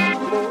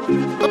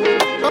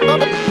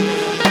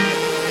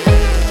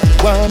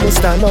 Wanna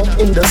stand up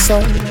in the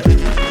sun,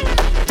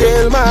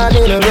 tell man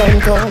in a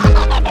run come,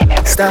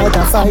 start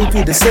a fight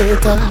with the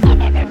Satan.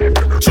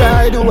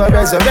 try to a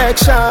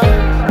resurrection.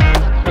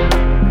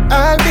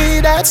 I'll be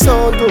that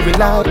soul to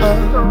rely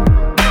on.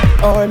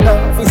 Our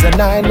love is an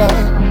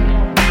island.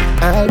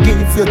 I'll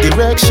give you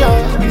direction.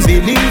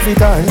 Believe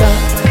it or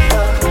not.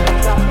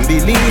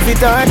 Believe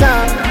it or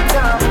not.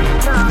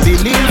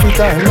 Believe it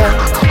or not.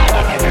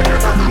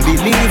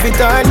 Believe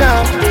it or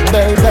not,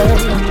 baby.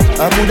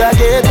 I coulda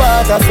get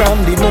water from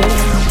the moon.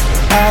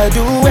 I'll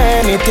do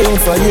anything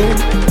for you.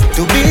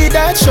 To be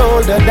that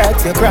shoulder that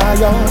you cry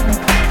on.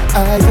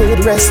 I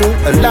would wrestle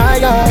a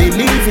lion.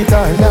 Believe it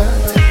or not.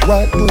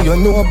 What do you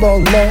know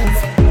about love?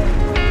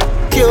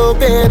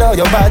 Cupid or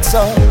your bad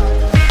son?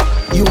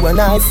 You and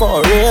I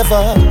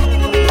forever,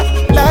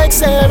 like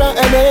Sarah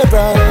and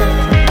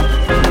Abraham.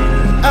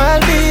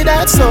 I'll be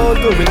that soul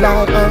to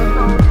rely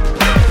on.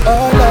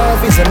 Our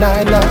love is an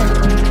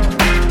island.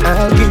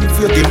 I'll give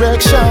you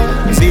direction.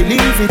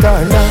 Believe it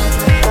or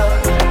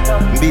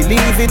not.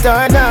 Believe it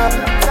or not.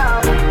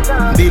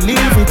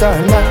 Believe it or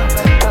not.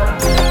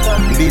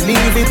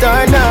 Believe it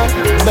or not,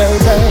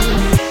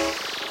 baby.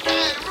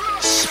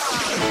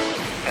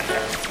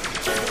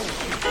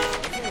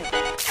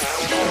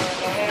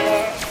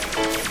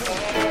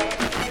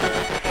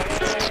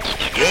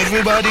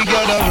 Everybody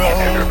gather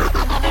round.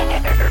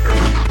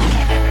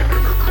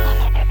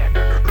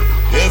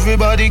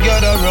 Everybody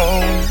gather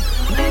round.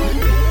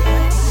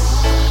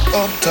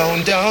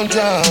 Uptown,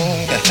 downtown.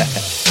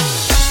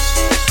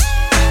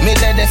 Me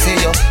ready for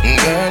you,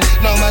 girl.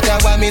 No matter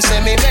what me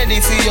say, me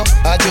ready for you.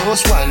 I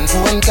just one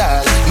phone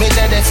call. Me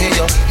ready for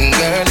you,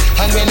 girl.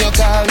 And when you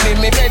call me,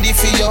 me ready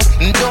for you.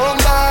 Don't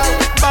ball.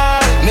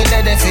 Me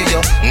ready for you,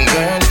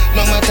 girl.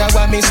 No matter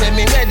what me say,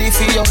 me ready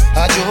for you.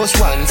 I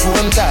just one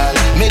phone call.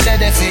 Me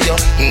ready for you,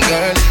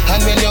 girl.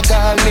 And when you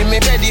call me,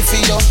 me ready for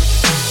you.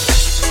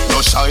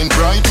 You shine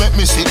bright, make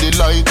me see the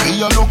light.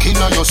 Me a looking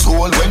at your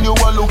soul when you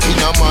are looking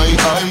at my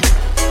eye.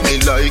 Me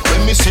like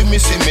when me see me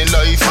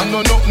life. I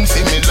know nothing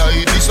for me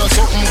like. This is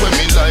something when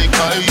me like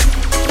I.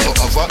 No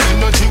other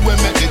energy when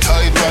make the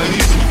tide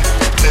rise.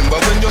 Remember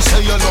when you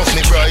say you love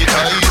me bright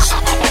eyes.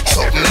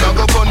 Something I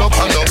go burn up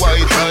on the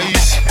white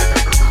rice.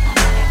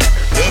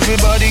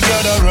 Everybody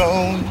gather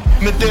round.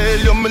 Me tell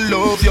you me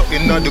love you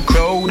in the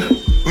crowd.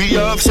 We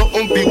have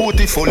something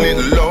beautiful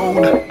little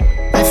loud.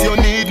 If you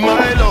need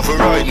my love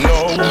right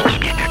now,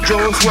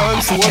 just one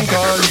phone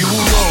call, you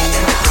know.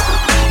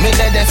 Me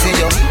ready for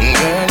you,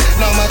 girl.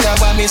 No matter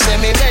what me say,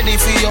 me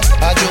ready for you.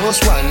 I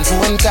just one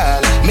phone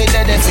call. Me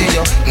ready for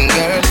you,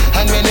 girl.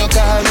 And when you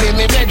call me,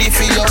 me ready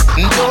for you.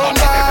 Don't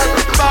ball.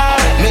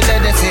 Me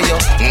ready for you,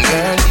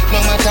 girl.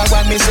 No matter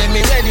what me say,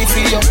 me ready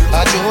for you.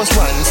 I just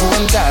one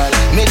phone call.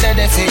 Me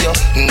ready for you,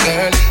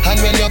 girl. And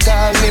when you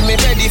call me, me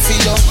ready for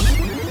you.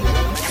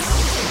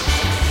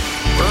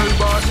 World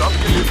boss of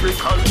the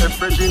lyrical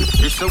everything.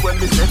 It's the way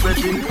me say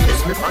everything.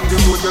 It's me on the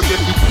road, you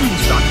get the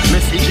instant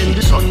messaging.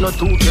 The sun not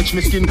to catch me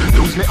skin.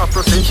 Lose me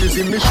afro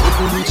senses in me show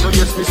to reach. So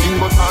yes, me sing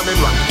but all in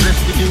one.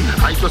 Rest the thing.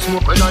 I go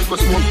smoke when I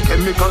go smoke.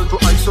 Chemical to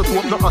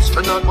isotope. No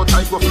astronaut but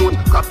I go float.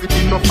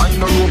 Captain no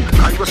find no room.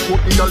 I go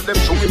smoke the girl them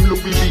show him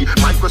Louis V.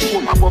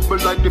 Microscope a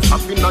bubble like the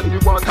fapping and the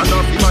water.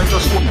 Now the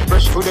microscope.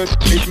 Fresh to death.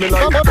 Hit me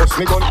like. Bust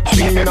me gun.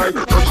 Swing me knife.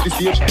 Touch the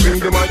stage.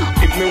 Bring the mic.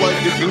 Hit me white.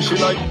 The thing she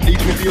like.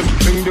 Leave me face.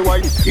 Bring the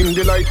white. In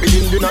the light,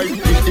 within the night.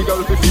 50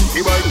 girl to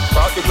 50 wide.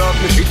 Party class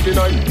me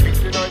 59.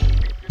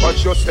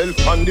 Watch yourself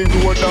on the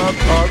road, dog.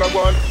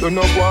 Paragon, you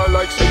know go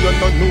like say you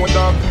not know,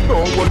 dog.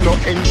 No one no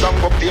ends up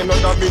up there, no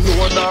that me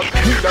know, dog.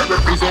 Me that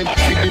represent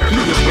with the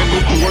place when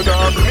me go,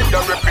 dog. Me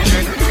that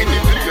represent with the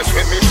place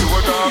when me go,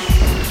 dog.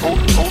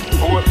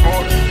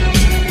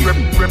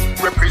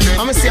 Represent.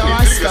 I'ma see how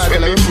I start to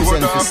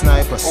represent the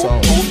sniper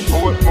song.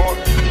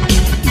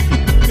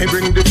 Me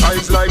bring the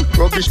ties like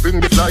rubbish, bring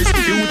the flies.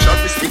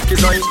 Futuristic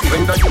designs.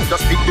 When the youth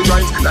just pick the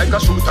rhymes like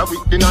a shooter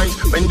with the knives.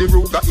 When the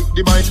Ruger hit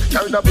the binds,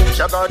 tell the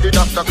butcher got the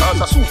doctor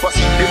cause a super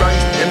seed the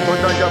rhymes. Them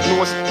gun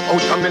diagnose out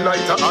of me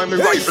lighter or me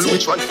rifle,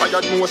 which one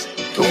fired most.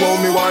 To how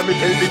me want me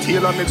tell the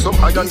tail and make some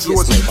iron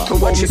close. To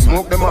how me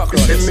smoke them up,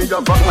 send me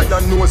have a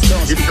iron nose.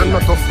 If you're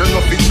not tough, you're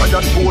not fit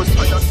iron pose.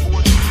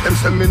 Them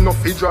send me no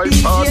fi drive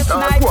fast. Go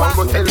and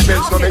go tell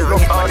Benz no make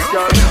no fast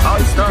car.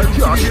 I'll start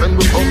cash when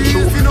we come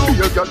through. Be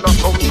a girl that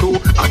come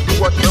through. I do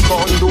what you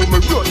born do.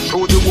 Me run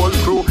show the whole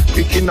crew.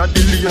 Picking at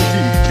the lane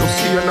thing. You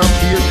see an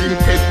appearing.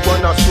 Take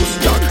one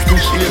associate. You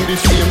shame the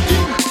same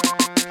thing.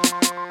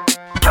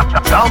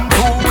 Jump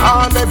to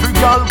call every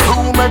girl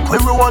crew. Make we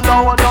roll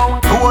out.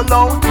 Roll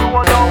out.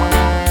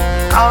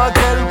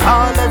 Cartel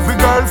call every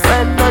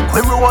girlfriend. Make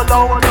we roll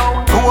out.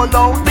 Roll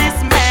out. This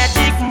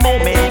magic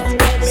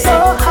moment. So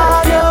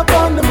high up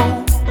on the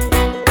moon,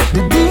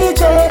 the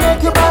DJ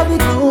make your body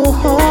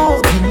groove.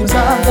 Dreams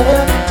are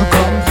there to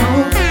come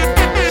true.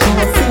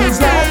 Sure feels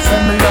like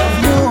some love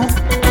you.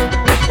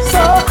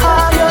 So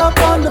high up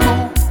on the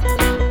moon,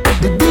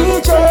 the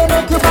DJ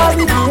make your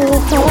body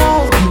groove.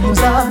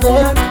 Dreams are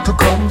there to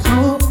come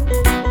true.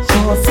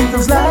 Sure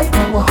feels like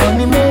our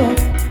honeymoon.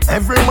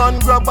 Every man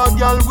grab a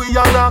girl we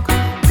a rock.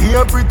 Be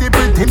a pretty,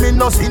 me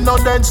no see no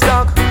dead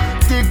stock.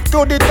 Stick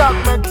to the top,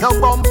 make your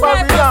bumper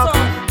react.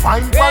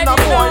 Fine pan a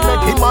boy,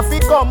 make him a fi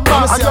come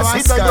back. And you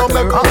see that you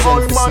make a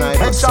whole man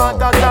head shot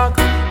a dog.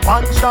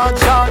 One shot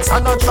shots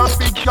and a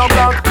traffic your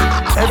block.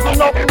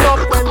 Heaven up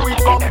when we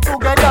come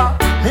together.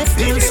 Me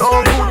feel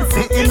so good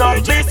fitting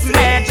up this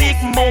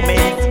magic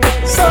moment.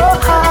 So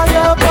high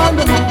up on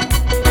the moon,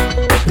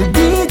 the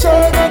DJ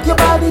make your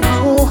body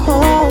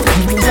move.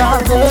 He's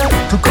out there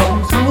to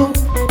come through.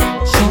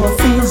 Sure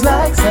feels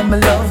like I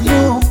love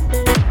you.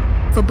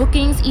 For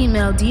bookings,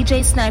 email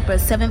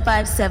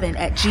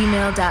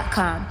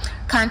DJSNIPER757@gmail.com.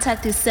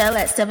 Contact his cell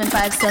at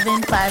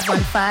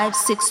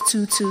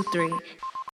 757-515-6223.